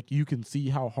it's like you can see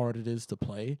how hard it is to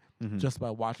play just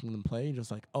by watching them play.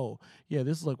 Just like, oh yeah,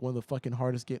 this is like one of the fucking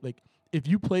hardest games. Like if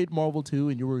you played Marvel 2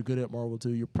 and you were good at Marvel 2,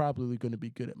 you're probably going to be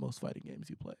good at most fighting games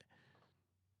you play.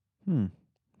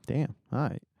 Damn. All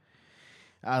right.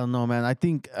 I don't know, man. I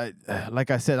think, like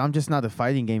I said, I'm just not a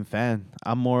fighting game fan.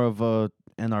 I'm more of a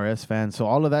NRS fan. So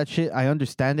all of that shit, I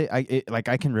understand it.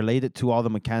 I can relate it to all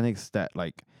the mechanics that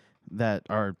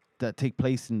take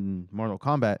place in Mortal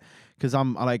Kombat. Because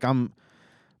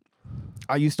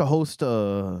I used to host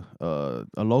a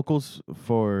locals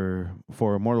for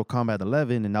Mortal Kombat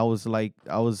 11, and I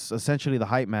was essentially the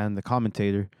hype man, the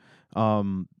commentator.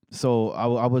 So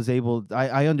I was able,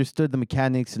 I understood the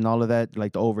mechanics and all of that,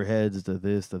 like the overheads, the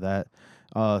this, the that.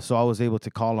 So I was able to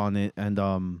call on it, and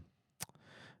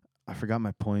I forgot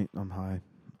my point. I'm high.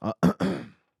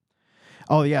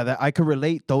 Oh yeah, that I could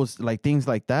relate those like things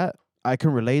like that. I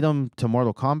can relate them to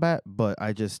Mortal Kombat, but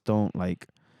I just don't like.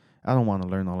 I don't want to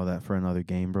learn all of that for another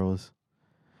game, bros.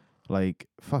 Like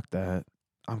fuck that.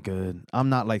 I'm good. I'm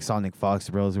not like Sonic Fox,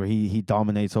 bros, where he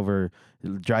dominates over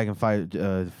Dragon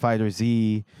Fighter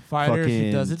Z. Fighters,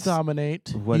 he doesn't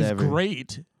dominate. Whatever. He's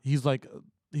great. He's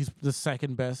the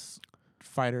second best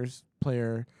fighters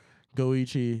player.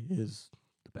 Goichi is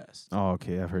the best. Oh,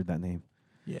 okay. I've heard that name.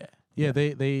 Yeah. Yeah,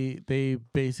 they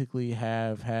basically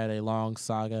have had a long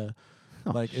saga.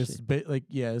 It's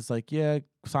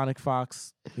Sonic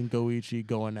Fox and Goichi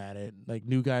going at it. Like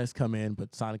new guys come in,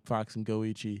 but Sonic Fox and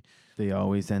Goichi, they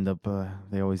always end up playing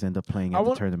at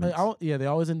the tournaments. They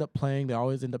always end up playing. They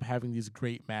always end up having these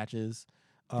great matches.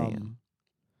 Damn.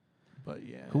 But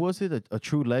yeah, who was it? A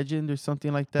true legend or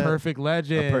something like that? Perfect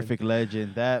Legend. A Perfect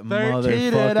Legend. That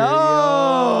 13-0.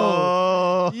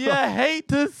 motherfucker. You hate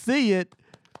to see it.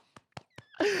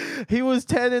 He was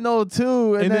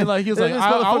 10-0 And then, like, he was like,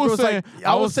 I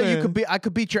was saying, I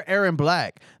could beat your Aaron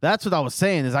Black. That's what I was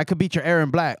saying is I could beat your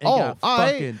Aaron Black. And got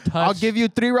fucking touched. I'll give you a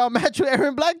 3-round match with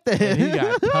Aaron Black then. And he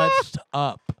got touched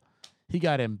up. He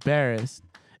got embarrassed,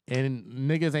 and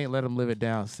niggas ain't let him live it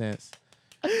down since.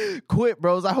 Quit,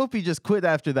 bros. I hope he just quit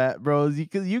after that, bros.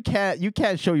 Because you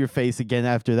can't show your face again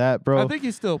after that, bro. I think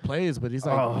he still plays, but he's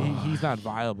like he's not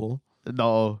viable.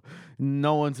 No,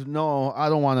 I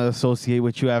don't want to associate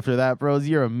with you after that, bros.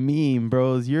 You're a meme,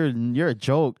 bros. You're a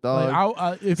joke, dog.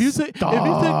 Like, if you take the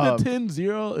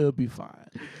 10-0, it'll be fine.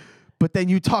 But then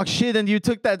you talk shit and you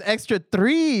took that extra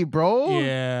 3, bro.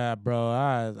 Yeah, bro.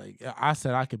 I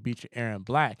said I could beat you, Aaron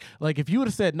Black. Like, if you would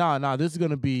have said, nah, this is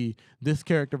gonna be this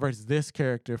character versus this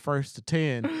character, first to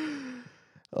 10.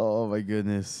 Oh my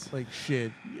goodness. Like,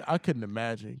 shit, I couldn't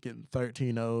imagine getting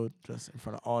 13-0 just in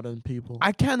front of all them people.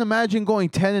 I can't imagine going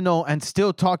 10-0 and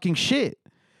still talking shit.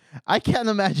 I can't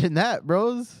imagine that,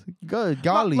 bros. Good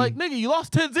golly. Like, nigga, you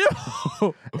lost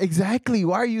 10-0. Exactly.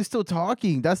 Why are you still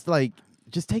talking? That's like,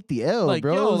 just take the L, like,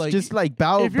 bros. yo, like, just like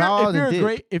bow out and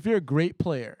dip. If you're a great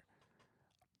player,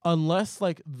 unless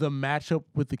like the matchup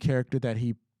with the character that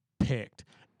he picked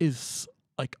is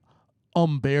like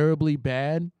unbearably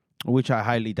bad. Which I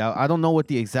highly doubt. I don't know what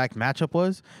the exact matchup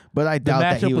was, but I doubt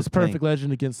that he was Perfect playing.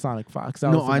 Legend against Sonic Fox.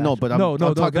 No, I know, but I'm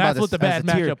talking about that's what the bad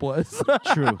matchup was.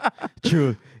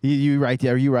 True. You right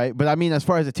there. You right. But I mean, as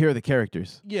far as the tier of the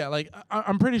characters, yeah, like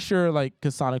I'm pretty sure, like,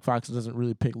 because Sonic Fox doesn't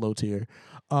really pick low tier.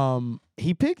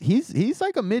 He's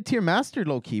like a mid tier master,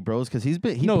 low key, bros, because he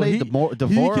played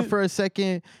Devora for a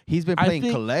second. He's been playing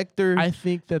Collector. I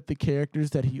think that the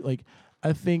characters that he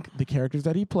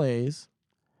plays,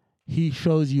 he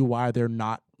shows you why they're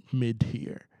not mid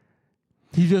tier.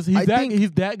 He's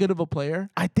that good of a player.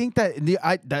 I think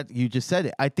that you just said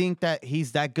it. I think that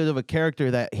he's that good of a character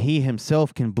that he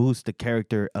himself can boost the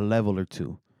character a level or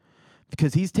two.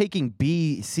 Because he's taking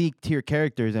B, C tier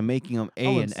characters and making them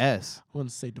A and S. I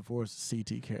wouldn't say Divorce C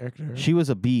tier character. She was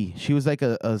a B. She was like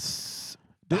a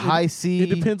high C. It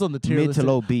depends on the tier mid list, to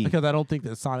low B. Because I don't think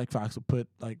that Sonic Fox would put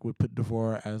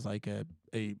Devora as like a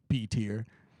B tier.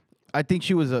 I think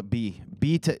she was a B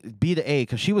to A,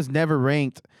 because she was never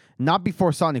ranked. Not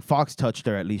before Sonic Fox touched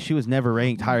her. At least she was never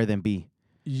ranked higher than B.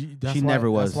 Never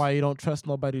was. That's why you don't trust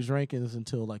nobody's rankings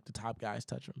until like the top guys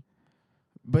touch them.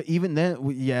 But even then,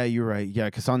 yeah, you're right. Yeah,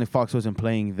 because Sonic Fox wasn't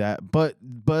playing that. But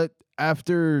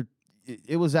after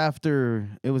it was after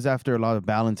a lot of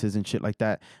balances and shit like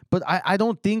that. But I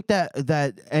don't think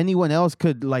that anyone else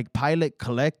could like pilot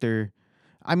Collector.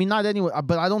 I mean, not anyone,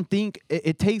 but I don't think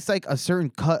it takes like a certain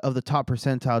cut of the top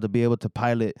percentile to be able to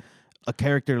pilot a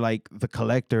character like the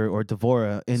Collector or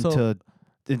Devora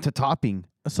into topping.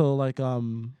 So like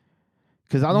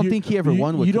because I don't think he ever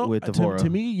won with Devora. To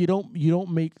me, you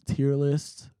don't make tier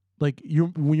lists. Like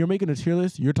when you're making a tier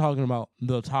list, you're talking about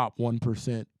the top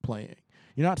 1% playing.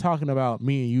 You're not talking about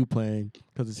me and you playing,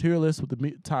 because it's tier list with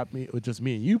with just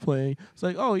me and you playing. It's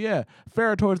like, oh yeah,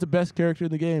 Ferrotor's the best character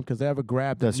in the game because they have a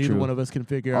grab that neither one of us can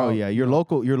figure out. Oh yeah, your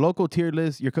local tier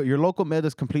list, your local meta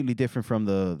is completely different from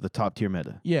the top tier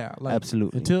meta. Yeah, like,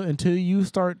 absolutely. Until you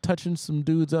start touching some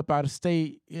dudes up out of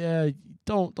state, yeah,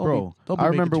 don't. Bro, I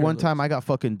remember one time I got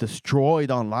fucking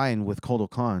destroyed online with Kotal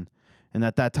Khan, and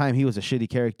at that time he was a shitty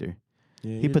character.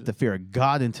 Yeah, he put the fear of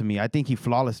God into me. I think he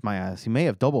flawlessed my ass. He may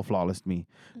have double flawlessed me,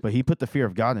 but he put the fear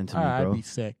of God into me, bro. I'd be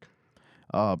sick.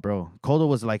 Bro. Kotal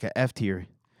was like a F tier,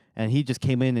 and he just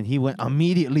came in and he went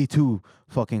immediately to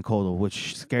fucking Kotal,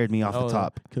 which scared me off the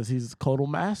top. Because he's Kotal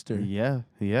master. Yeah.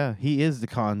 He is the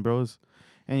Khan, bros.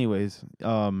 Anyways,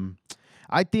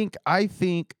 I think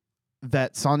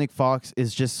that Sonic Fox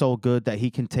is just so good that he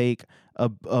can take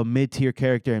a mid-tier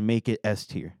character and make it S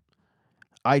tier.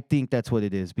 I think that's what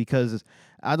it is, because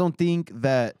I don't think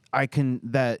that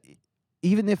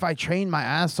even if I train my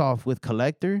ass off with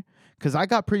Collector, because I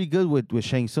got pretty good with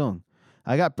Shang Tsung.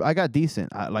 I got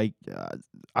decent.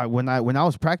 When I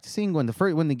was practicing when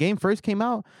the game first came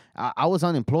out, I was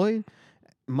unemployed.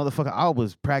 Motherfucker, I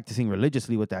was practicing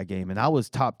religiously with that game, and I was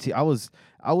top tier. I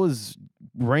was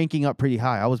ranking up pretty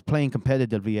high. I was playing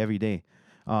competitively every day,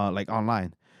 like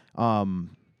online. And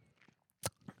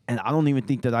I don't even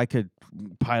think that I could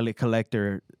pilot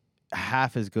Collector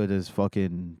half as good as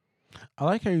fucking. I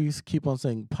like how you keep on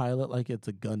saying pilot like it's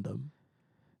a Gundam.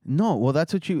 No, well,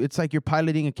 that's what it's like. You're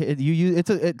piloting a.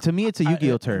 To me, it's a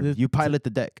Yu-Gi-Oh term. You pilot the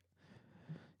deck.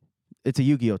 It's a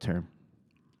Yu-Gi-Oh term.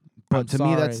 But to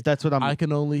me, that's what I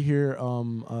can only hear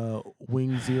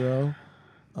Wing Zero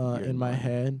in my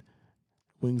head.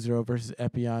 Wing Zero versus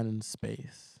Epion in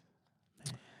space.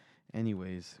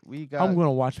 Anyways, we got. I'm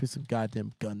gonna watch me some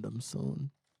goddamn Gundam soon.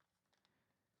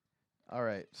 All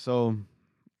right. So,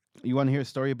 you want to hear a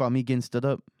story about me getting stood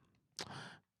up?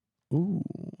 Ooh.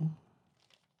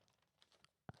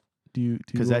 Do you?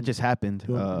 Because that just happened.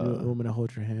 Do you want me to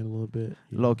hold your hand a little bit?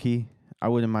 Low key, I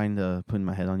wouldn't mind putting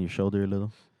my head on your shoulder a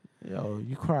little. Yo,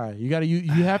 you cry. You gotta.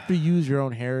 You have to use your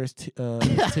own hair as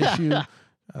tissue.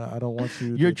 I don't want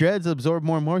you. Your dreads absorb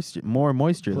more moisture.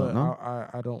 Though, no?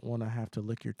 I don't want to have to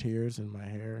lick your tears in my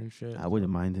hair and shit. I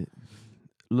wouldn't mind it.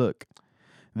 Look,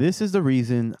 this is the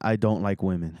reason I don't like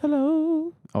women.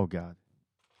 Hello. Oh God.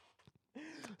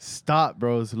 Stop,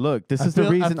 bros. Look, this is the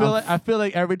reason. I feel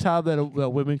like every time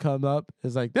that women come up,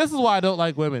 it's like, this is why I don't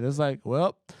like women. It's like,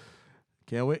 well,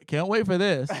 can't wait for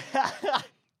this.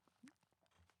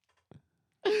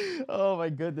 Oh my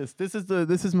goodness. This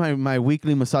is my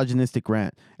weekly misogynistic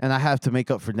rant. And I have to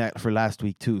make up for last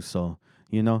week too. So,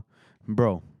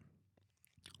 bro,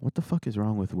 what the fuck is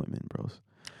wrong with women, bros?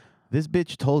 This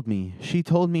bitch told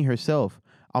me herself,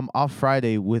 I'm off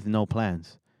Friday with no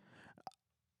plans.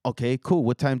 Okay, cool.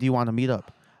 What time do you want to meet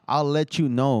up? I'll let you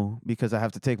know because I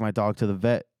have to take my dog to the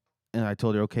vet. And I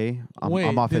told her, okay,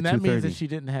 I'm off at 2:30. That means that she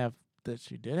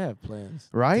did have plans.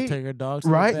 Right? To take her dogs to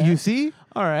the right? vet. You see?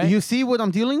 All right. You see what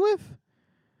I'm dealing with?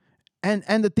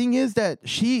 And the thing is that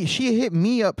she hit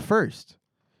me up first.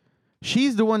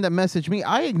 She's the one that messaged me.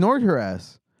 I ignored her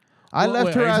ass. I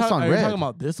left her ass on red. Are you talking red.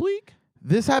 about this week?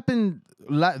 This happened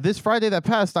this Friday that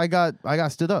passed. I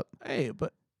got stood up. Hey,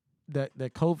 but that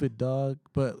COVID dog.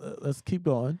 But let's keep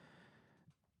going.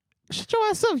 Shut your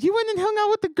ass up. You went and hung out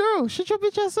with the girl. Shut your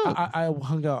bitch ass up. I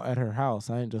hung out at her house.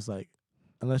 I ain't just like,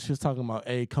 unless she was talking about,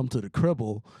 hey, come to the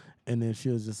cribble. And then she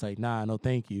was just like, nah, no,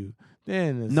 thank you.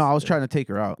 Then No, I was trying to take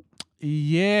her out.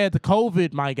 Yeah, the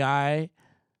COVID, my guy.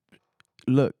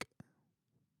 Look,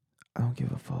 I don't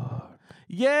give a fuck.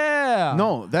 Yeah.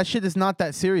 No, that shit is not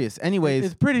that serious. Anyways,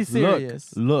 it's pretty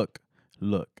serious. Look.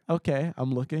 Okay,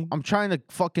 I'm looking. I'm trying to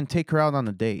fucking take her out on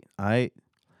a date, all right?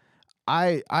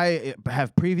 I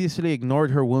have previously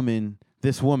ignored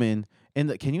this woman,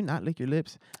 can you not lick your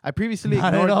lips? I previously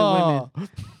ignored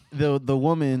the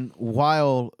woman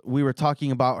while we were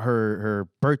talking about her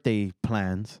birthday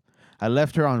plans. I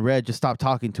left her on red, just stopped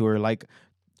talking to her. Like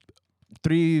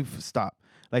 3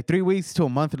 weeks to a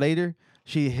month later,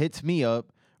 she hits me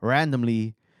up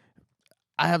randomly.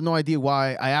 I have no idea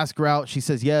why. I ask her out. She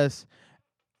says yes.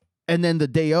 And then the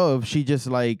day of, she just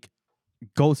like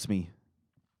ghosts me.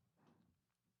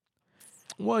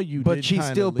 Well, but she's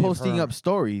still posting up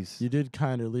stories. You did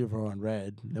kind of leave her on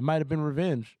red. It might have been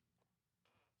revenge.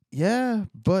 Yeah,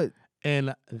 but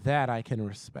and that I can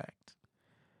respect.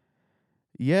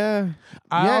 Yeah,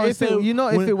 if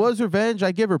it was revenge,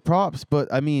 I give her props.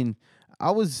 But I mean,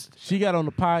 she got on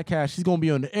the podcast. She's gonna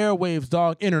be on the airwaves,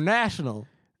 dog, international.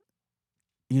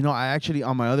 I actually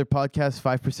on my other podcast,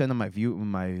 5% of my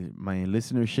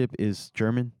listenership is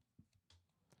German.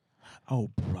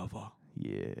 Oh, brother.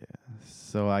 Yeah.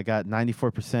 So I got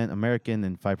 94% American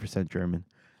and 5% German.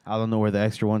 I don't know where the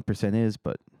extra 1% is,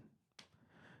 but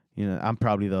I'm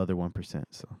probably the other 1%.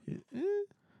 So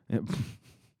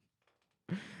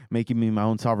making me my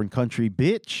own sovereign country,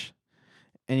 bitch.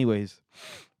 Anyways,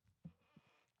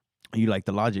 you like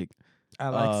the logic. I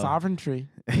like sovereignty.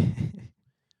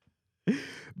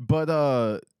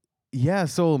 But yeah,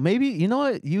 so maybe you know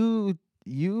what you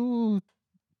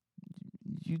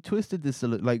twisted this a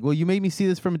little. Like, well, you made me see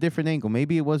this from a different angle.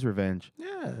 Maybe it was revenge.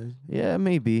 Yeah,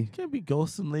 maybe. You can't be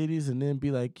ghosting ladies and then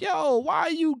be like, yo, why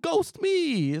you ghost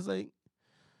me? It's like,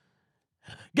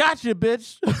 gotcha,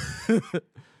 bitch.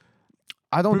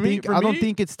 I don't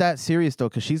think it's that serious though,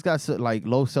 because she's got like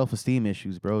low self-esteem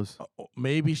issues, bros.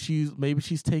 Maybe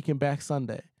she's taking back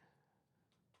Sunday.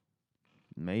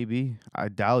 Maybe. I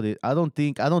doubt it. I don't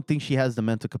think she has the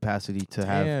mental capacity to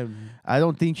have. Damn. I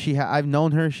don't think I've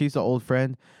known her. She's an old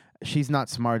friend. She's not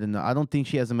smart enough. I don't think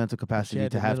she has the mental capacity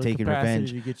to have taken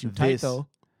revenge. To get you tight, though.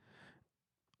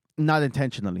 Not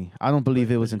intentionally. I don't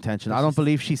believe it was intentional. I don't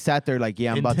believe she sat there like,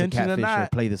 yeah, I'm about to catfish or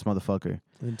play this motherfucker.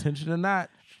 Intention or not,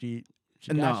 she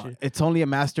got you. It's only a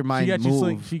mastermind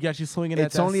move. She got you swinging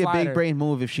at that slider. It's only a big brain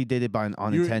move if she did it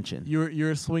on intention.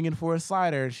 You're swinging for a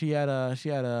slider. She had a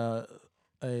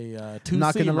two. I'm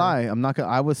not gonna lie.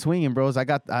 I was swinging, bros.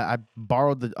 I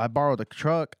borrowed a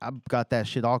truck. I got that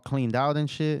shit all cleaned out and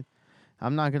shit.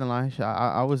 I'm not gonna lie.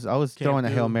 I was throwing a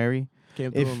Hail Mary.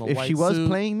 If she was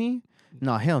playing me,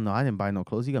 no, hell no. I didn't buy no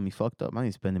clothes. You got me fucked up. I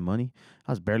ain't spending money.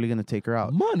 I was barely gonna take her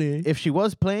out. Money. If she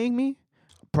was playing me,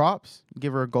 props.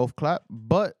 Give her a golf clap.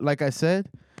 But like I said,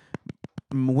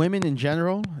 women in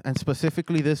general, and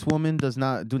specifically this woman, do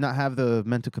not have the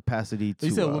mental capacity to.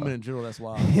 You said women in general. That's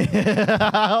wild.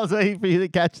 I was waiting for you to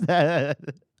catch that.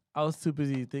 I was too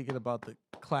busy thinking about the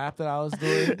clap that I was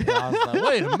doing. And I was like,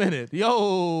 wait a minute,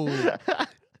 yo,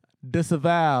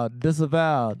 disavowed.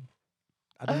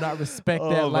 I do not respect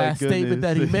that last statement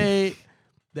that he made.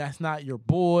 That's not your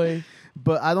boy.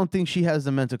 But I don't think she has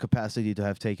the mental capacity to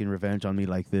have taken revenge on me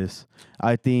like this.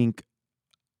 I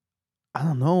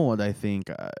don't know what I think.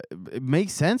 It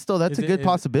makes sense, though. That's a good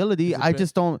possibility. I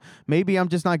just don't. Maybe I'm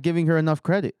just not giving her enough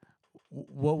credit.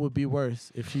 What would be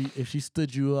worse if she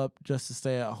stood you up just to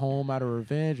stay at home out of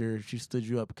revenge, or if she stood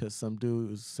you up because some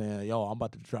dude was saying, "Yo, I'm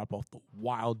about to drop off the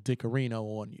wild dickerino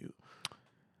on you"?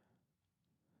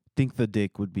 Think the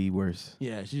dick would be worse.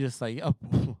 Yeah, she's just like, oh,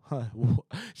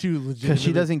 she was legit because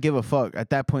she doesn't give a fuck. At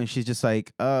that point, she's just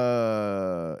like,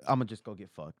 I'm gonna just go get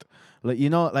fucked. Like, you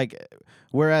know, like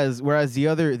whereas the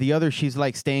other she's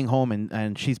like staying home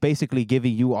and she's basically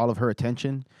giving you all of her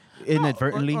attention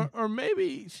inadvertently. Or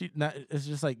maybe she not. It's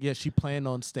just like, yeah, she planned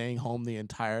on staying home the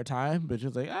entire time, but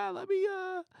she's like, let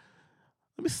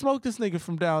me smoke this nigga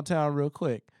from downtown real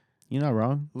quick. You're not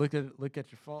wrong. Look at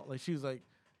your phone. Like she was like,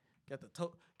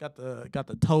 got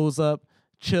the toes up,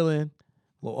 chilling,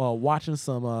 watching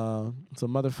some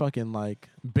motherfucking like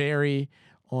Barry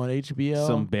on HBO.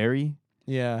 Some Barry?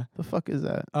 Yeah. The fuck is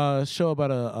that? Show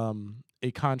about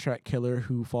a contract killer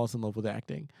who falls in love with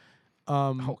acting.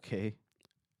 Okay.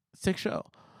 Sick show.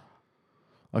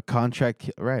 A contract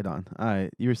right on. All right.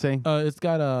 You were saying? It's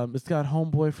got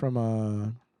homeboy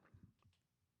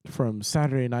from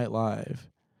Saturday Night Live.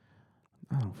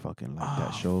 I don't fucking like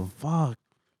that show. Fuck.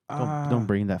 Don't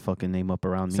bring that fucking name up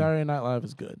around me. Saturday Night Live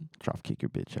is good. Drop kick your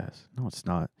bitch ass. No, it's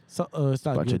not. So it's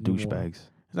not bunch good of anymore. douchebags.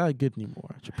 It's not good anymore.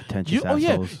 Bunch of pretentious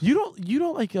assholes. You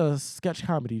don't like sketch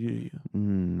comedy, do you?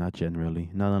 Not generally.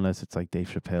 Not unless it's like Dave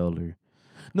Chappelle or.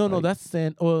 No, that's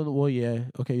stand. Well, yeah.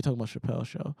 Okay, you're talking about Chappelle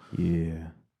show.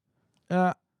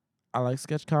 Yeah. I like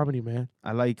sketch comedy, man.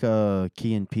 I like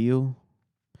Key and Peele.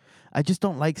 I just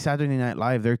don't like Saturday Night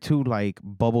Live. They're too like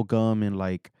bubblegum and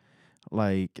like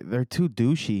they're too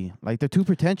douchey. Like they're too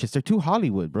pretentious. They're too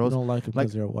Hollywood, bro. You don't like them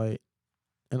because they're white,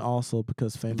 and also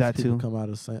because famous people come out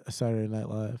of Saturday Night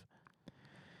Live.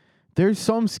 There's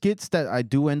some skits that I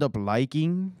do end up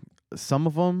liking, some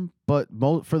of them, but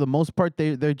for the most part,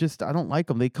 they're just, I don't like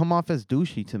them. They come off as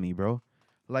douchey to me, bro.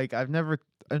 Like I've never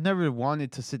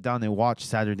wanted to sit down and watch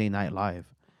Saturday Night Live.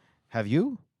 Have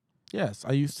you? Yes,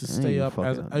 I used to stay up.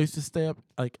 I used to stay up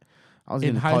like. I was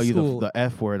going to call you the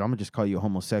F word. I'm going to just call you a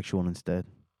homosexual instead.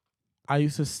 I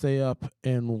used to stay up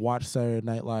and watch Saturday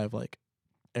Night Live like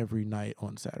every night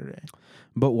on Saturday.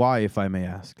 But why, if I may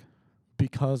ask?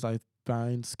 Because I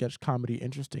find sketch comedy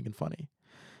interesting and funny.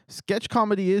 Sketch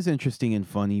comedy is interesting and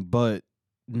funny, but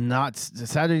not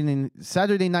Saturday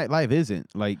Night Live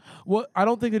isn't. Like, well, I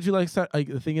don't think that you like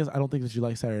the thing is I don't think that you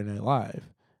like Saturday Night Live.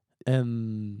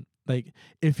 And like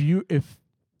if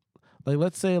like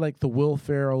let's say like the Will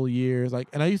Ferrell years, like,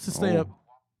 and I used to stay up.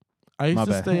 I used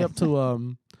to stay up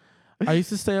to I used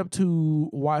to stay up to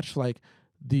watch like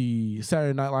the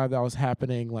Saturday Night Live that was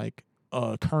happening like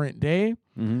current day.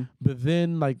 Mm-hmm. But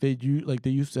then like they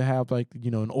used to have like, you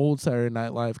know, an old Saturday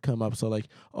Night Live come up. So like,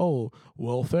 oh,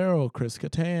 Will Ferrell, Chris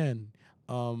Kattan,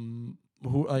 who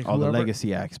like all whoever, the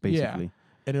legacy acts basically. Yeah.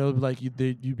 And it would be like you'd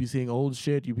be seeing old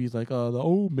shit. You'd be like,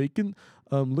 making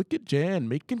look at Jan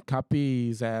making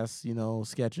copies ass, you know,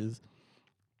 sketches.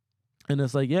 And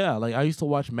it's like, yeah, like I used to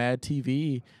watch Mad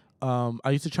TV. I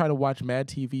used to try to watch Mad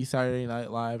TV Saturday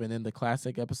Night Live, and then the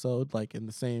classic episode like in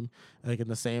the same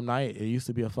night. It used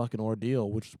to be a fucking ordeal,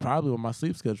 which is probably when my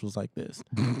sleep schedule was like this.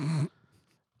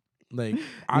 Like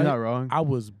you're not wrong. I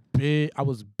was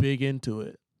big into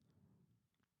it.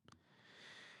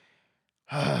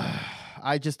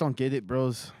 I just don't get it,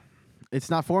 bros. It's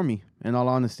not for me, in all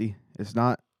honesty. It's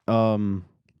not. And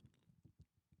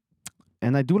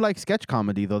I do like sketch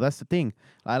comedy, though. That's the thing.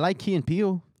 I like Key and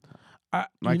Peele. I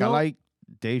like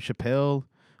Dave Chappelle.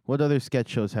 What other sketch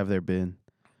shows have there been?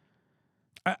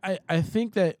 I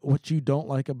think that what you don't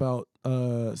like about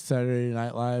Saturday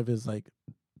Night Live is like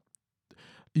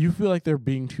you feel like they're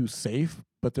being too safe,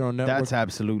 but they're on network. That's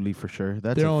absolutely for sure.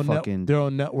 That's they're on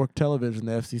network television.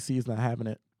 The FCC is not having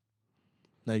it.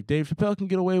 Like Dave Chappelle can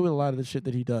get away with a lot of the shit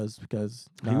that he does because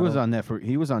he was on network.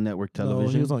 He was on network television.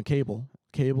 No, he was on cable.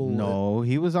 No,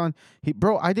 he was on.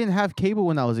 Bro, I didn't have cable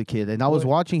when I was a kid, and I was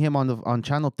watching him on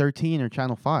channel 13 or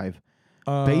channel 5.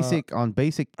 Basic. The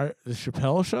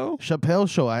Chappelle show. Chappelle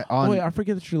show. I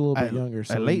forget that you're a little bit younger.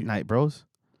 So at late night, bros.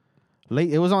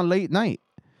 It was on late night.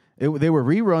 They were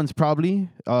reruns probably.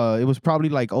 It was probably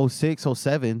like 06,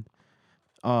 07.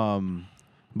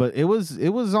 But it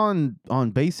was on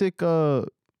basic.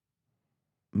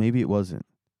 Maybe it wasn't.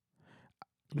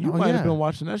 You Oh, might have yeah. been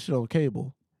watching that shit on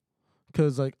cable.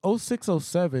 Because, like, 06,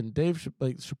 07,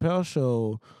 Chappelle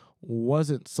show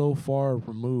wasn't so far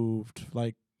removed.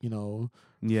 Like, you know.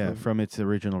 Yeah, from its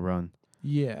original run.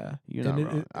 Yeah. You're And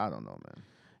not wrong. I don't know, man.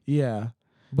 yeah.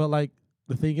 But, like,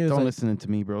 the thing is, Don't like, listen to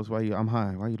me, bros. I'm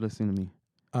high. Why are you listening to me?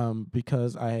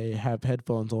 because I have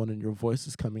headphones on and your voice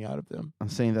is coming out of them. I'm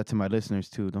saying that to my listeners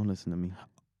too. Don't listen to me.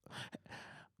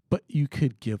 But you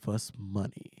could give us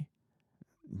money.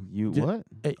 You Ju- what?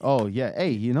 Hey, Oh yeah.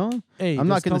 Hey, you know, hey, I'm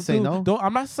not just gonna come say through. no.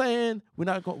 I'm not saying we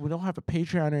don't have a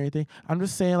Patreon or anything. I'm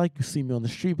just saying, like, you see me on the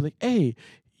street, be like, hey,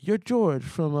 you're George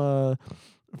from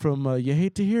You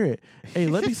Hate to Hear It. Hey,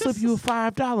 let me slip you a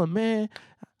 $5, man.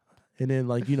 And then,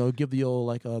 like, you know, give the old,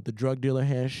 like, the drug dealer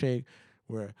handshake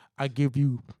where I give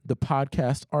you the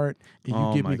podcast art and you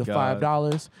Oh give me my the God.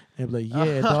 $5 and be like,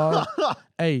 yeah, dog.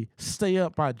 Hey, stay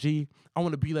up, my G. I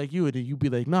want to be like you. And then you be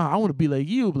like, nah, I want to be like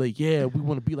you. Be like, yeah, we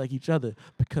want to be like each other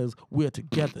because we're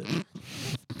together.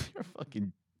 You're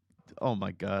fucking. Oh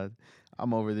my God.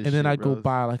 I'm over this. And then shit, I go bros.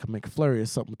 buy like a McFlurry or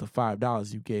something with the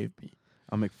 $5 you gave me.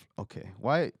 Okay.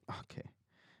 Why? Okay.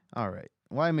 All right.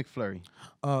 Why McFlurry?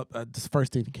 This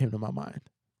first thing that came to my mind.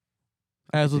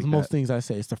 As with dig most that. things I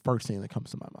say, it's the first thing that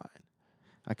comes to my mind.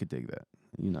 I could dig that.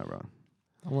 You're not wrong.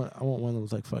 I want one of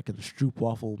those like fucking Stroop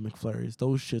waffle McFlurries.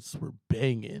 Those shits were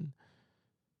banging.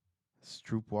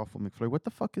 Stroop waffle McFlurry. What the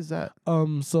fuck is that?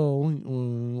 So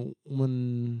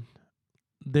when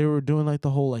they were doing like the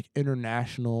whole like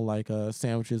international like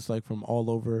sandwiches like from all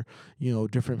over, you know,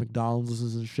 different McDonald's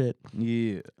and shit.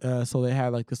 Yeah. So they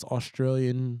had like this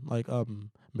Australian like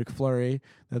McFlurry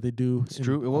that they do.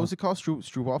 Stroop. What was it called?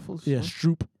 Stroop waffles. Yeah, What?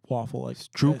 Stroop waffle, like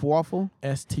Stroop waffle.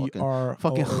 STR.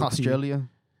 Fucking Australia.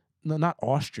 No, not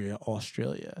Austria.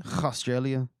 Australia.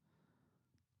 Australia.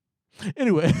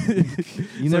 Anyway,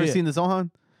 You so never yeah, seen the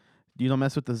Zohan? You don't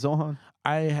mess with the Zohan?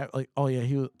 I have like, oh yeah,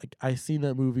 he was like, I seen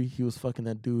that movie. He was fucking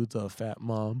that dude's fat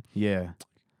mom. Yeah.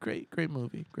 Great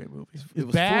movie. It's was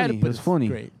bad, funny. It but was it's funny.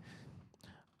 great.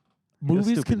 Movies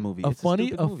stupid can movie. a It's a funny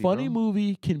stupid movie, funny bro.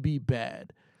 movie can be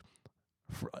bad.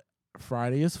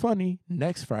 Friday is funny.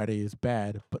 Next Friday is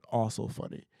bad, but also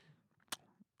funny.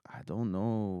 I don't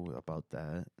know about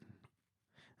that.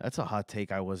 That's a hot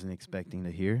take I wasn't expecting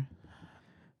to hear.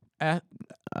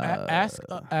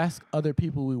 Ask other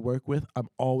people we work with. I'm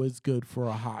always good for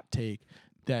a hot take.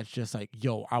 That's just like,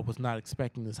 yo, I was not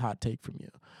expecting this hot take from you.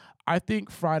 I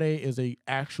think Friday is a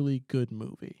actually good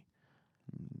movie.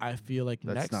 I feel like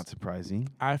That's not surprising.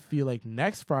 I feel like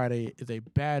Next Friday is a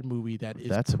bad movie that is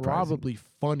That's surprising. probably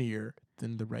funnier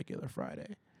than the regular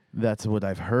Friday. That's what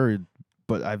I've heard,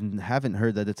 but I haven't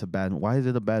heard that it's a bad. Why is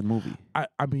it a bad movie? I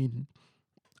mean,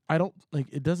 I don't like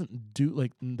it. Doesn't do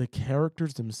like the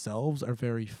characters themselves are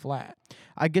very flat.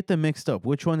 I get them mixed up.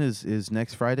 Which one is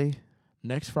next Friday?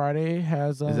 Next Friday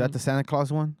has Is that the Santa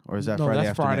Claus one, or is that no? Friday That's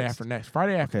after Friday next? after next.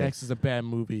 Friday after Okay. next is a bad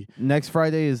movie. Next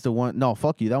Friday is the one. No,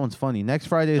 fuck you. That one's funny. Next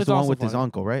Friday is It's the one also with his funny.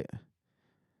 uncle, right?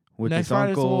 With Next his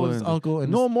Friday is the uncle. one with his and- uncle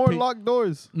and no his more pig- locked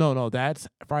doors. No, that's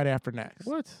Friday after next.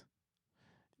 What?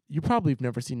 You probably have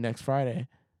never seen Next Friday.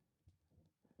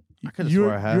 I could have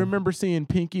swore I have. You remember seeing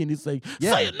Pinky and he's like,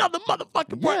 Yeah. say another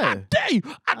motherfucking word. I Yeah. dare you.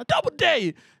 I double dare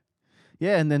you.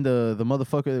 Yeah, and then the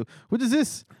motherfucker. What is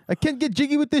this? I can't get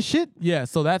jiggy with this shit. Yeah,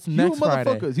 so that's You next Friday.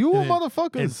 motherfuckers. You And then-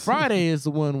 motherfuckers. And Friday is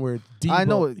the one where Debo, I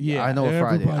know it. Yeah, I know it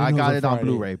Friday. everybody I knows got a it on Friday.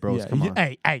 Blu-ray, bros. Yeah. Come on.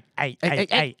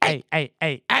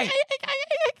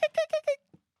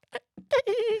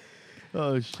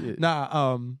 Oh shit.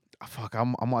 Nah, Fuck.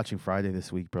 I'm watching Friday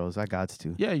this week, bros. I got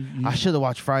to. yeah, I should have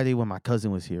watched Friday when my cousin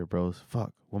was here, bros.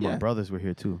 Fuck. When my Yeah. brothers were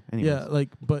here too. Anyways. yeah, like,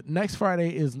 but next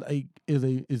Friday is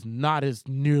not as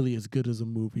nearly as good as a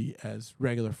movie as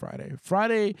regular Friday.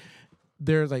 Friday,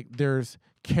 there's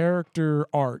character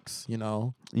arcs, you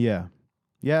know. Yeah.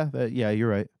 Yeah. Yeah. You're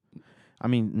right. I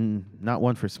mean, not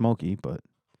one for Smokey, but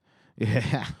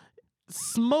yeah.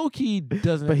 Smokey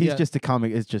doesn't. But he's yeah, just a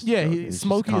comic. It's just yeah. it's just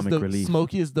Smokey is comic the relief.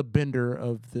 Smokey is the bender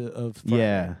of Friday.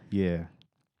 Yeah. Yeah.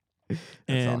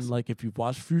 And awesome. like if you've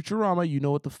watched Futurama, you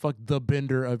know what the fuck the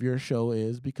bender of your show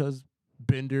is, because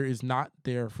Bender is not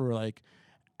there for like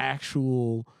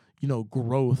actual, you know,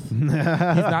 growth. He's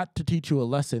not to teach you a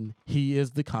lesson. He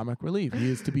is the comic relief. He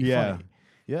is to be Yeah. funny.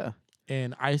 Yeah.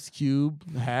 And Ice Cube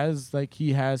has his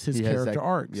He has character that-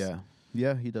 arcs. Yeah.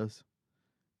 Yeah, he does.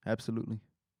 Absolutely.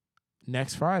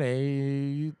 Next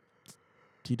Friday,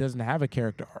 he doesn't have a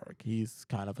character arc. He's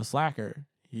kind of a slacker.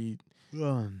 He Is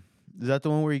that the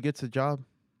one where he gets a job?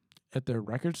 at the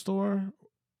record store.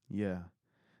 Yeah.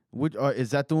 Which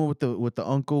is that the one with the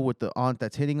uncle with the aunt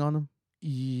that's hitting on him?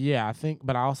 Yeah, I think,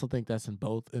 but I also think that's in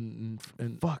both. In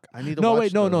Fuck, I need to no, watch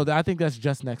wait, no, the- no. I think that's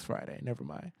just next Friday. Never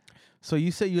mind. So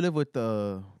you say you live with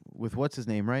what's his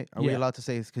name, right? Are we Yeah. allowed to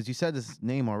say this? Because you said his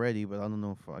name already, but I don't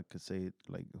know if I could say it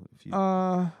like if you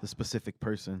the specific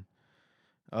person.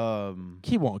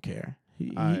 He won't care.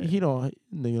 He Alright. he don't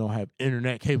have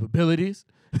internet capabilities.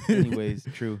 Anyways,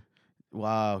 true.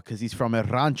 Wow, because he's from El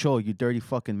Rancho, you dirty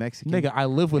fucking Mexican. Nigga, I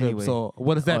live with Anyway. him. So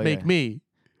what does that Oh, make yeah. me?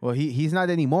 Well, he's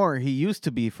not anymore. He used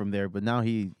to be from there, but now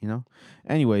he,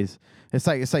 Anyways, it's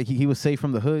like he was saved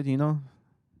from the hood,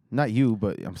 Not you,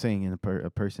 but I'm saying in a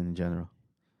person in general.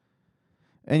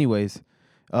 Anyways,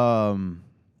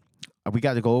 we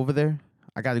got to go over there.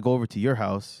 I got to go over to your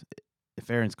house if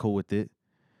Aaron's cool with it.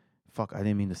 Fuck, I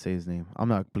didn't mean to say his name. I'm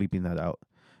not bleeping that out.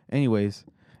 Anyways,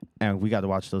 and we got to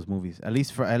watch those movies at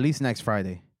least next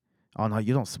Friday. Oh no,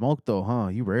 you don't smoke though, huh?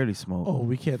 You rarely smoke. Oh,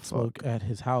 we can't Fuck. smoke at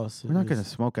his house. We're not gonna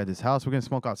smoke at his house. We're gonna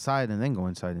smoke outside and then go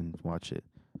inside and watch it.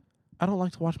 I don't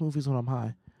like to watch movies when I'm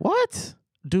high. What?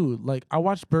 Dude, like I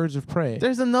watched Birds of Prey.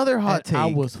 There's another hot and take. I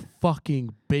was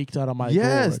fucking baked out of my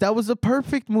yes, gourd. that was a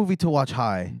perfect movie to watch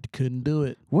high. Couldn't do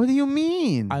it. What do you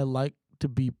mean? I like to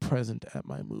be present at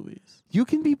my movies. You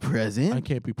can be present. I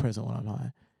can't be present when I'm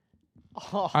high.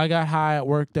 I got high at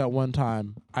work that one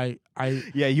time.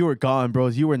 Yeah, you were gone,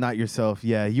 bros. You were not yourself.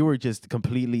 Yeah, you were just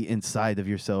completely inside of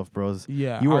yourself, bros.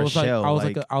 yeah. You were I a was shell, I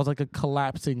was like a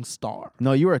collapsing star.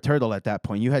 No, you were a turtle at that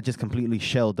point. You had just completely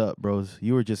shelled up, bros.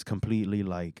 You were just completely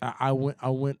like. I went from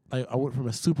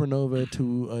a supernova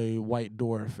to a white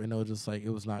dwarf, and it was just like it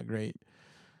was not great.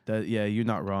 That. Yeah, you're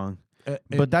not wrong. And-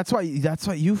 But that's why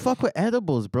you fuck with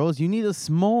edibles, bros. You need to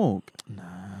smoke. nah,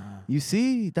 You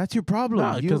see, that's your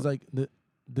problem. You- because like the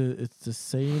it's the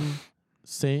same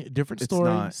different It's story,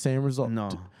 not. same result. no,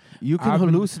 you can I've been-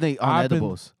 hallucinate on I've been-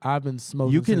 edibles. I've been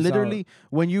smoking. You can since I was- literally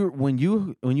when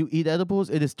you eat edibles,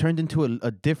 it is turned into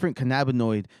a different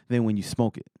cannabinoid than when you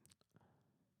smoke it.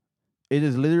 It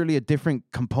is literally a different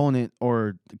component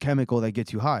or chemical that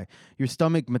gets you high. Your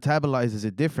stomach metabolizes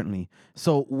it differently.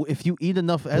 So if you eat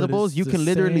enough edibles, it's you the can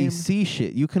literally same- see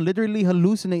shit. You can literally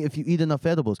hallucinate if you eat enough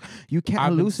edibles. You can't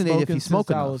I've been hallucinate if you smoking smoke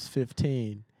since I enough. was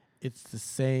 15. It's the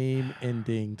same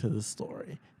ending to the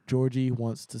story. Georgie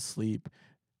wants to sleep.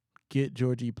 Get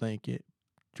Georgie blanket.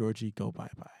 Georgie go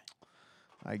bye-bye.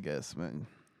 I guess, man.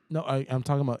 No, I'm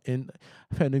talking about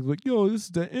I've had niggas like, yo, this is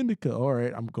the indica. All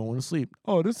right, I'm going to sleep.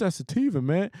 Oh, this is that sativa,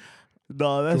 man.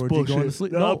 No, that's Georgie going to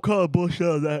sleep. No, No. I'm calling bullshit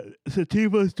on that.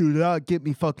 Sativas do not get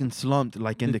me fucking slumped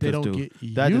like They indicas don't do.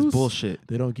 get That is you bullshit.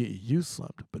 They don't get you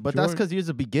slumped. But that's because you're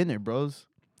a beginner, bros.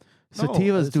 No,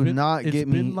 Sativas it's do been- not get It's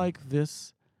me. been like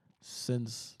this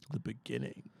since the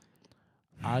beginning.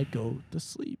 I go to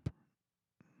sleep.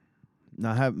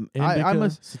 Not have Indica, I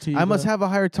must sativa. have a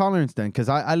higher tolerance then, because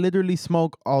I literally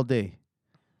smoke all day.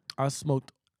 I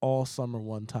smoked all summer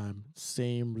one time.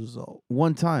 Same result.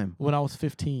 One time. When I was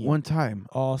 15. One time.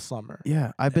 All summer.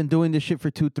 Yeah, I've been doing this shit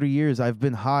for 2-3 years. I've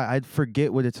been high. I'd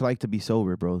forget what it's like to be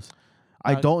sober, bros.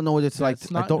 I That- don't know what it's like.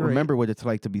 that's I not don't great. remember what it's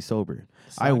like to be sober.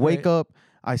 It's I not wake great. up,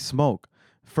 I smoke.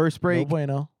 First No break,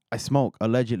 bueno. I smoke,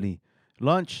 allegedly.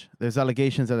 Lunch, there's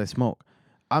allegations that I smoke.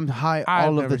 I'm high I've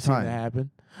all of never the seen that time.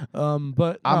 happen.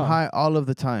 But I'm no. high all of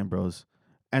the time, bros.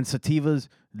 And sativas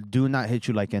do not hit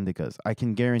you like indicas. I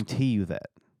can guarantee you that.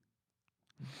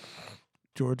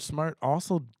 George Smart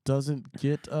also doesn't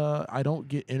get. I don't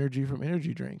get energy from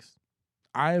energy drinks.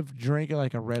 I've drank it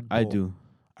like a Red Bull. I do.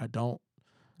 I don't.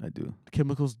 I do.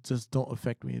 Chemicals just don't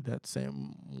affect me that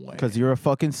same way. Because you're a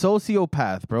fucking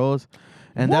sociopath, bros.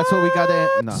 And that's what we gotta.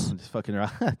 No, What? I'm just fucking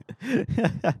around.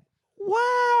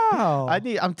 Wow.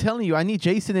 I'm telling you, I need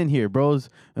Jason in here, bros.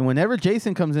 And whenever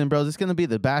Jason comes in, bros, it's gonna be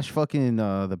the Bash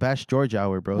George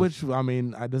hour, bros. Which I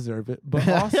mean, I deserve it, but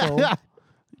also,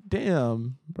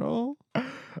 damn, bro.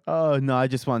 Oh no, I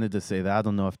just wanted to say that. I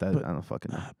don't know if that. But- I don't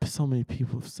fucking know So many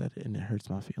people have said it, and it hurts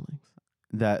my feelings.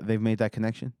 that they've made that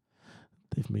connection.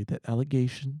 They've made that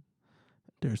allegation.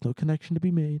 There's no connection to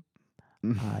be made.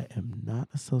 I am not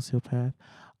a sociopath.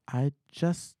 I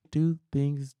just do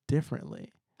things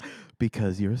differently.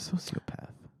 Because you're a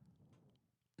sociopath.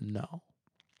 No.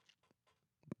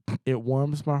 It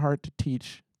warms my heart to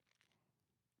teach.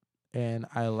 And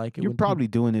I like it You're when probably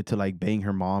doing it to like bang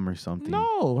her mom or something.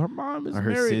 No, her mom is Or her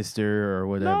married. sister or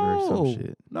whatever. Some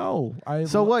shit. No.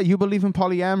 So what? You believe in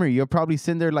polyamory? You're probably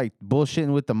sitting there like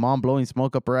bullshitting with the mom blowing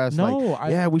smoke up her ass. No,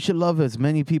 like, yeah, we should love as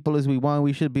many people as we want.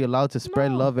 We should be allowed to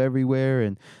spread No. love everywhere.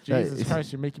 And Jesus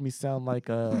Christ, you're making me sound like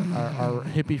our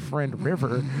hippie friend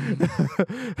River.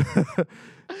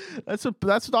 that's what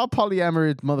all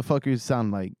polyamorous motherfuckers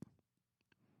sound like.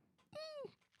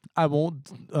 I won't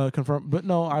confirm, but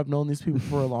no, I've known these people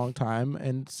for a long time,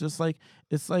 and it's like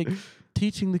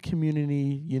teaching the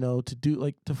community, to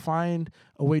do to find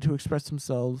a way to express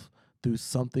themselves through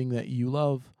something that you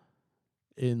love.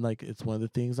 And it's one of the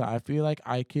things that I feel like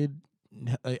I could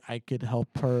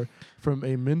help her from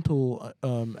a mental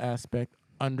aspect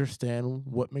understand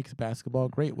what makes basketball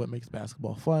great, what makes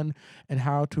basketball fun, and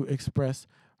how to express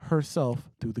herself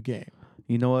through the game.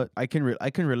 You know what? I can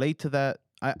relate to that.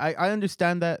 I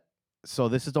understand that. So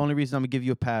this is the only reason I'm gonna give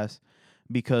you a pass,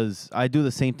 because I do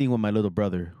the same thing with my little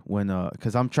brother when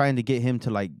because I'm trying to get him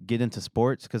to get into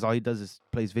sports, because all he does is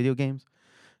plays video games.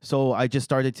 So I just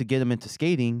started to get him into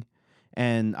skating,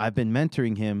 and I've been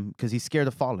mentoring him because he's scared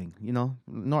of falling.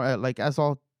 As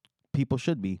all people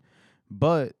should be,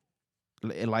 but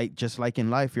just like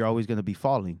in life, you're always gonna be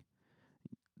falling.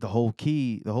 The whole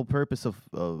purpose of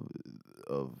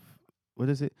what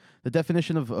is it? The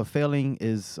definition of failing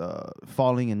is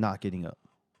falling and not getting up.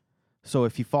 So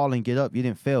if you fall and get up, you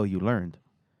didn't fail, you learned.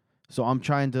 So I'm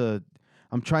trying to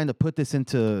put this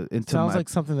into Sounds like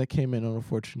something that came in on a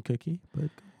fortune cookie, but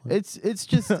it's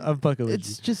just I'm fucking with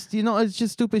it's just it's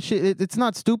just stupid shit. It's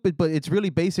not stupid, but it's really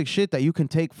basic shit that you can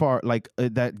take far,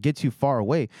 that gets you far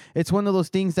away. It's one of those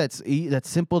things that's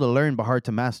simple to learn but hard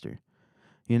to master.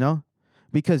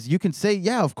 Because you can say,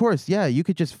 yeah, of course, yeah, you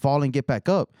could just fall and get back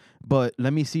up, but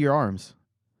let me see your arms.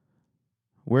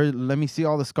 Let me see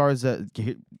all the scars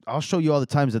I'll show you all the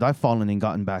times that I've fallen and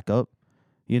gotten back up.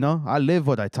 I live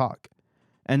what I talk.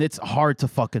 And it's hard to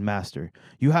fucking master.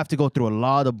 You have to go through a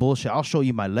lot of bullshit. I'll show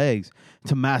you my legs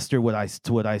to master what I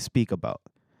speak about.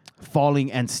 Falling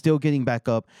and still getting back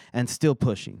up and still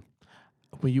pushing.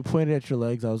 When you pointed at your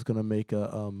legs, I was gonna make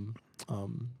a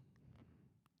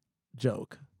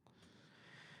joke.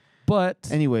 But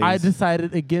anyways, I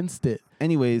decided against it.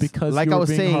 Anyways, because like I was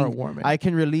saying, heartwarming. I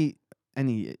can relate.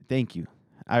 Thank you.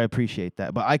 I appreciate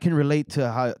that. But I can relate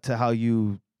to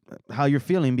how you're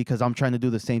feeling, because I'm trying to do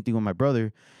the same thing with my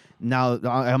brother. Now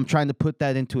I'm trying to put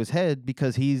that into his head,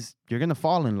 because you're gonna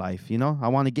fall in life. I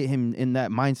want to get him in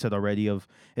that mindset already of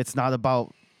it's not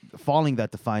about falling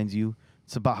that defines you.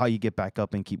 It's about how you get back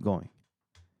up and keep going.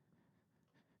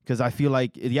 Because I feel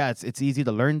like it's easy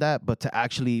to learn that, but to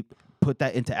actually put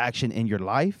that into action in your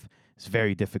life is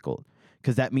very difficult,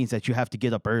 because that means that you have to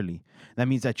get up early. That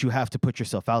means that you have to put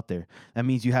yourself out there. That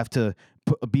means you have to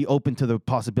be open to the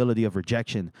possibility of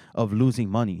rejection, of losing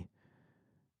money.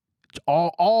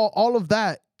 All of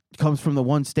that comes from the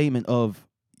one statement of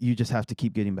you just have to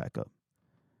keep getting back up.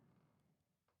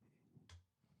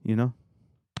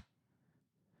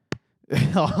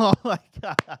 Oh my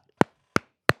God.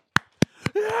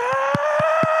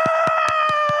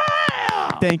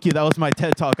 Thank you. That was my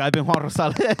TED Talk. I've been Juan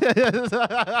Rosales.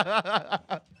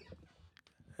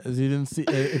 As you didn't see,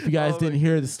 if you guys didn't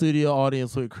hear, the studio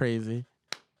audience went crazy.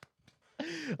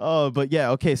 Oh, but yeah,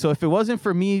 okay. So if it wasn't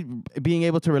for me being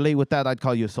able to relate with that, I'd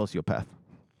call you a sociopath.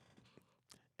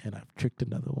 And I've tricked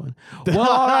another one. Well,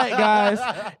 all right, guys.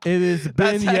 It has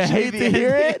been, you hate to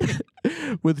hear it,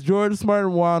 with Jordan Smart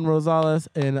and Juan Rosales.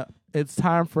 And it's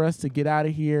time for us to get out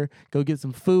of here. Go get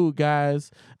some food, guys.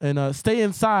 And stay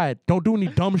inside. Don't do any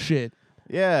dumb shit.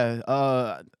 Yeah.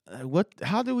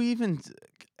 How do we even...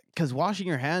 Because washing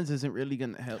your hands isn't really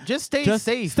going to help. Just stay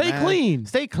safe, Stay man. clean.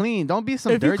 Stay clean. Don't be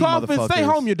some if dirty motherfuckers. If you coughing, stay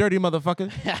home, you dirty motherfucker.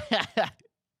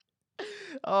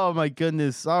 Oh, my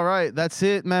goodness. All right. That's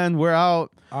it, man. We're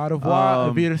out. Au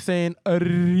revoir. We're saying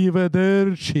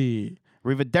arrivederci.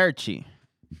 Arrivederci.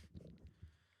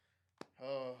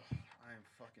 Oh, I'm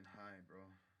fucking high, bro.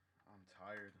 I'm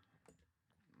tired.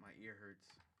 My ear hurts.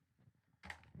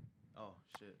 Oh,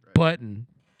 shit. Right. Button.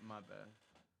 My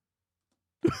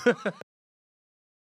bad.